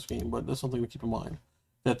sorting with this game, but that's something to keep in mind.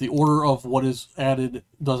 That the order of what is added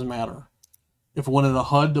doesn't matter. If we wanted a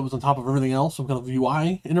HUD that was on top of everything else, some kind of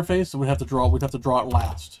UI interface, we'd have to draw it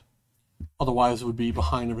last. Otherwise, it would be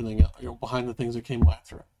behind everything else, you know, behind the things that came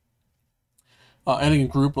after it. Adding a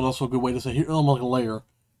group is also a good way to say, here, I'm like a layer.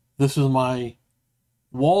 This is my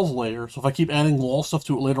walls layer. So if I keep adding wall stuff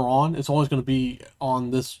to it later on, it's always going to be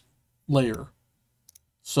on this layer.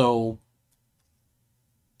 So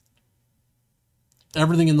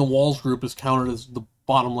everything in the walls group is counted as the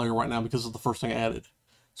bottom layer right now because it's the first thing I added.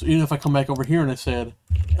 So even if I come back over here and I said,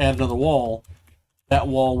 add another wall, that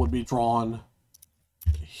wall would be drawn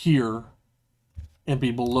here and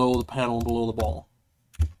be below the paddle and below the ball.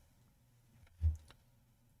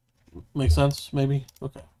 Make sense, maybe?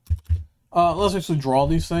 Okay. Let's actually draw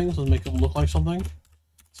these things and make them look like something.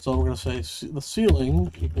 So we're going to say the ceiling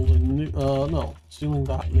equals a new, no,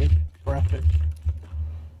 ceiling.make graphic.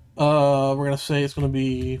 We're going to say it's going to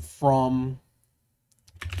be from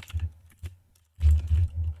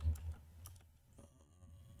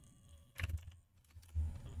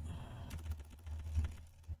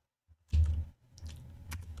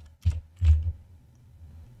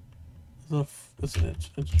it's an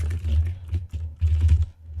inch.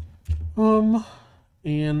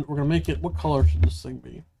 And we're gonna make it. What color should this thing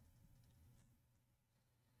be?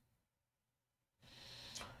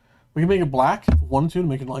 We can make it black if we wanted to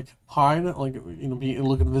make it like hide, like, you know,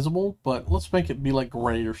 look invisible. But let's make it be like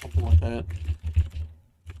gray or something like that.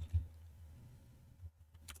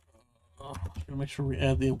 Gotta make sure we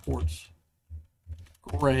add the imports.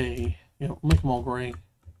 Gray. Yeah, make them all gray.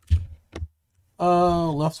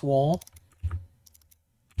 Left wall.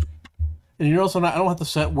 And you notice I don't have to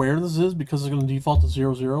set where this is because it's going to default to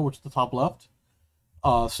 0, 0, which is the top left.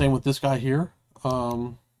 Same with this guy here.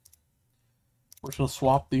 We're just going to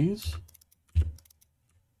swap these.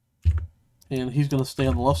 And he's going to stay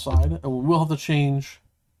on the left side. And we will have to change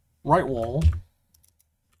right wall.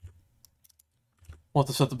 We'll have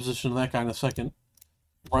to set the position of that guy in a second.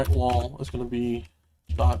 Right wall is going to be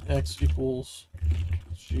 .x equals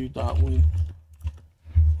g.width.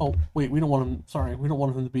 Oh, wait, we don't want him, sorry, we don't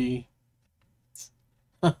want him to be,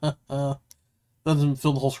 doesn't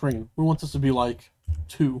fill the whole screen. We want this to be like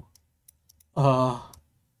 2. 2.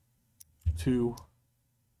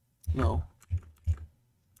 No,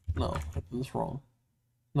 I did this wrong.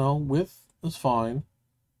 No, width is fine.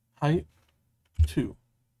 Height, 2.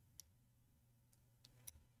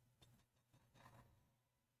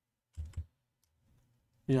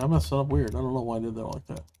 Yeah, I messed it up weird. I don't know why I did that like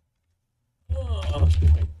that.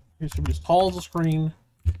 It should be as tall as the screen,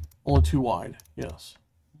 only 2 wide. Yes.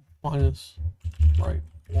 Minus right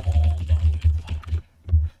wall.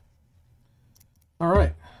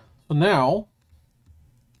 Alright. So now,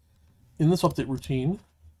 in this update routine,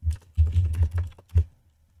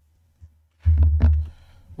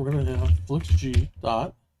 we're going to have FlixG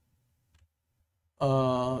dot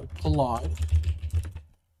collide.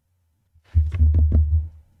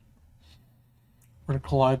 We're going to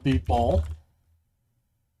collide the ball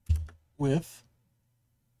with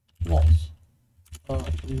walls.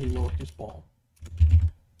 Using lowercase ball.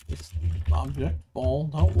 It's object ball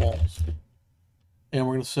dot walls. And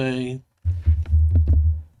we're going to say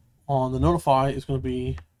on the notify is going to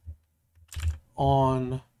be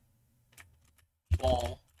on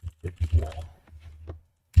ball hit wall.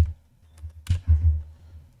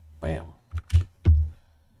 Bam.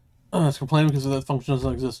 It's complaining because that function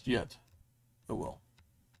doesn't exist yet. It will.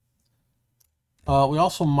 We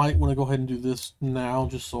also might want to go ahead and do this now,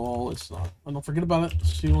 just so it's not. And don't forget about it.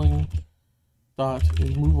 Ceiling dot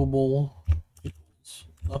immovable equals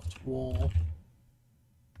left wall.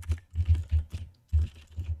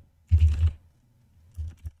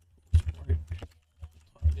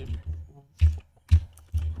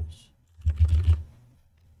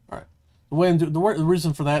 All right. The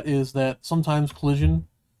reason for that is that sometimes collision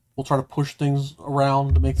will try to push things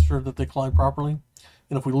around to make sure that they collide properly,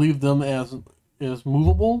 and if we leave them as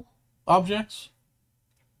movable objects,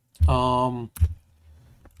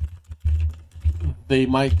 they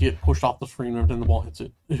might get pushed off the screen every time the ball hits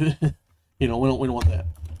it. You know, we don't want that.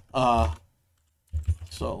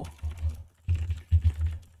 So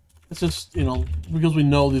it's just, you know, because we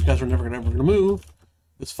know these guys are never gonna move,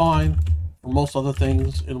 it's fine. For most other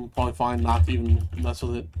things, it'll probably fine not to even mess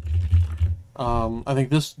with it. I think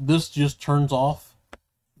this just turns off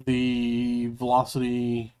the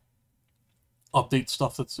velocity update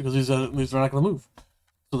stuff, that's because these are not going to move,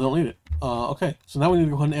 so they don't need it. Okay, so now we need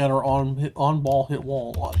to go ahead and add our on ball hit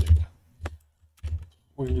wall logic.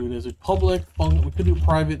 We're going to do it as a public function. We could do it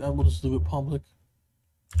private, and we'll just do it public.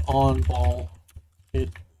 On ball hit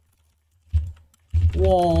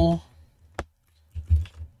wall.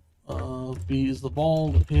 B is the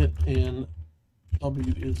ball to hit, and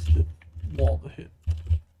W is the wall to hit.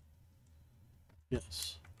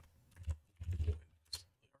 Yes.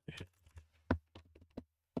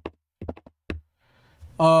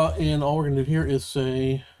 And all we're going to do here is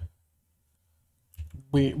say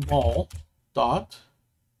ball dot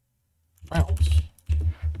bounce.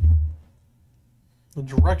 The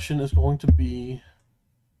direction is going to be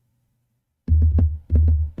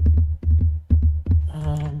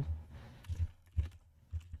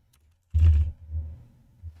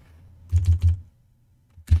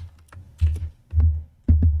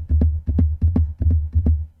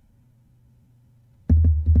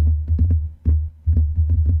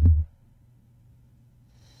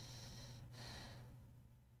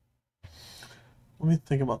let me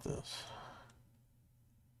think about this.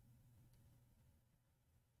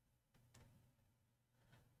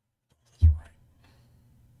 That's right.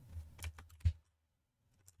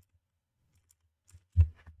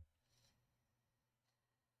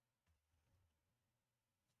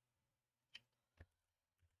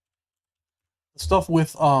 Stuff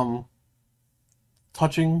with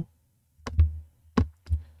touching,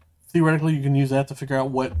 theoretically you can use that to figure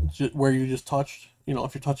out where you just touched. You know,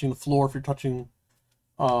 if you're touching the floor, if you're touching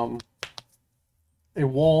a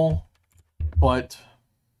wall, but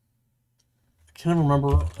I can't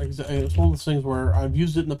remember exactly. It's one of those things where I've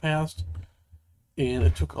used it in the past and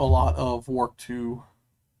it took a lot of work to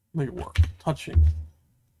make it work. Touching.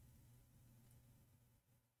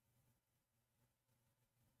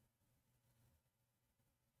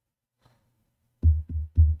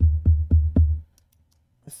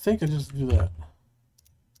 I think I just do that.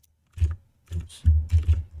 Oops.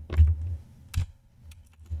 I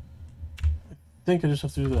think I just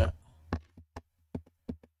have to do that.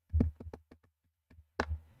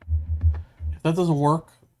 If that doesn't work,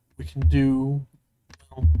 we can do...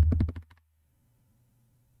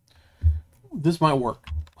 this might work.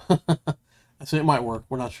 I say it might work.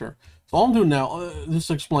 We're not sure. So all I'm doing now, just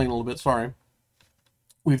to explain a little bit, sorry.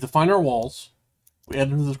 We've defined our walls. We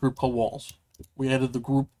added to this group called walls. We added the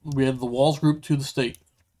walls group to the state.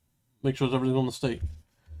 Make sure everything's on the state.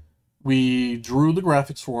 We drew the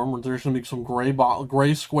graphics for them. There's going to be some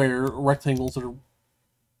gray square rectangles that are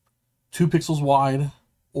 2 pixels wide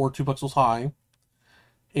or 2 pixels high.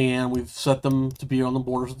 And we've set them to be on the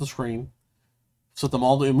borders of the screen. Set them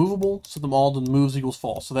all to immovable. Set them all to moves equals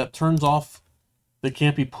false. So that turns off. They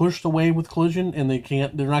can't be pushed away with collision, and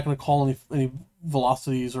they're not going to call any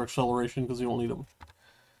velocities or acceleration because you don't need them.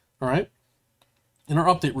 All right. In our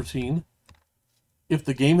update routine, if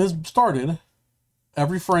the game has started,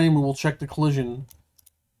 every frame we will check the collision.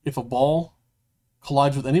 If a ball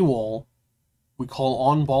collides with any wall, we call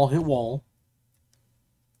on ball hit wall,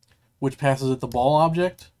 which passes at the ball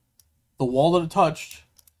object, the wall that it touched,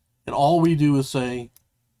 and all we do is say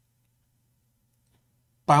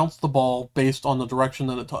bounce the ball based on the direction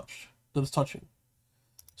that it's touching.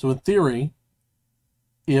 So in theory,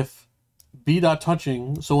 if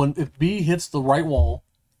B.touching, so if B hits the right wall,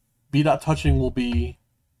 B.touching will be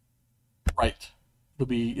right. It'll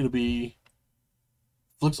be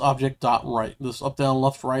Flix object dot right. This up, down,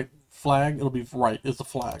 left, right flag, it'll be right is the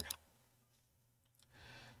flag.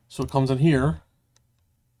 So it comes in here.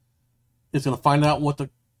 It's going to find out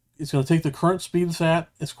it's going to take the current speed it's at.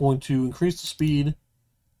 It's going to increase the speed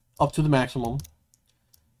up to the maximum.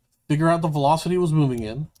 Figure out the velocity it was moving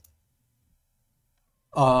in.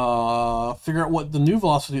 Figure out what the new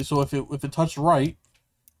velocity is. So if it touched right,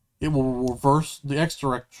 it will reverse the X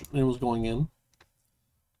direction it was going in.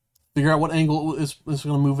 Figure out what angle it's going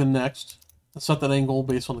to move in next. And set that angle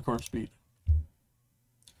based on the current speed.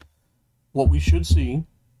 What we should see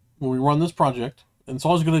when we run this project, and it's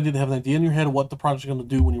always a good idea to have an idea in your head of what the project's going to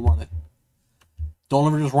do when you run it. Don't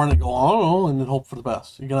ever just run it and go, I don't know, and then hope for the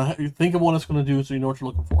best. You're going to think of what it's going to do so you know what you're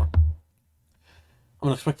looking for. I'm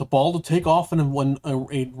going to expect the ball to take off in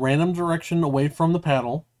a random direction away from the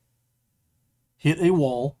paddle, hit a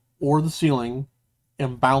wall or the ceiling,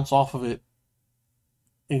 and bounce off of it,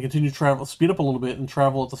 and continue to travel, speed up a little bit, and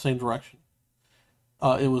travel at the same direction.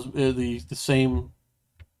 It was the same,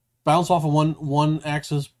 bounce off of one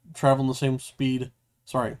axis, travel in the same speed,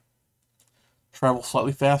 travel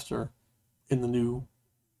slightly faster in the new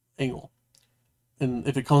angle. And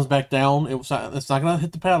if it comes back down, it's not going to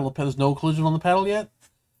hit the paddle. There's no collision on the paddle yet.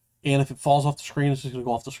 And if it falls off the screen, it's just going to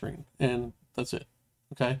go off the screen. And that's it.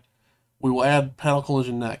 Okay? We will add paddle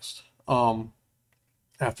collision next,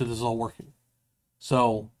 after this is all working.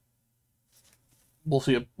 So we'll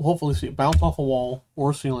hopefully see it bounce off a wall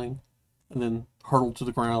or a ceiling, and then hurtle to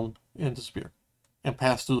the ground and disappear. And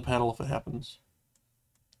pass through the paddle if it happens.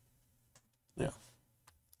 Yeah.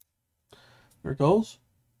 There it goes.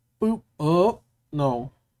 Boop. Oh,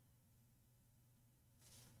 no.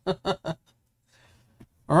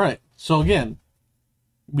 Alright, so again,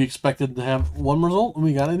 we expected to have one result, and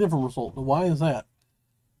we got a different result. Why is that?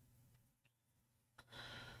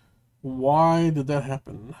 Why did that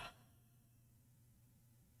happen?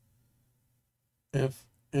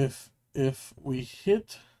 If we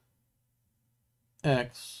hit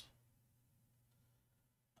X,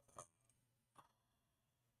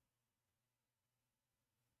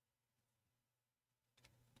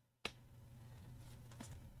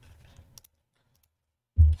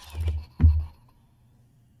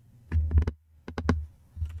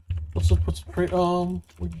 let's just put some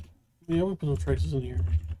we put some traces in here,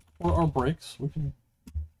 or our breaks. We can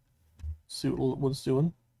see what it's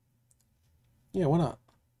doing. Yeah, why not?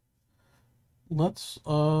 Let's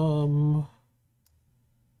put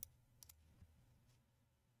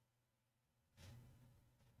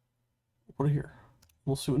it here.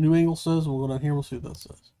 We'll see what new angle says. We'll go down here. We'll see what that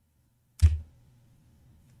says.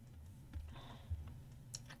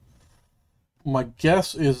 My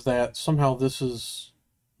guess is that somehow this is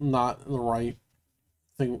not the right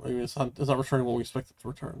thing. I mean, it's not returning what we expect it to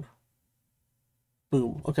return.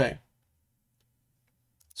 Boom. Okay.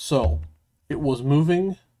 So it was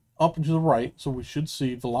moving up and to the right, so we should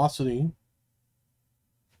see velocity.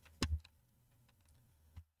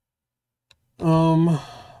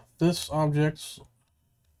 This object's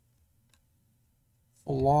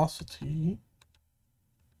velocity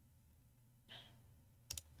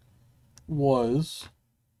was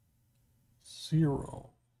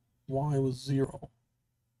 0. Y was 0.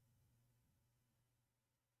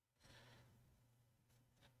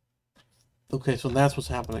 Okay, so that's what's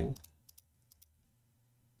happening.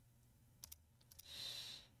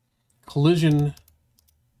 Collision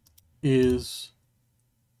is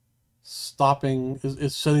stopping,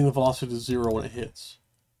 is setting the velocity to 0 when it hits.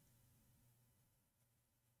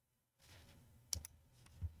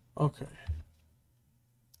 Okay.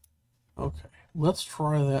 Okay. Let's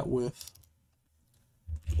try that with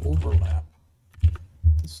overlap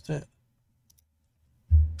instead.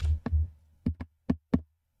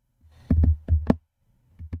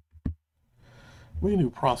 We can do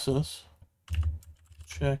process.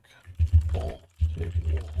 Check ball.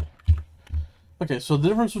 Okay, so the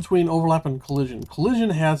difference between overlap and collision.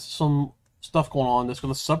 Collision has some stuff going on that's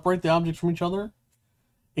going to separate the objects from each other,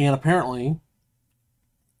 and apparently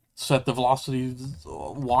set the velocity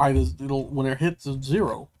wide as it'll when it hits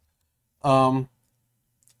 0. I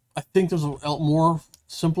think there's a more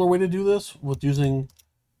simpler way to do this with using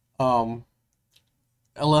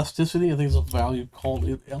elasticity. I think there's a value called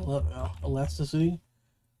elasticity,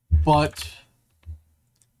 but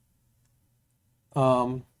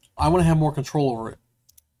I want to have more control over it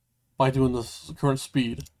by doing this current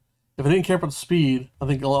speed. If I didn't care about the speed, I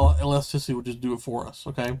think elasticity would just do it for us,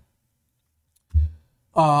 okay?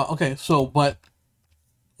 Okay, so, but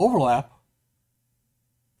overlap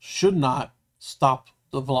should not stop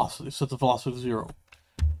the velocity, set the velocity to 0.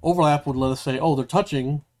 Overlap would let us say, oh, they're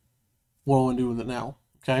touching, what do I do with it now,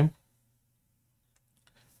 okay?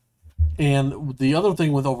 And the other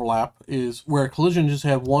thing with overlap is where collision just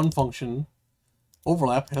had one function,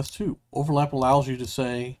 overlap has 2. Overlap allows you to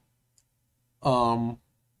say,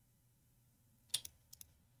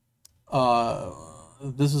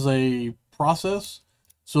 this is a process,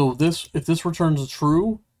 so this, if this returns a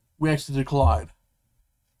true, we actually did collide.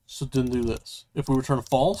 So it didn't do this. If we return a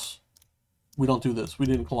false, we don't do this. We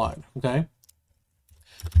didn't collide, okay?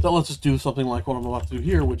 So let's just do something like what I'm about to do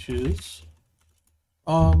here, which is,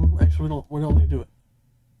 actually we don't need to do it.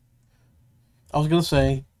 I was gonna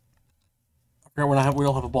say, I forgot we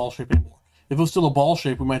don't have a ball shape anymore. If it was still a ball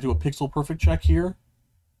shape, we might do a pixel perfect check here.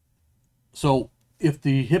 So if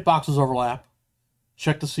the hitboxes overlap,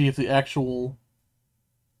 check to see if the actual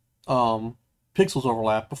pixels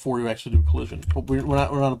overlap before you actually do collision. But we're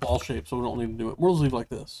not a ball shape, so we don't need to do it. We'll just leave it like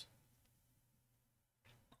this.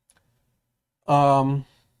 The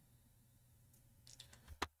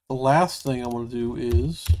last thing I want to do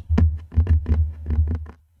is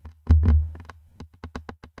I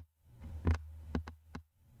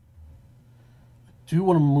do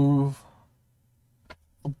want to move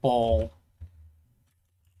the ball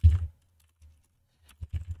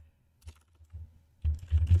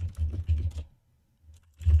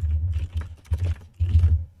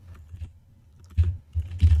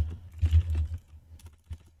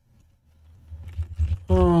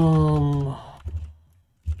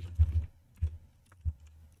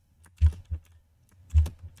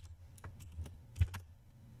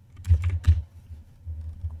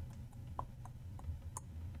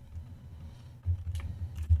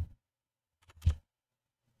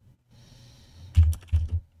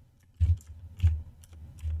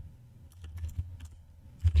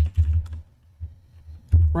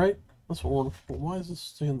right? That's what we're looking for. Why is this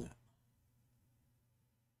saying that?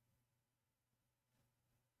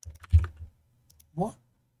 What?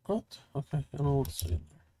 What? Okay, I don't know what to say in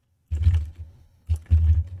there.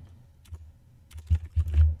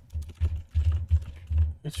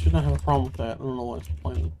 It should not have a problem with that. I don't know why it's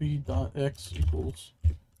playing. B dot x equals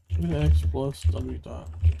x plus w dot.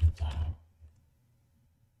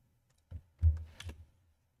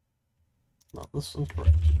 No, this is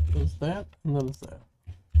incorrect. There's that, and then it's that.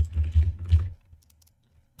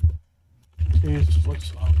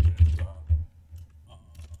 Flex object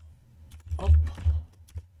up.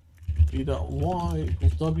 B dot y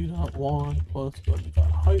equals w dot y plus w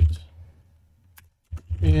dot height.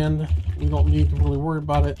 And we don't need to really worry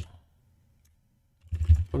about it.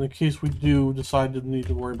 But in case we do decide to need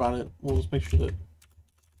to worry about it, we'll just make sure that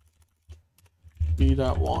b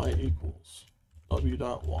dot y equals w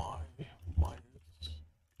dot y minus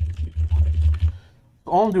b dot height.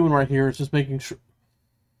 All I'm doing right here is just making sure.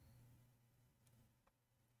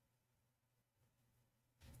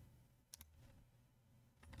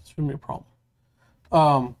 This shouldn't be a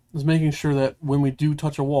problem. Is making sure that when we do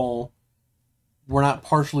touch a wall, we're not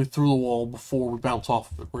partially through the wall before we bounce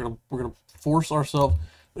off of it. We're gonna force ourselves.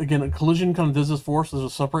 Again, a collision kind of does this for us. There's a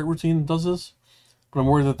separate routine that does this, but I'm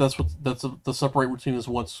worried that the separate routine is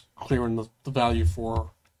what's clearing the value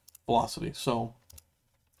for velocity. So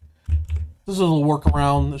this is a little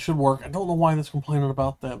workaround that should work. I don't know why that's complaining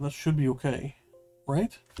about that. That should be okay,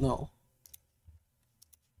 right? No.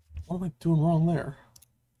 What am I doing wrong there?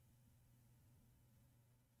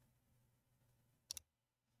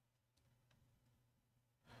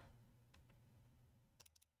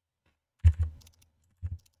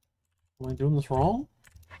 Am I doing this wrong?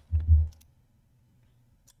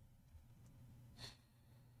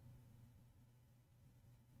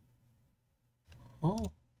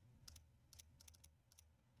 Oh.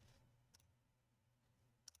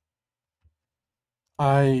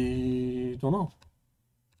 I don't know.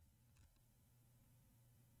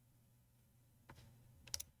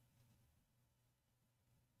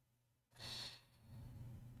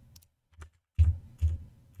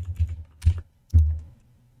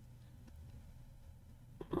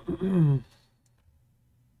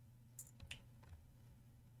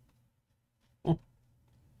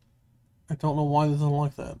 I don't know why this isn't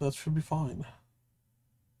like that. That should be fine.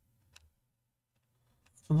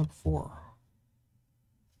 I've done that before.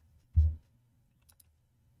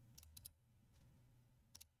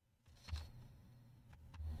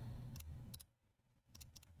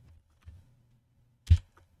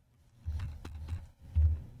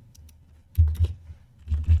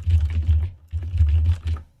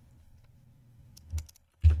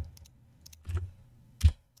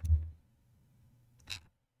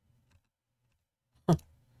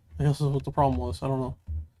 I guess that's what the problem was. I don't know.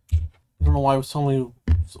 I don't know why I was telling you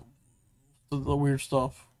the weird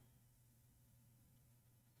stuff.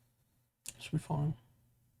 Should be fine.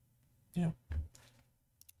 Yeah.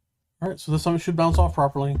 Alright, so this time it should bounce off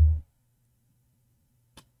properly.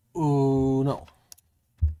 Oh, no.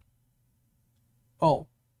 Oh.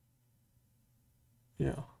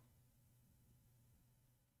 Yeah.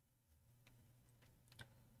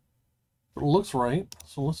 But it looks right,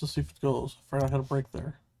 so let's just see if it goes. I forgot I had a break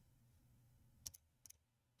there.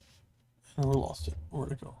 And we lost it.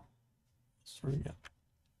 Where'd it go? Let's try it again.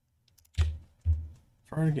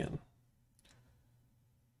 Try it again.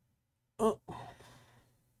 Oh.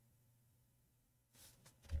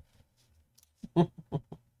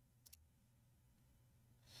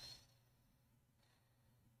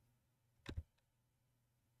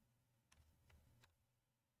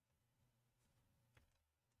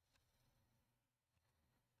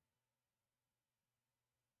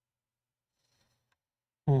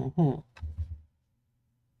 Mm-hmm.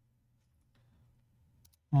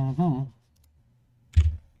 Mm-hmm.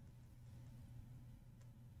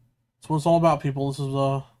 That's what it's all about, people. This is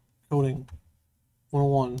coding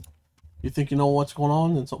 101. You think you know what's going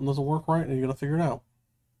on, and something doesn't work right, and you gotta figure it out.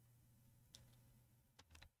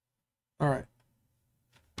 Alright.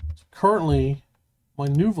 So currently, my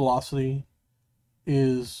new velocity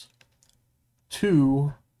is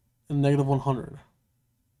 2 and negative 100.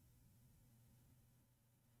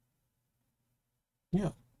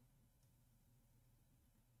 Yeah.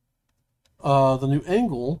 The new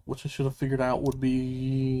angle, which I should have figured out, would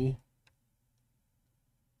be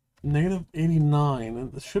negative 89.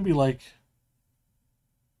 And it should be like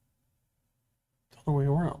the other way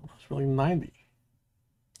around. It's really 90.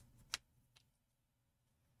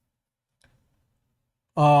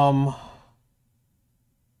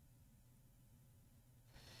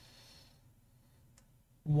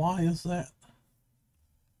 Why is that?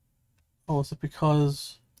 Oh, is it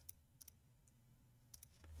because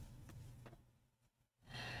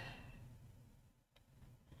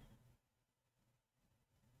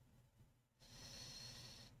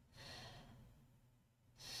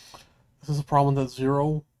this is a problem with that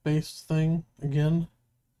zero-based thing again?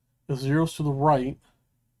 The zero's to the right.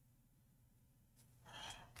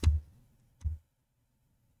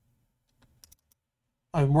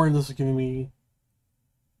 I'm worried this is giving me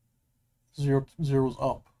zeros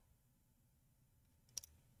up.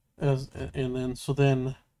 And then so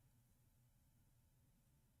then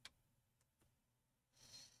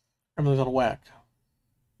everything's out of whack.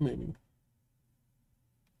 Maybe.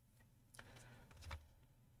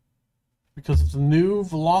 Because of the new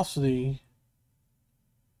velocity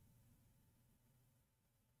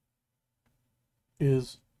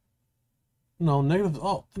is no negative.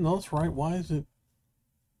 Oh, no, that's right. Why is it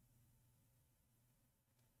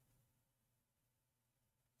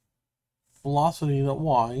velocity at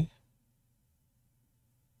y?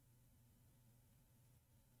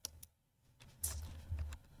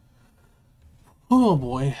 Oh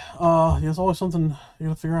boy. There's always something you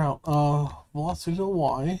gotta figure out. Velocity to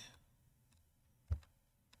y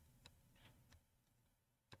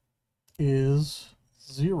is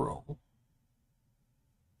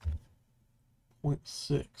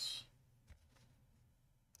 0.6.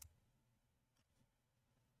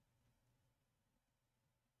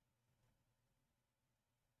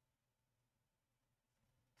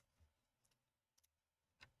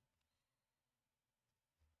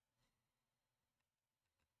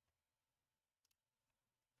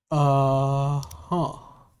 Huh.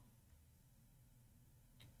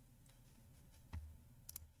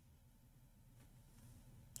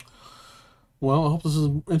 Well, I hope this is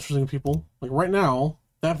interesting to people. Like right now,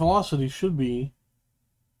 that velocity should be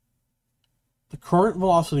the current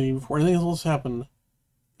velocity before anything else happened.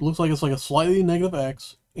 It looks like it's like a slightly negative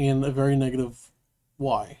x and a very negative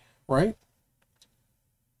y, right?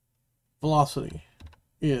 Velocity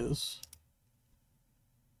is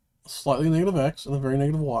a slightly negative x and a very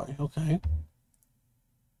negative y. Okay.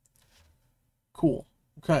 Cool.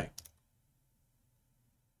 Okay.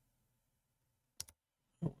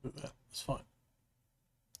 Don't do that. It's fine.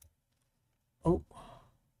 Oh.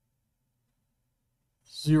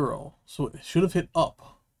 0. So it should have hit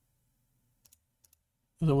up.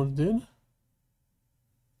 Is that what it did?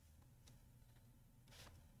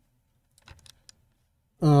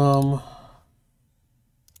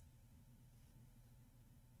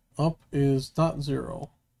 Up is not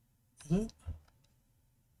 0. Is it?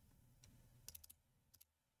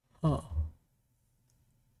 Huh.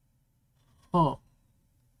 Huh.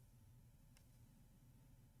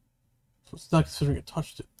 So it's not considering it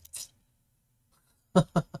touched it.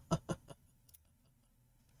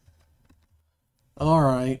 All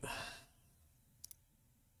right.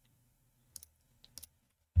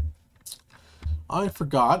 I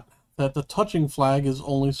forgot that the touching flag is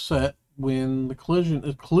only set when the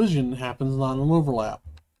collision happens, not an overlap.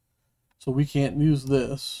 So we can't use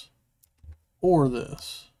this or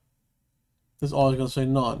this. It's always going to say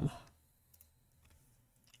none.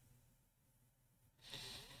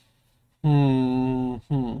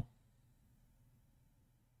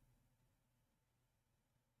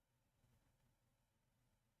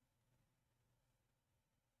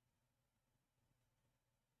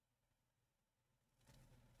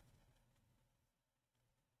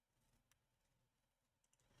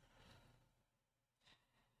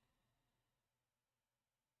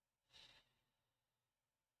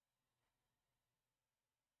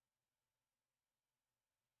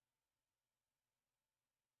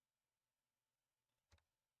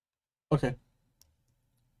 Okay.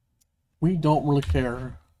 We don't really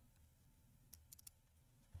care.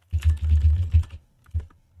 That's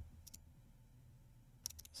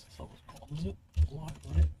what it's called, is it?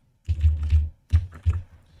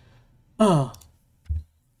 Right?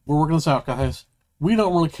 We're working this out, guys. We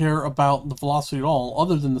don't really care about the velocity at all,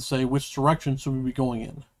 other than to say which direction should we be going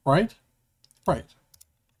in, right? Right.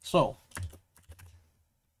 So.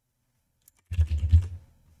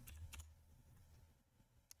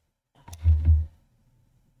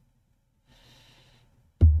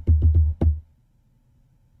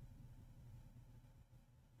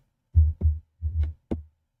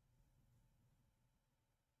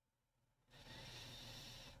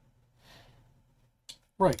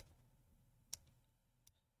 Right.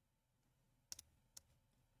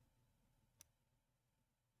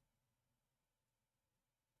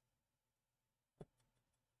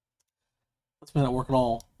 This may not work at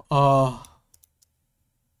all.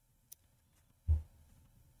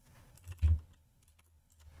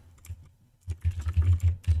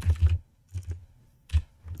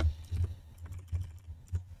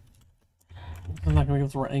 It's not going to give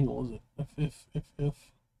us the right angle, is it? If.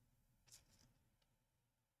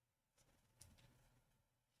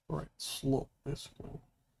 Right, slope, basically.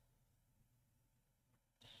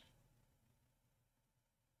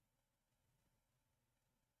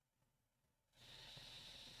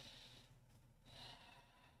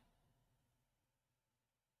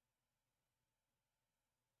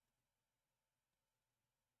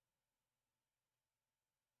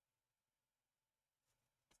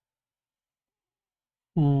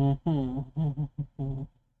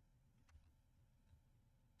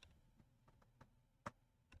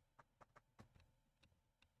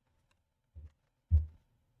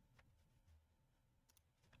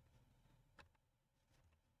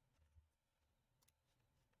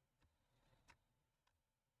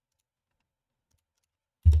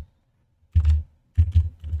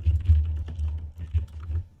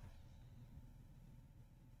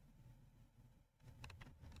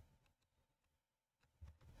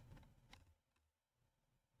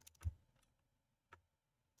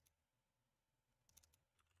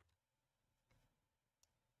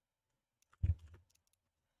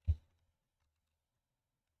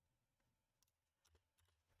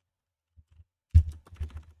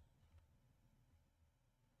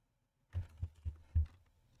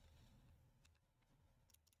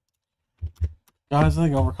 Guys, I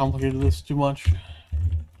think I overcomplicated this too much.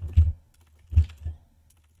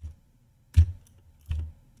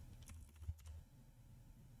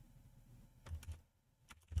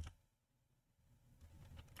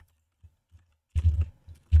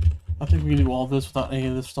 I think we can do all this without any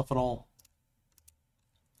of this stuff at all.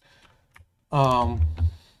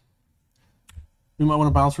 We might want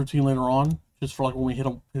to bounce routine later on, just for like when we hit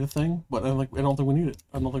a thing, but I don't think we need it.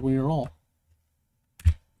 I don't think we need it at all.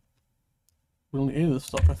 We don't need any of this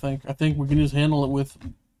stuff, I think. I think we can just handle it with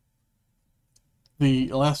the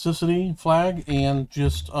elasticity flag and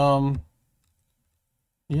just, yeah,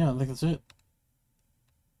 I think that's it.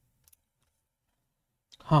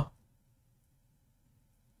 Huh.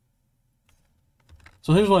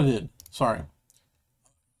 So here's what I did. Sorry.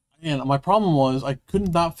 And my problem was I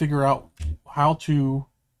could not figure out how to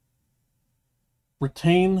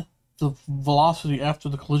retain the velocity after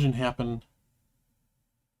the collision happened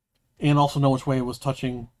and also know which way it was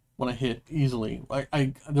touching when I hit easily.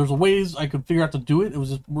 There's ways I could figure out to do it. It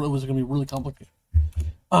was going to be really complicated,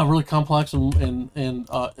 really complex and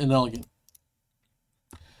inelegant.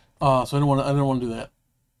 So I didn't want to do that.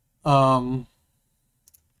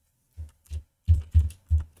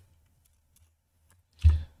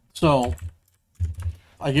 So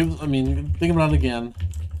thinking about it again,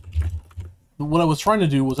 what I was trying to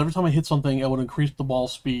do was every time I hit something, I would increase the ball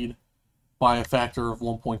speed by a factor of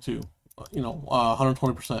 1.2,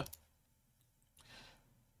 120%.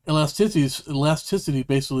 Elasticity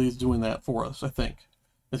basically is doing that for us, I think.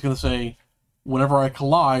 It's going to say, whenever I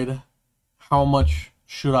collide, how much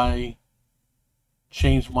should I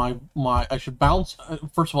change I should bounce.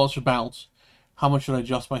 First of all, it should bounce. How much should I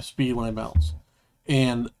adjust my speed when I bounce?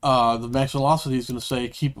 And the max velocity is going to say,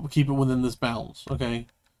 keep it within this bounds, okay?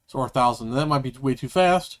 So 1,000. That might be way too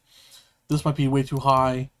fast. This might be way too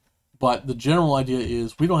high. But the general idea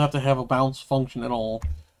is we don't have to have a bounce function at all.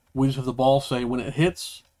 We just have the ball say when it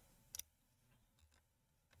hits,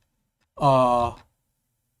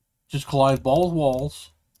 just collide ball with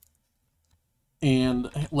walls and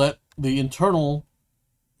let the internal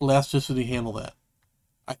elasticity handle that.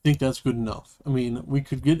 I think that's good enough. I mean, we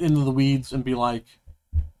could get into the weeds and be like,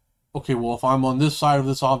 okay, well, if I'm on this side of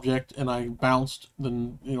this object and I bounced,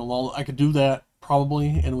 then, I could do that probably,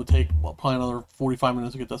 and it would take probably another 45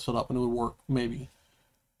 minutes to get that set up, and it would work, maybe.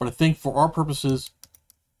 But I think for our purposes,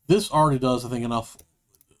 this already does, I think, enough.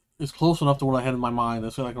 It's close enough to what I had in my mind.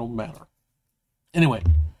 It's not going to matter. Anyway,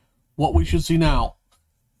 what we should see now,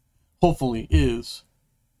 hopefully, is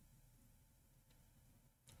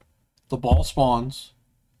the ball spawns,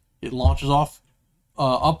 it launches off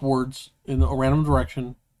upwards in a random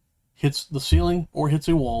direction, hits the ceiling or hits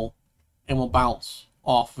a wall, and will bounce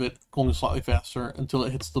off of it, going slightly faster until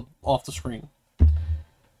it hits off the screen.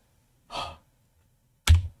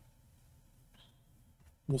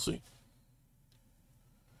 We'll see.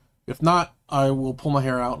 If not, I will pull my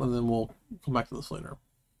hair out and then we'll come back to this later.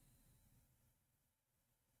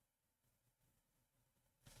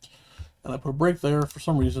 And I put a break there for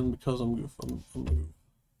some reason because I'm goof. I'm goof.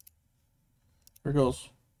 Here it goes.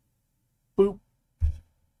 Boop.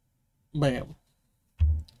 Bam.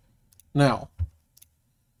 Now,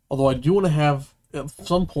 although I do want to have, at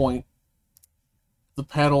some point, the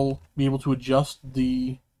paddle be able to adjust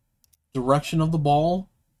the direction of the ball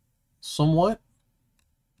somewhat.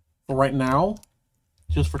 For right now,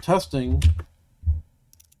 just for testing,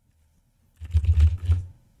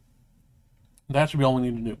 that should be all we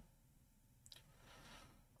need to do.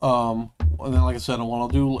 And then, like I said, what I'll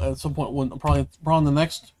do at some point, when probably in the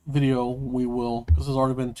next video, we will, because it's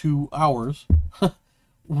already been 2 hours,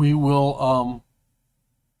 we will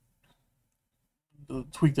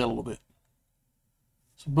tweak that a little bit.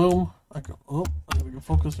 So boom, I can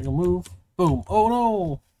focus, I can move, boom. Oh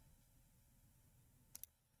no!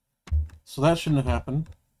 So that shouldn't have happened,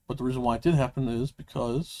 but the reason why it did happen is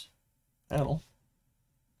because paddle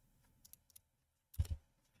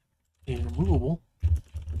and movable.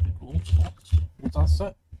 It's on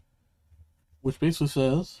set, which basically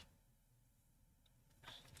says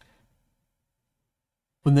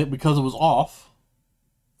because it was off,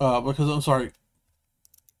 because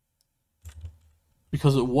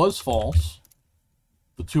it was false,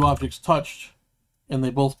 the two objects touched and they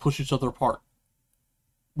both push each other apart.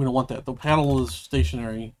 We don't want that. The paddle is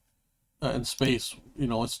stationary in space.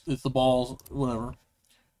 It's the balls, whatever.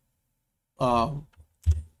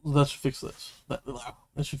 That should fix this.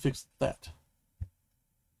 That should fix that.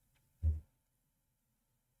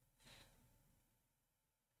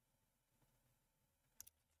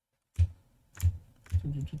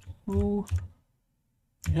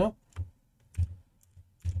 Yep.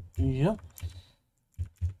 Yep.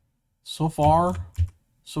 So far,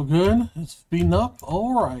 so good. It's speeding up.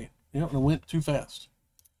 All right. Yep, it went too fast.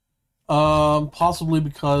 Possibly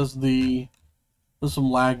because there's some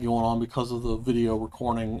lag going on because of the video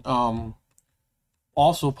recording.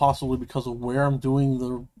 Also possibly because of where I'm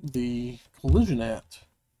doing the collision at.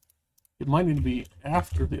 it might need to be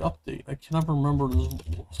after the update. I cannot remember.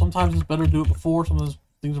 Sometimes it's better to do it before. Sometimes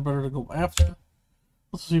things are better to go after.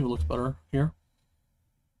 Let's see if it looks better here.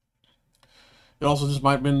 It also just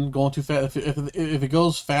might have been going too fast. If it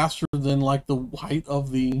goes faster than like the height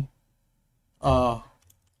of the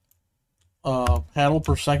paddle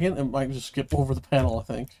per second, it might just skip over the panel, I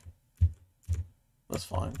think. That's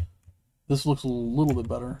fine. This looks a little bit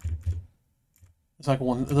better. It's like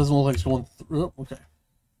one. It doesn't look like it's going through. Okay.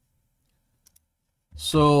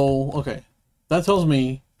 So, okay. That tells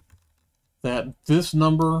me that this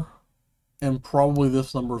number and probably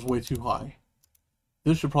this number is way too high.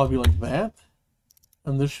 This should probably be like that.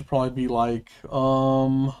 And this should probably be like,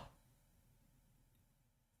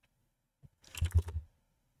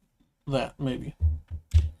 that, maybe.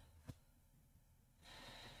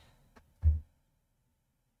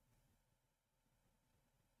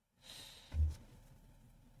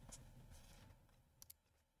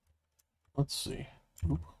 Let's see.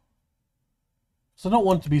 Oop. So I don't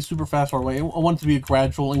want it to be super fast right away. I want it to be a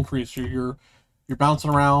gradual increase. You're bouncing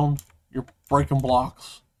around, you're breaking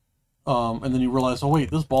blocks, and then you realize, oh wait,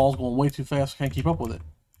 this ball's going way too fast, I can't keep up with it.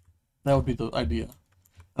 That would be the idea. And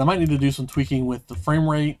I might need to do some tweaking with the frame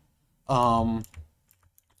rate. You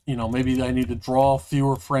know, maybe I need to draw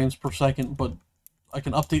fewer frames per second, but I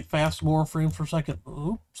can update fast more frames per second.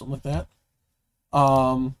 Ooh, something like that.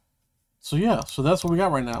 So yeah, so that's what we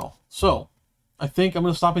got right now. So I think I'm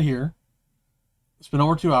going to stop it here. It's been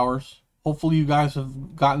over 2 hours. Hopefully you guys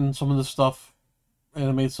have gotten some of this stuff and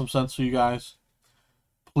it made some sense to you guys.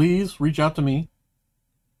 Please reach out to me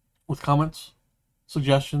with comments,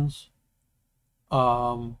 suggestions,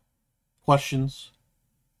 questions,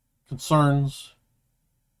 concerns,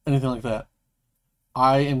 anything like that.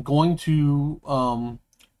 I am going to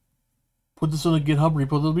put this in a GitHub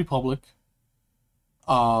repo that'll be public.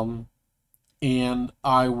 And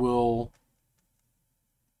I will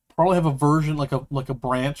probably have a version, like a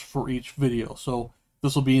branch for each video. So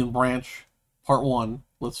this will be in branch part 1,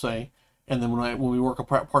 let's say, and then when we work on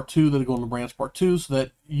part 2, that'll go into branch part 2, so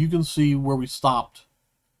that you can see where we stopped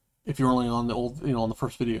if you're only on the old, on the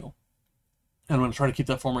first video. And I'm going to try to keep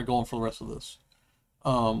that format going for the rest of this.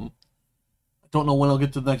 I don't know when I'll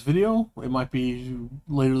get to the next video. It might be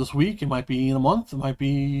later this week. It might be in a month. It might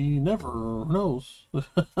be never. Who knows?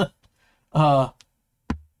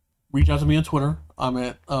 Reach out to me on Twitter. I'm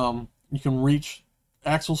at, you can reach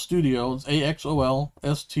Axol Studio. It's AXOL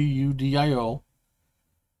STUDIO.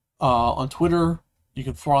 On Twitter, you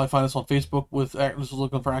can probably find us on Facebook with, just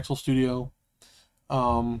looking for Axol Studio.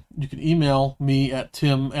 You can email me at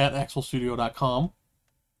tim@axolstudio.com.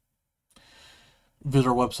 Visit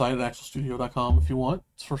our website at axolstudio.com if you want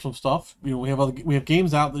for some stuff. We have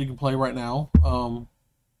games out that you can play right now.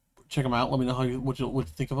 Check them out. Let me know what you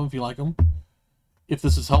think of them, if you like them. If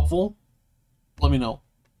this is helpful, let me know.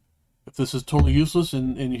 If this is totally useless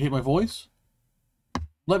and you hate my voice,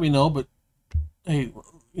 let me know. But hey,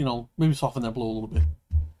 maybe soften that blow a little bit.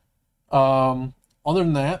 Other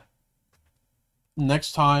than that,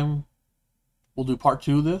 next time we'll do part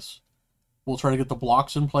 2 of this. We'll try to get the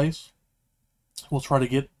blocks in place. We'll try to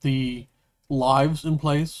get the lives in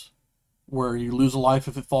place, where you lose a life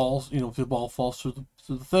if it falls, if the ball falls through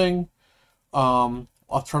the thing.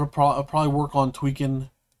 I'll try to probably work on tweaking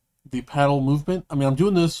the paddle movement. I mean, I'm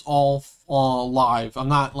doing this all live. I'm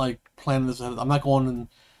not like planning this ahead. I'm not going and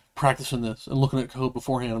practicing this and looking at code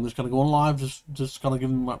beforehand. I'm just going to go on live, just kind of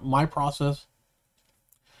giving my process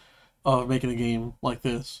of making a game like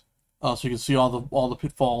this, so you can see all the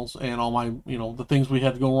pitfalls and all my the things we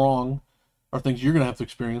had to go wrong, or things you're going to have to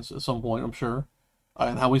experience at some point, I'm sure,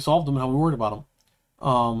 and how we solved them and how we worried about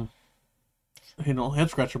them. Head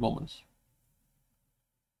scratcher moments.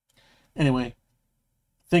 Anyway,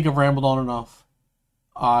 I think I've rambled on enough.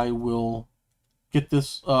 I will get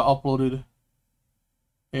this uploaded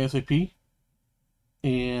ASAP,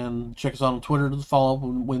 and check us out on Twitter to follow up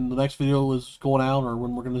when the next video is going out, or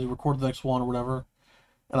when we're going to record the next one or whatever.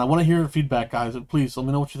 And I want to hear feedback, guys. Please let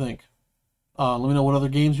me know what you think. Let me know what other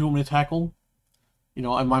games you want me to tackle. In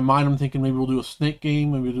my mind, I'm thinking maybe we'll do a Snake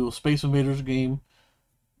game, maybe we'll do a Space Invaders game,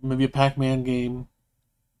 maybe a Pac-Man game.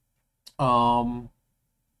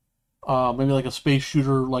 Maybe like a space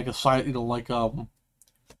shooter, like a side, a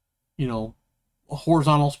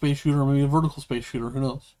horizontal space shooter, or maybe a vertical space shooter. Who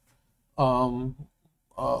knows?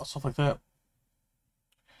 Stuff like that.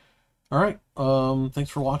 All right. Thanks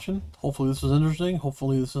for watching. Hopefully this is interesting.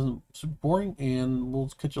 Hopefully this isn't super boring, and we'll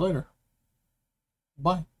catch you later.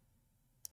 Bye.